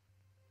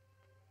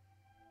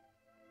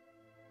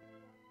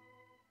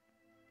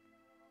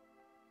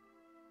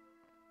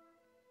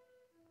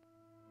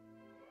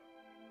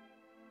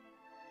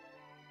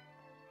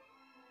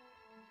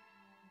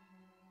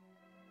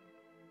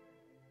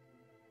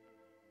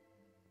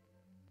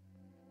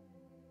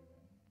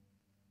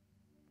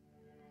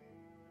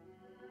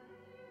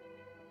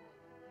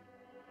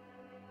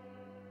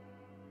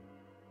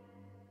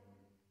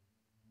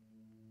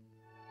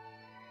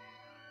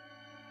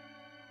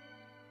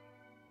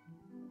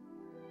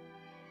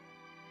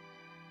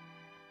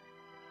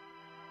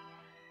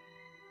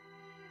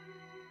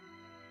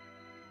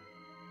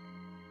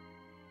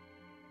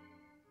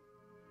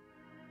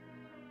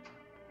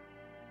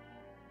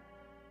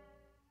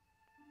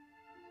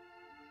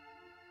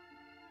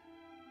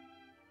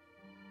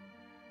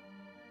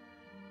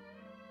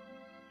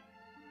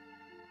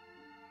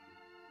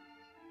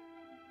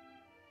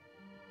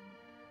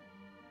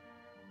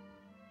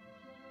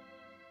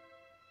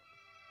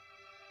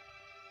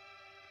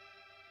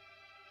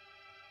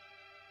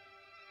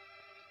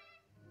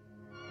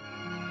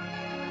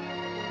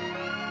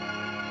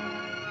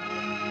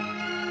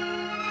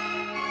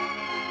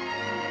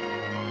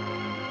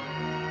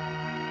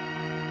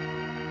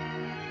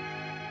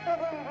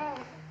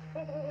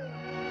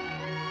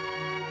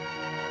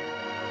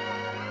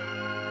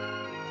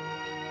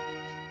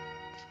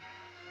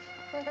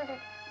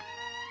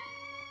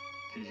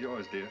 She's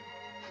yours, dear.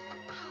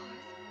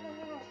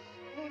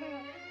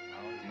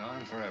 Ours and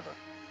ours forever.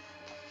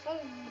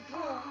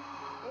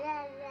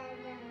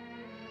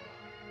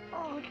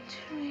 Oh,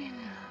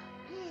 Trina.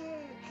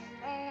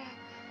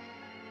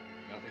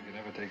 Nothing can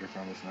ever take her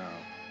from us now.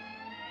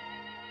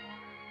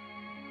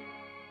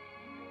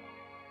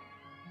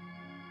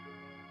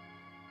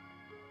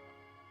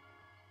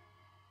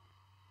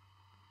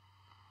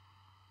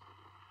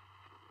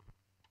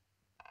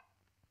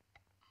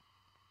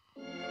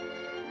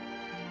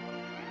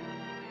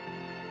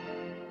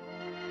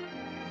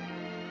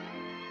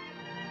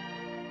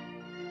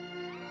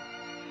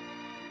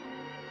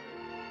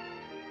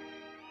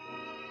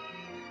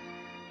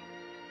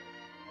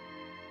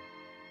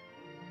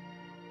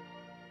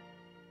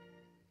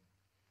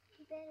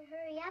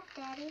 Hurry up,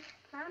 Daddy.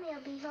 Mommy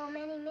will be home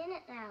any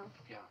minute now.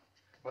 Yeah.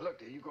 Well, look,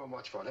 dear, you go and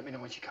watch for her. Let me know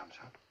when she comes,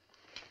 huh?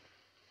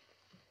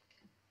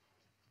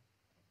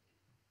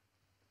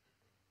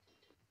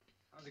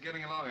 How's it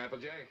getting along,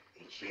 Applejack?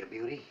 Ain't she a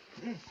beauty?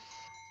 Here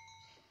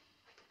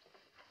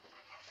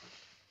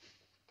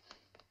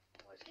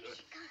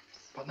she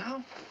comes. Well,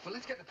 now? Well,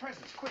 let's get the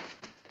presents, quick.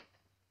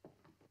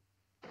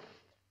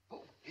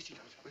 Oh, here she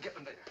comes. We'll get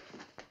them later.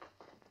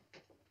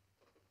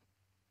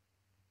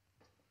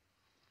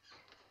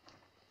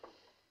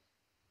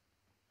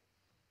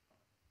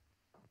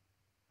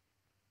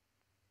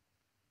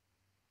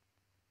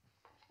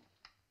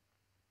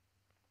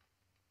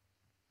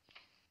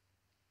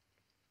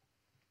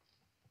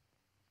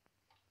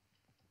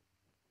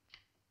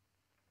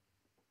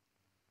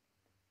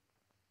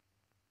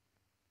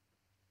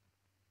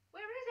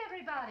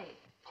 Everybody.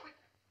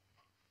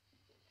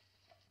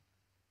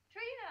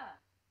 Trina.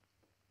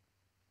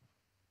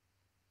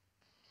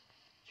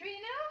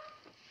 Trina?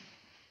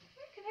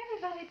 Where can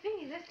everybody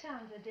be this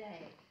time of the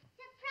day?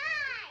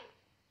 Surprise!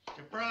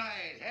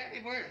 Surprise! Happy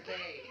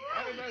birthday!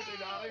 Happy birthday,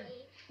 darling.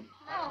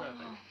 Oh,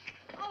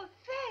 oh,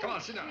 thank Come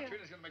on, sit down. you.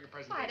 Trina's gonna make a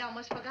present. I'd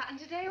almost forgotten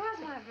today was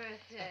my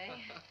birthday.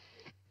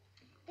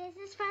 This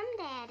is from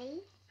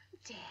Daddy.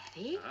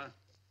 Daddy? Huh?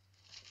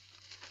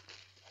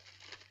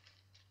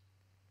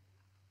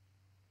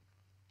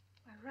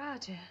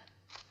 Roger,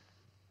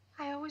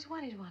 I always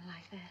wanted one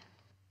like that.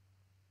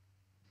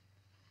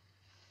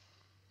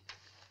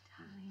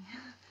 Darling.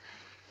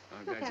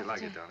 I'm glad you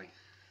like it, darling.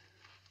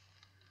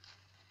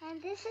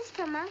 And this is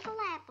from Uncle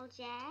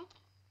Applejack.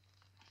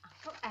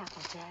 Uncle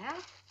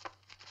Applejack?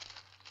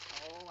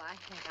 Oh, I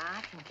think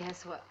I can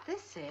guess what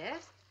this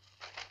is.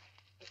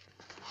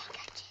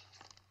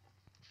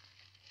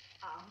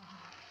 Oh,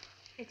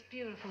 it's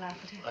beautiful,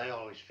 Applejack. I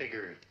always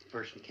figure a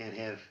person can't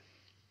have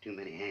too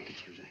many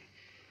handkerchiefs.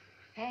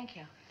 Thank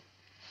you.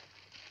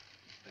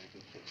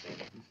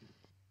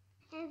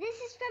 And this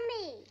is from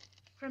me.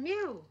 From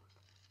you?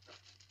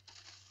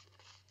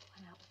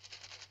 Well,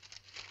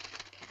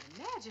 I can't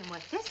imagine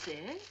what this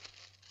is.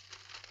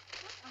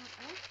 What on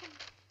earth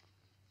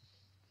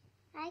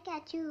I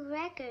got you a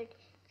record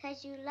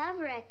because you love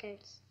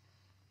records.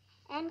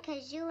 And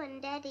because you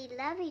and Daddy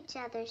love each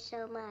other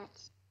so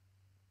much.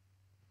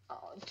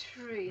 Oh,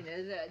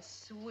 Trina,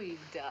 that's sweet,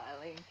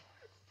 darling.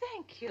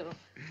 Thank you.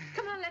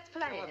 Come on, let's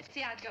play it.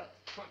 See how it goes.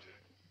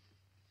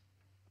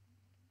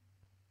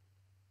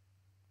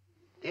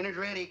 Dinner's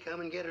ready.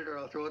 Come and get it or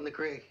I'll throw it in the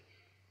creek.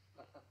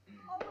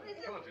 Oh, this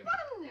is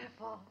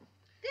wonderful.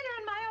 Dinner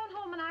in my own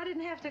home and I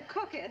didn't have to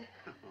cook it.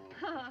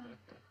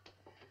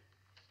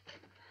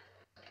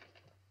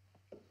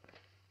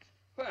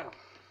 Well.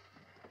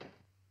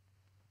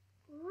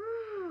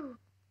 Woo.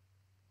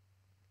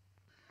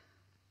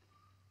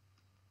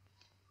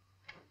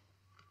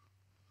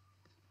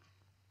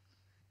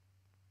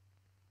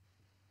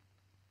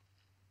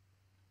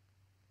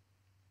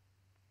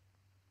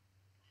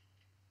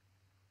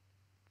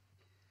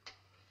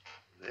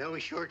 Well, we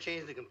sure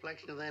changed the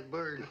complexion of that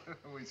bird.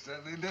 We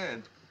certainly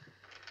did.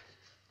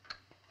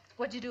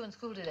 What'd you do in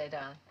school today,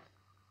 Don?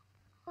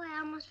 Oh, I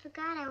almost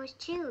forgot I was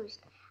choosed.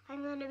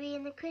 I'm going to be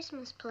in the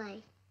Christmas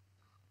play.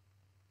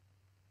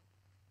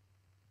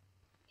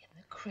 In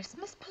the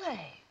Christmas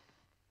play?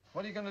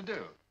 What are you going to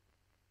do?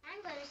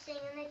 I'm going to sing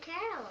in the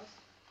carols.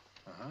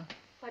 Uh-huh.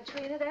 Why,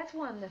 Trina, that's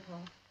wonderful.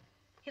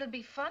 It'll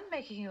be fun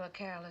making you a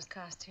caroler's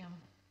costume.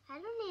 I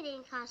don't need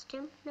any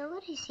costume.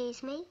 Nobody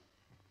sees me.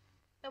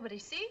 Nobody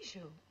sees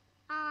you.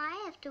 All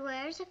I have to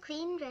wear is a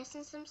clean dress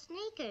and some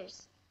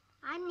sneakers.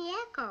 I'm the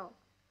echo.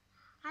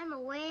 I'm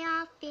away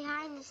off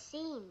behind the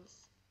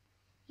scenes.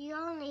 You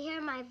only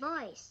hear my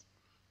voice.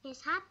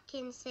 Miss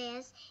Hopkins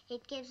says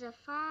it gives a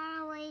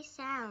faraway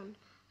sound,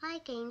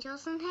 like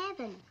angels in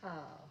heaven.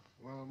 Oh.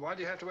 Well, why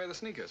do you have to wear the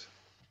sneakers?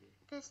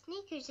 The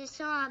sneakers is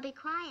so I'll be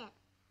quiet.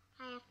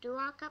 I have to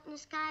walk up in the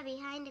sky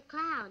behind a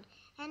cloud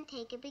and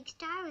take a big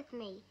star with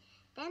me.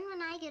 Then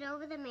when I get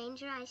over the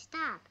manger, I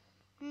stop.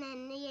 And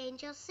then the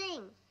angels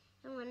sing.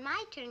 And when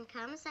my turn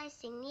comes, I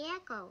sing the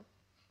echo.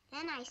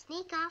 Then I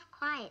sneak off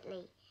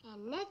quietly.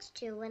 And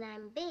next year, when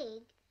I'm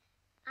big,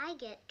 I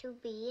get to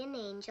be an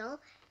angel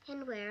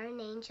and wear an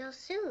angel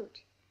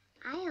suit.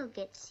 I'll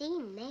get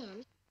seen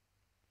then.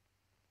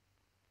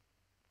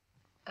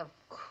 Of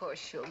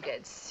course you'll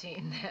get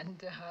seen then,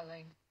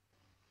 darling.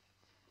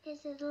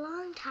 Is it a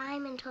long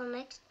time until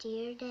next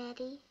year,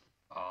 Daddy?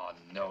 Oh,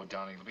 no,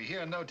 darling. It'll be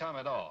here in no time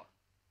at all.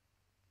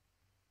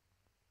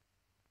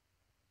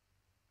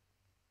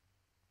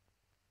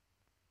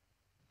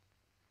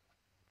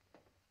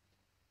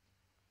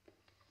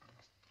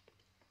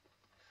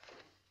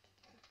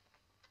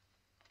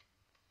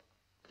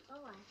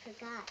 Oh, I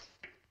forgot.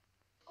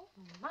 Oh,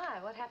 my,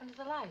 what happened to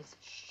the lights?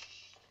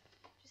 Shh.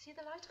 Did you see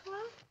the lights go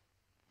out?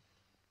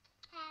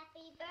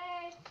 Happy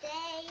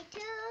birthday to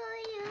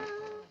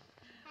you.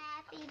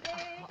 Happy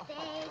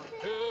birthday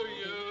to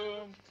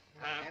you.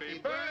 Happy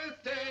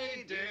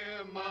birthday,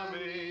 dear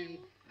Mommy.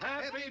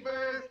 Happy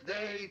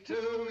birthday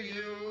to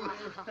you.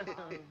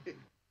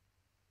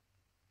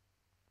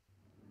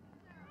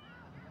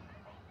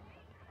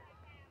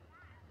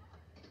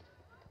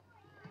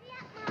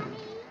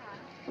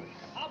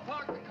 I'll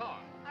park the car.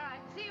 All right,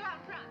 see you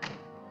out front.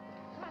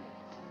 Come on.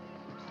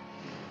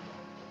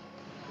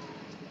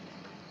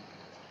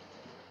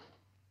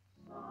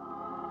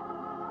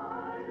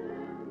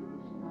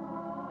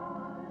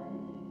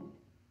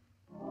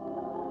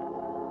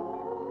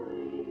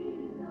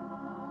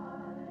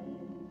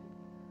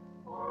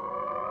 All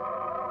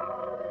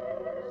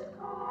is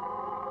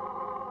calm.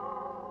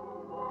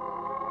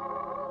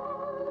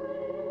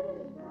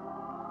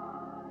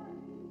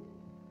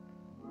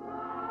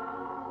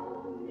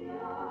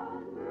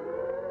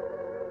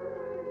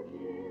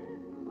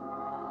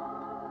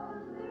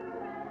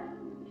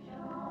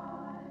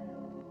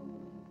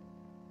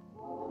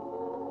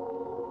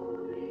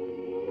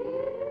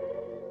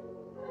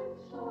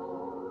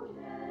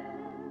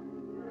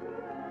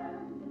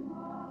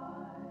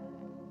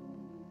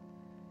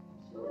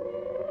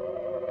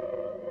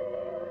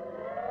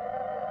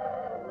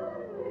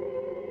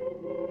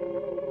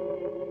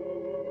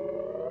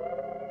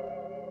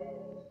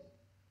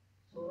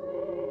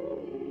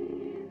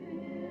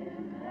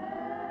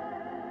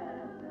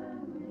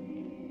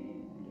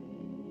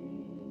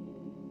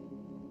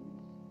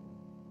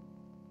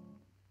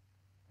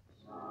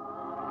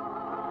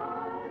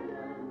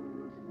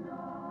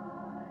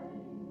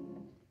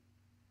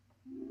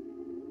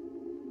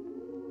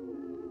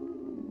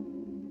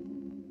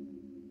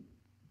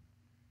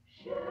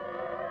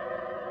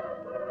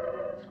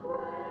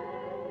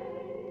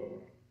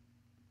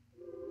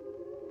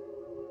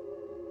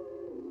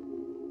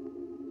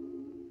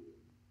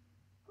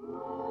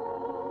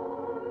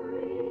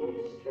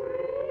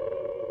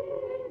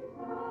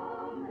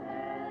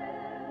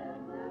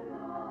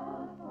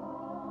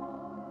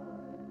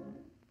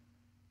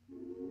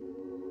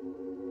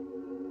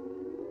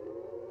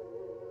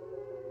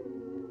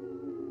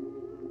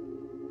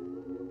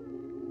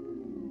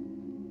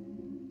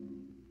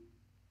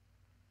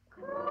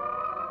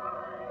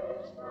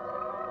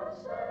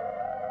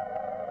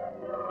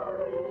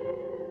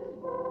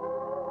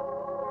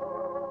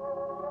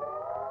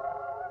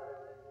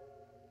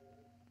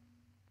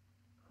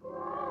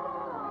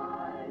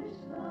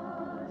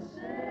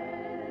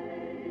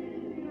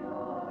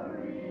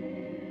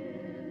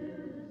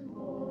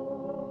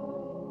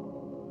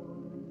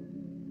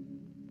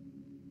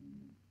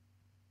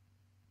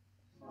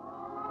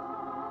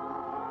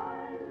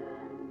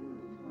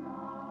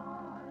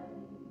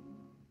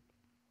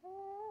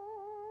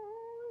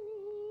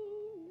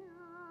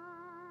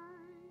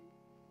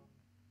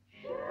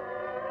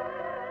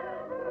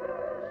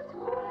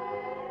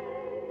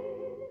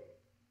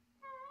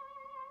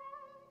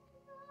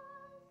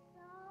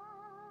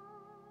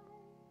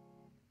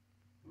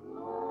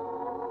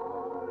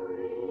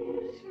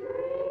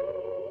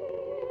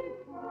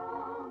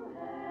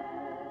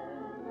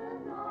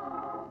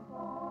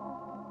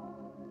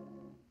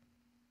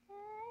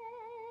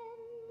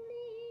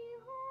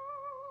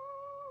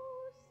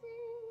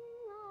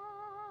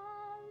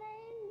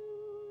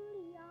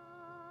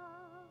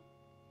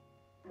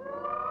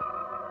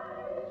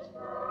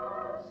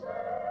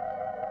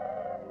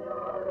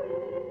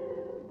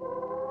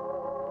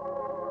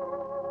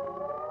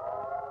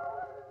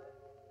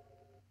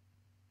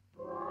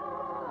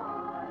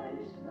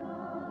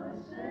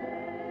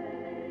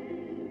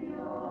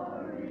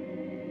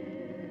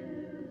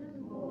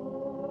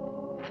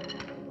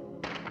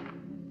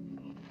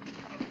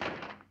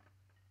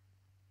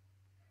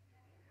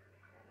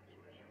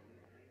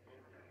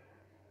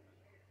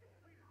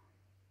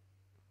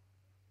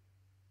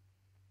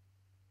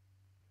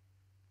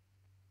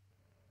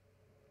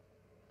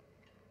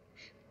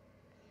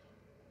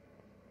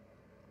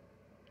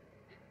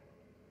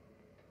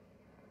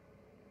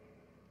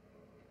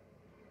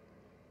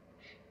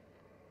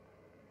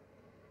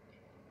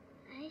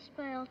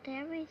 spoiled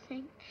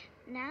everything.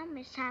 Now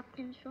Miss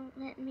Hopkins won't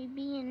let me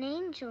be an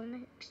angel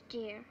next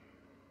year.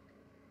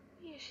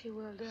 Yes, she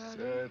will, darling.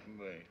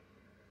 Certainly.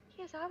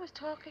 Yes, I was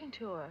talking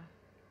to her.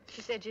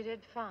 She said you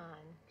did fine.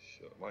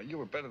 Sure. Well, you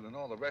were better than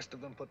all the rest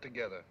of them put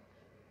together.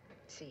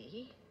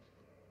 See?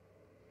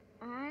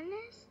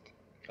 Honest?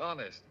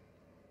 Honest.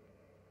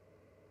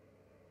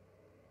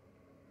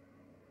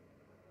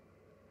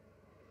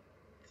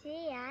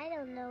 Gee, I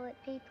don't know what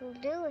people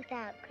do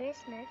without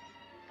Christmas.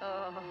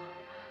 Oh,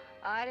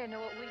 I don't know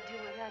what we'd do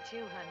without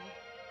you, honey.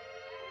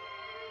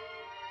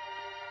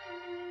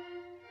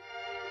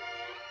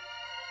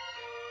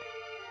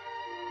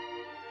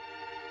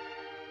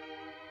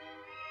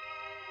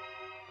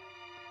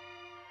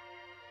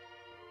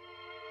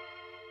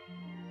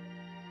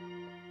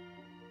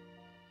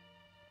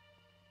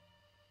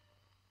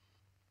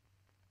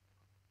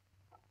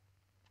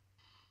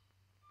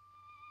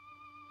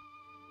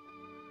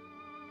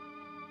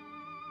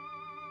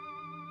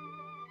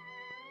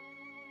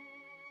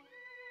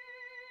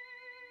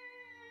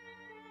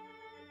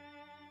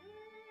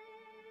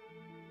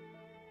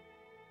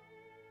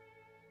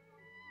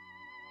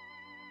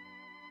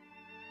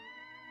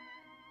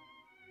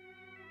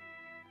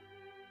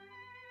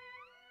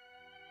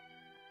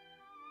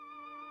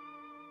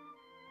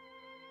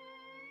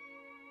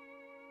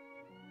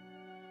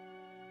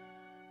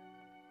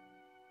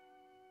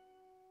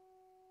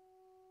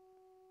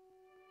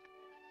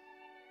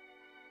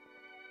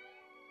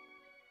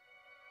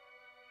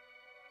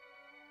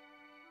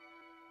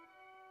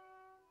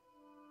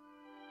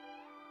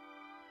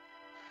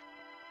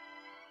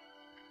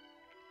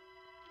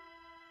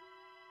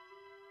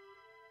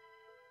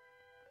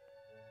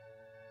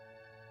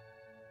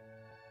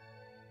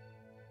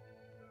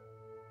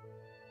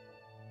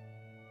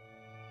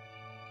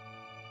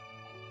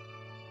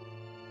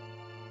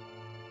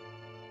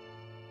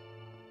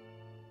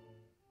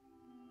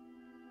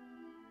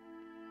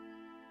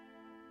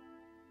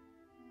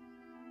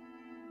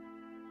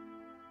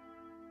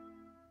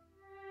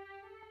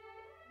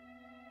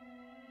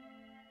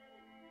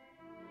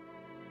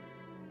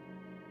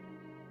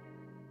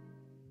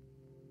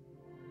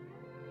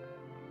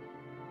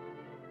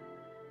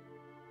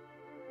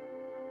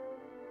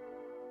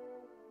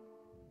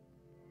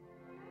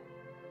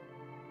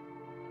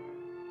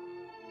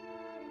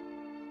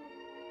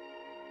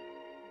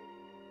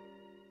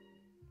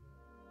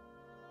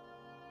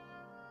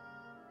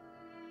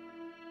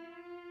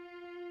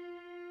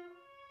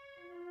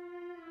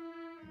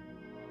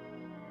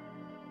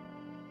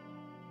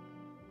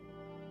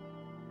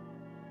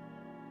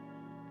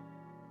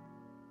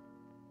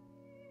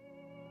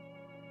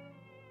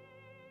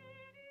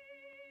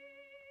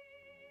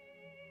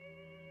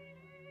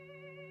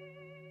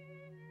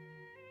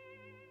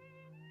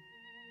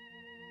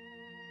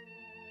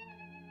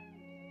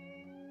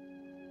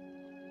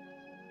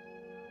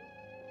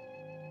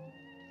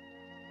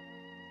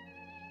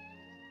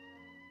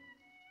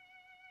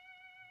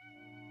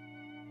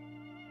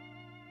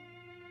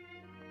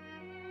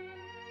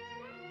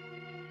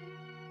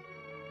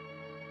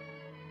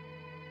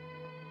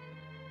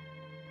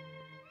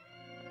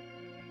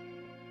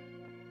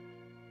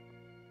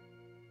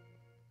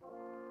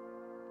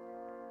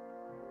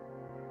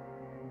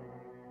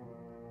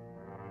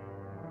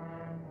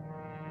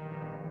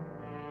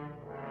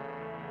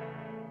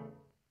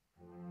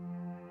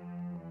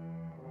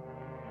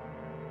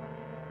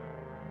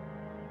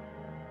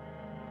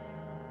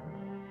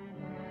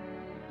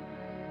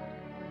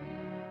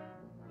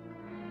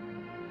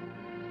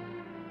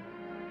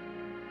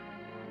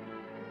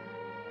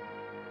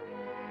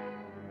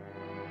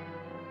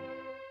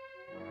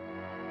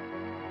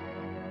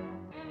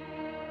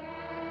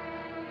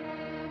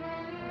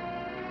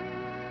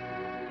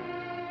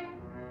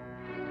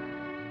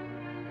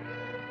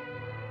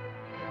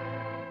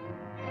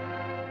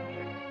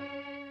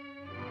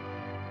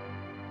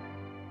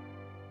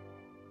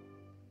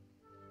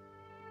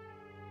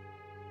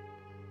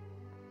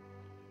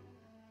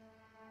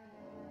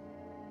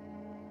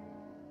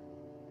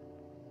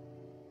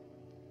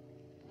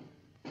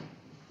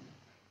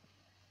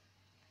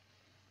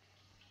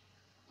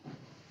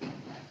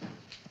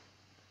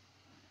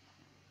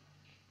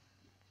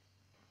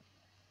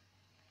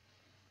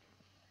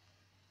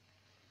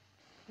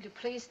 Would you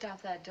please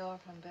stop that door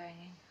from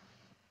banging?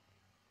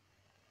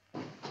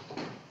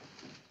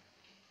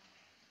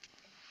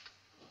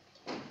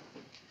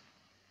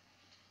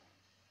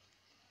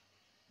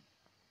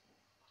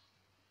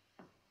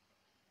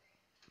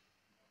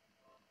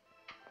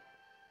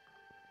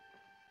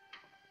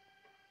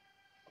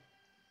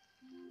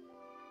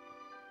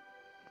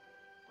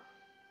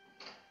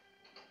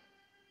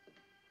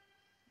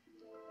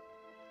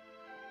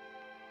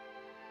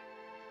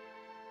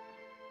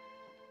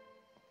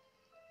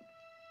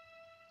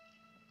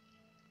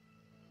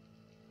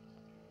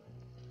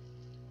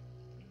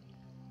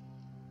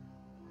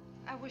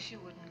 I wish you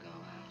wouldn't go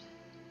out.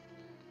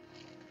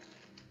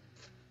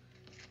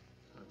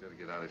 I've got to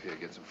get out of here,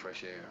 get some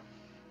fresh air.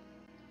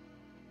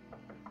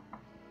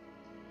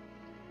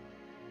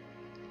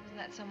 Isn't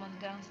that someone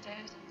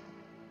downstairs?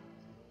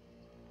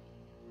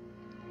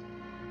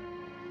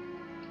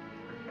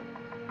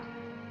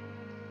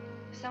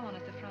 someone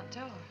at the front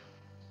door.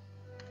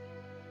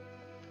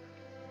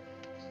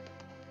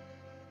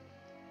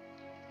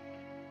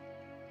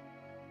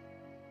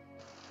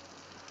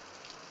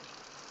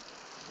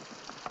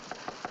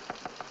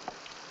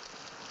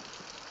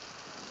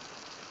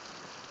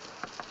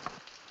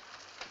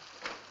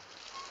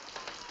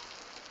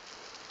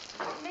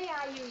 May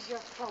I use your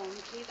phone,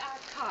 please? Our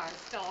car's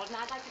stalled, and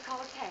I'd like to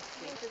call a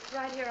taxi. Yes, it's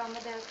right here on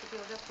the desk if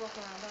you'll just walk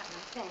around that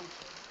way. Thank you.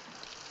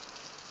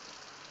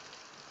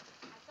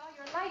 I saw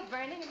your light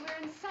burning, and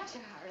we're in such a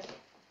hurry.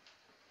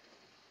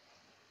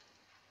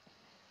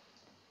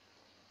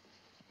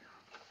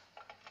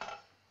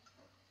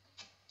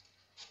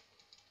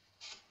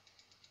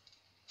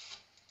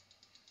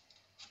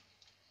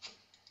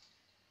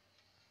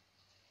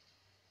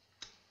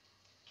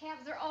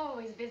 Cabs are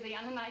always busy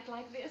on a night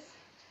like this.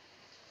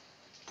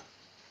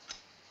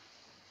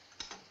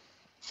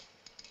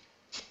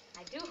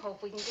 I do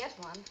hope we can get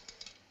one.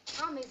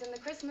 Tommy's in the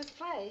Christmas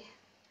play.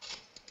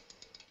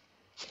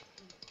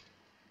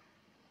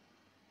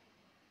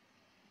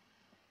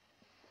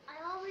 I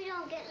hope we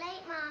don't get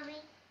late, Mommy.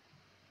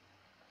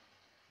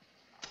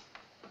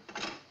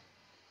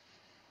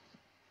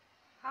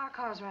 Our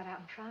car's right out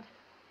in front.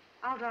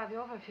 I'll drive you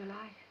over if you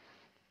like.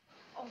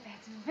 Oh,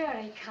 that's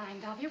very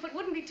kind of you, but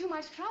wouldn't be too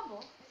much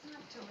trouble. It's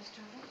not too much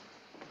trouble.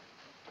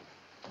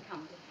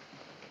 Come, dear.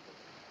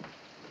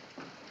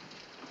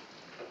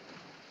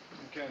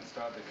 You can't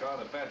start the car.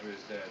 The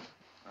battery's dead.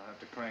 I'll have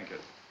to crank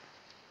it.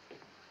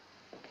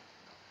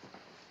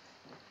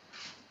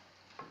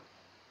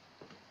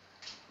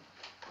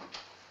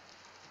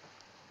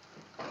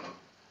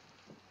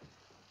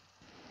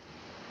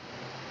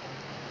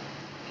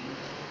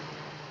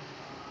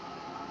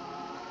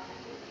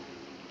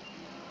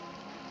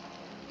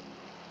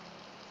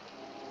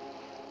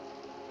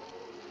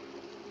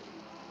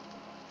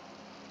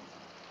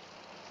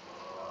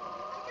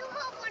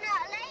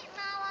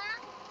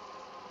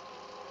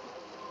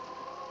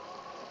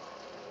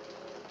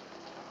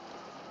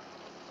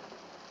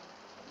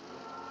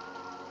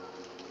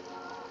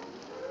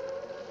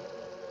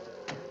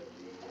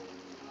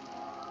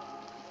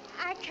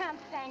 I can't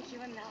thank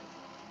you enough.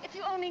 If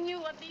you only knew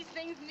what these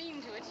things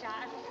mean to a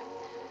child.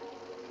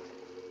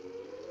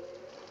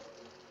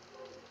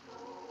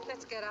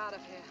 Let's get out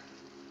of here.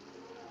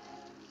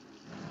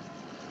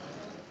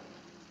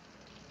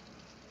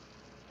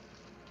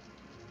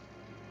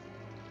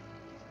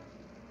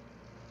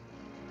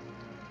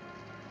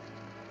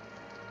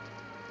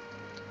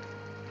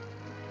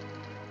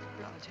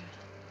 Roger.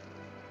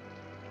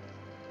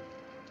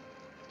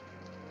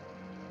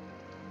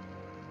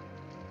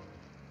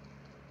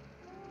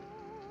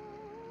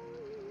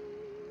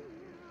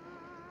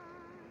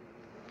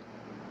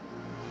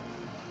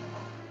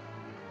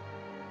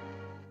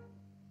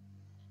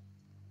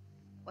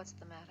 What's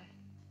the matter?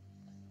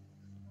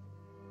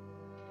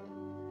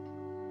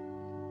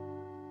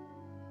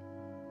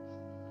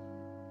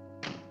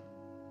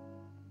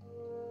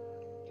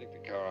 Take the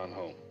car on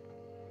home.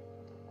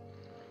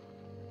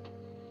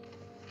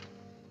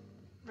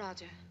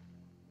 Roger.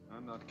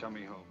 I'm not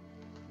coming home.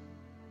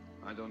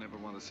 I don't ever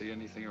want to see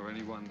anything or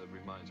anyone that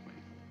reminds me.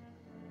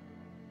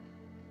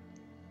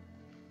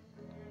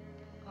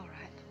 All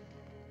right.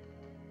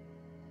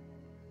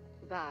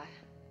 Goodbye.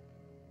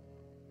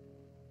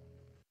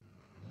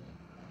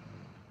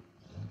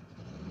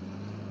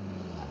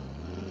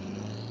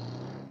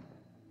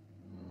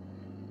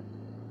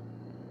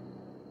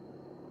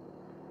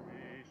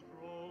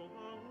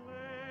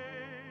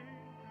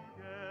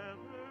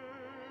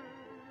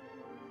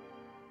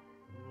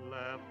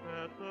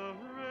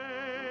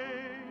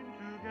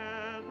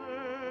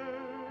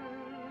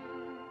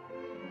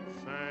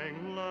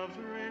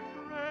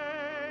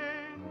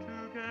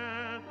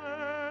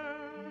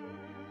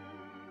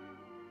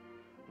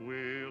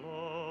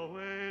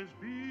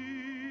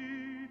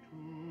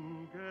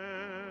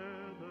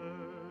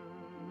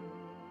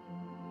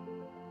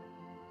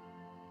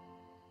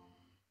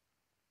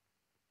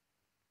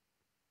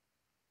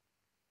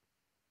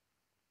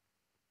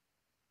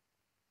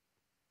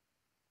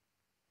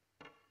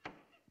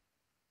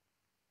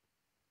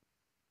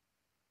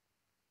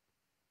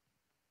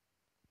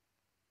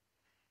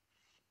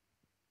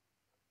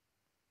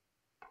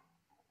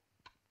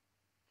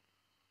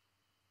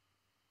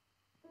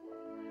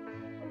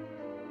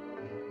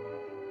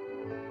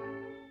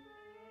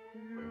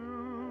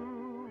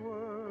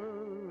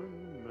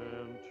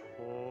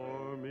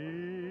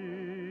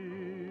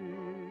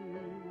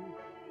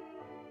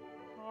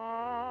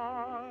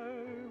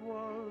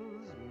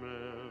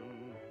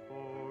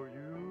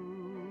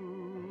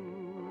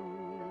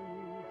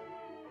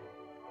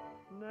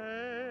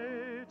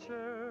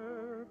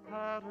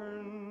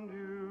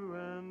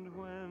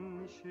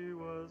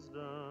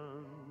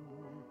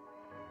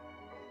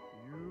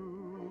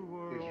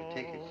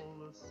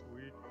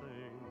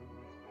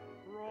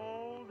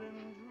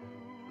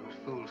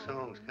 Fool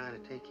songs kind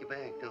of take you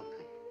back, don't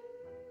they?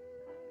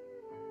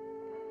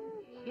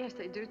 Yes,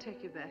 they do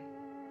take you back.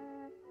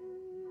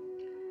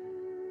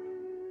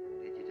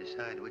 Did you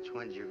decide which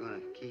ones you're going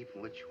to keep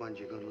and which ones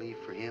you're going to leave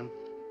for him?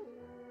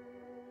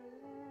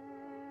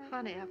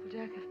 funny,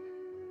 Applejack.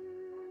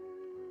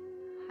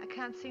 I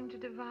can't seem to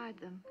divide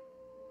them.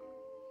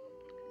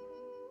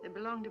 They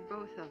belong to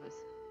both of us.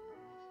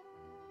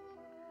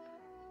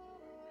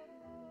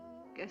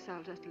 Guess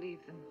I'll just leave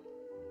them.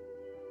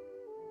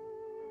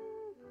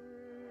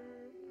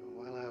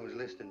 While I was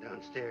listening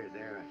downstairs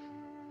there,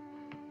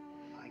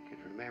 I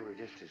could remember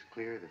just as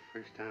clear the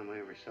first time I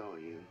ever saw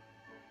you.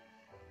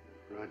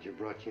 Roger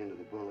brought you into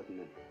the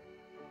bulletin and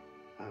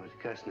I was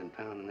cussing and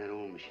pounding that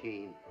old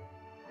machine.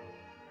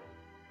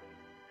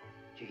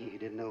 Gee, you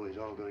didn't know we was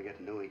all going to get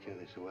to know each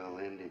other so well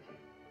then, did you?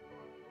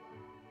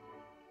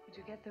 Would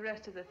you get the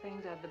rest of the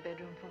things out of the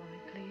bedroom for me,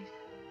 please?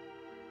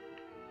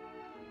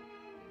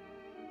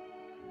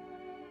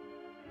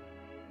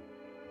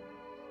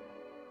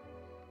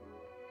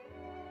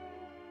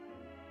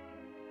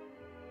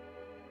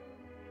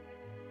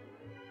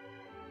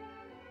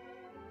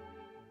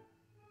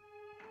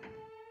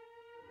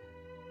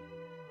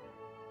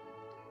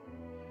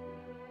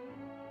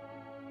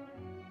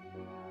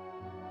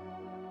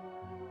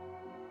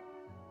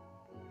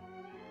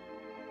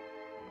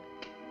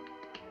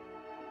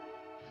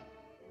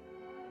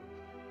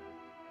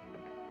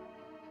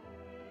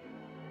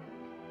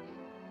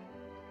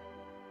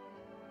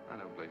 I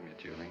don't blame you,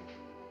 Julie.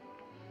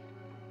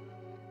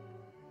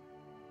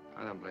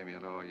 I don't blame you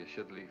at all. You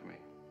should leave me.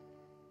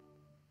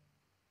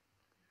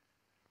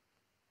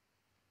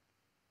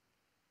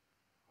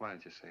 Why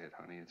didn't you say it,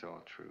 honey? It's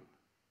all true.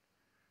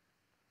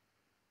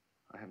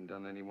 I haven't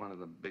done any one of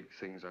the big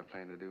things I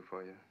planned to do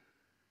for you.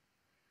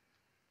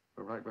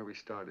 But right where we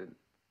started,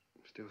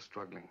 I'm still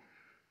struggling.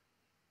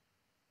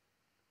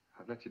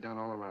 I've let you down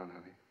all around,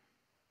 honey.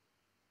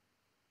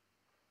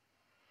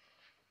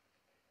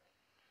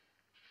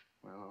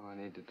 Well, all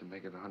I needed to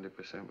make it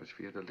 100% was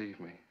for you to leave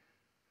me.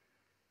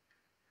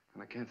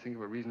 And I can't think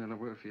of a reason in the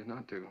world for you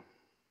not to.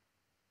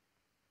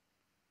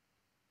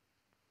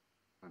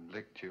 I'm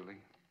licked,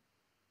 Julie.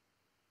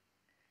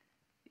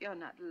 You're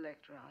not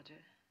licked,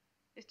 Roger.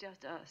 It's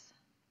just us.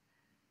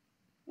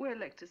 We're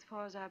licked as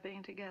far as our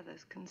being together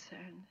is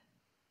concerned.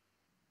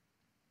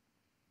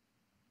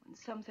 When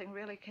something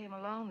really came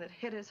along that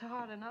hit us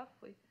hard enough,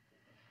 we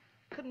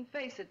couldn't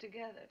face it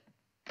together.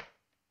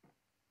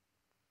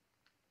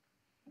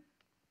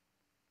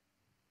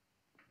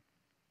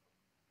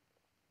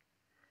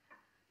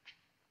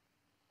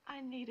 I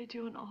needed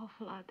you an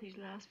awful lot these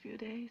last few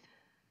days.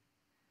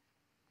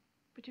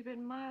 But you've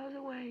been miles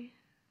away.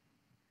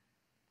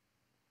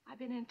 I've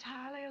been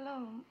entirely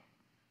alone.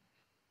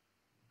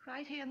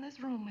 Right here in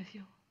this room with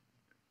you.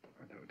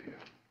 I know, dear.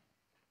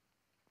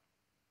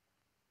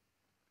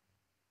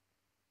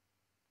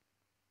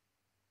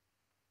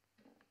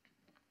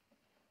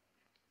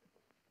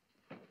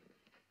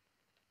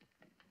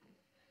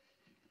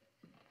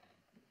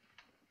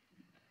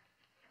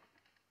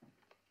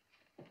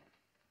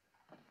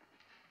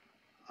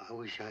 I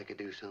wish I could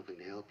do something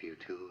to help you,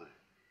 too.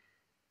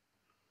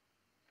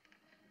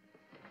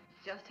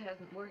 Just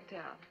hasn't worked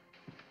out.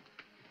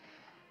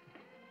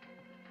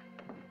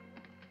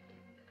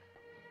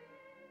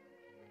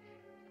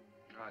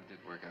 Oh, it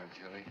did work out,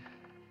 Julie.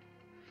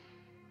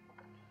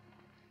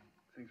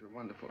 Things were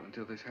wonderful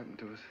until this happened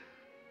to us.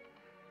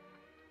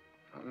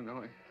 I don't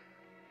know, I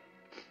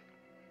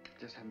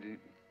just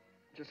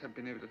haven't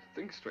been able to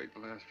think straight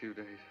the last few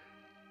days.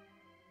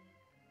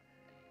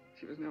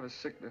 She was never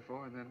sick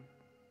before, and then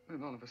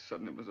all of a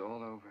sudden it was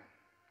all over.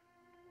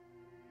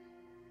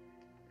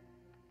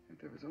 If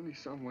there was only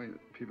some way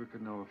that people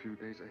could know a few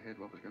days ahead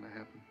what was going to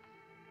happen.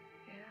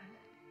 Yeah.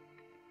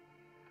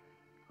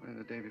 And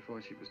the day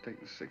before she was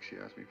taken sick, she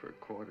asked me for a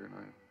quarter, and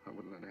I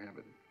wouldn't let her have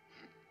it.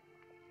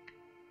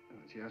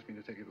 And she asked me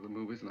to take her to the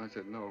movies, and I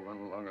said, no, run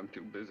along, I'm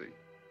too busy.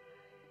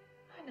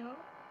 I know.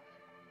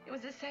 It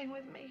was the same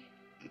with me.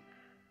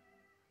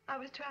 I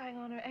was trying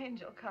on her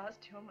angel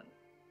costume, and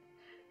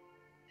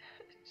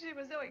she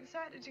was so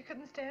excited she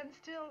couldn't stand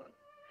still.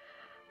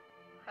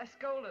 I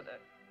scolded her.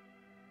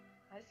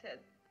 I said,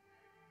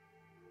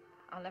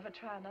 I'll never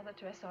try another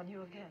dress on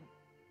you again.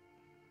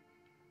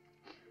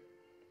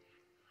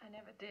 I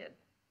never did.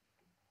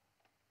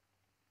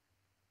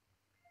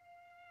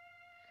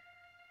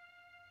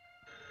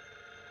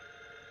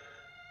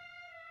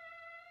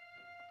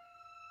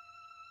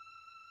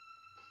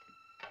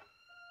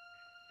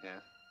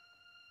 Yeah?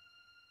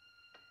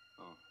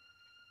 Oh.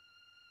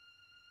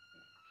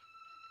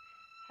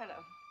 Hello.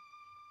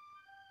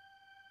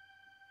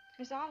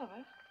 Miss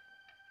Oliver?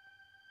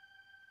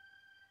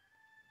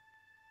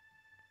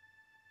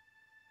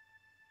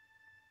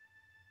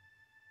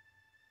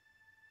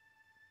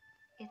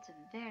 It's a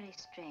very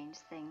strange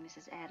thing,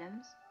 Mrs.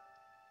 Adams,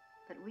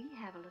 but we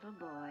have a little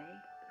boy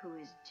who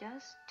is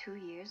just 2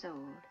 years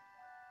old.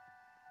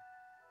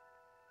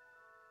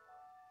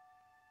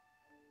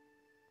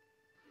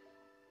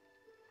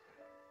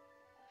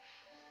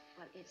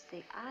 Well, it's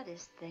the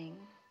oddest thing.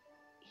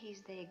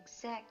 He's the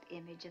exact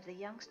image of the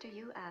youngster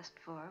you asked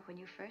for when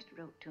you first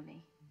wrote to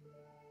me.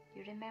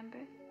 You remember?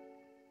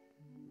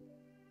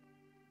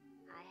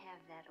 I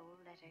have that old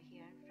letter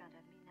here in front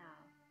of me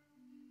now.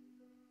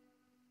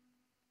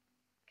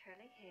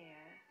 Curly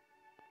hair,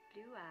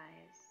 blue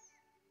eyes,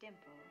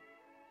 dimple.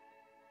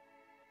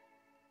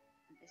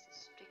 This is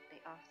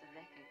strictly off the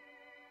record,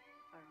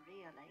 for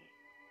really,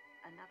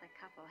 another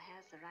couple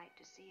has the right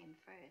to see him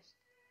first.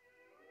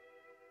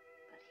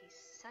 But he's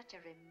such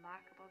a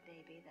remarkable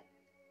baby that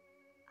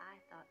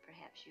I thought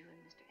perhaps you and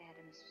Mr.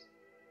 Adams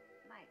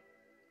might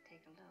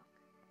take a look.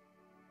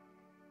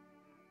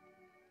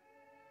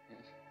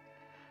 Yes.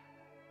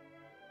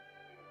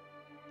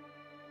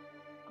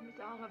 Oh, Miss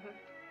Oliver,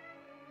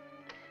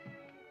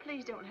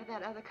 please don't let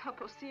that other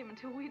couple see him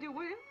until we do,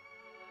 will you?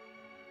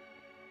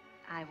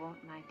 I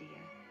won't, my dear.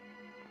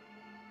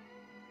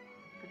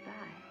 Goodbye.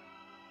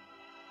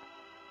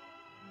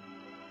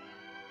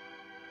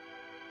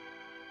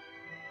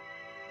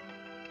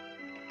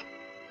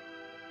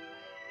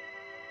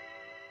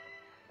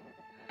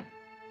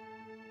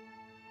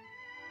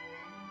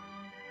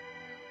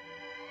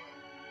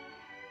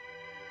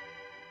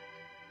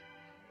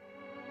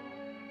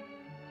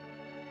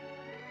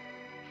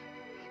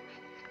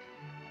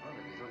 Well,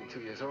 if he's only 2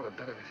 years old, I'd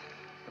better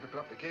put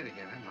up the gate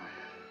again, hadn't I?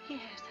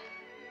 Yes.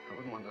 I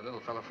wouldn't want the little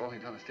fella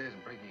falling down the stairs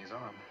and breaking his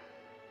arm.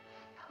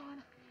 Oh,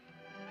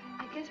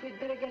 I guess we'd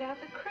better get out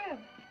the crib.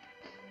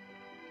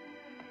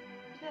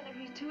 Then if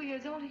he's 2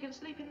 years old, he can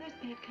sleep in this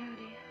bed, can't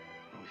he?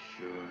 Oh,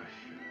 sure.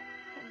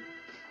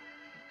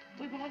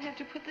 We won't have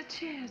to put the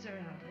chairs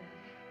around it.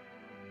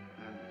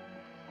 And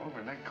over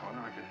in that corner,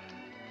 I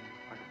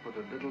could put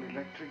a little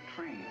electric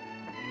train.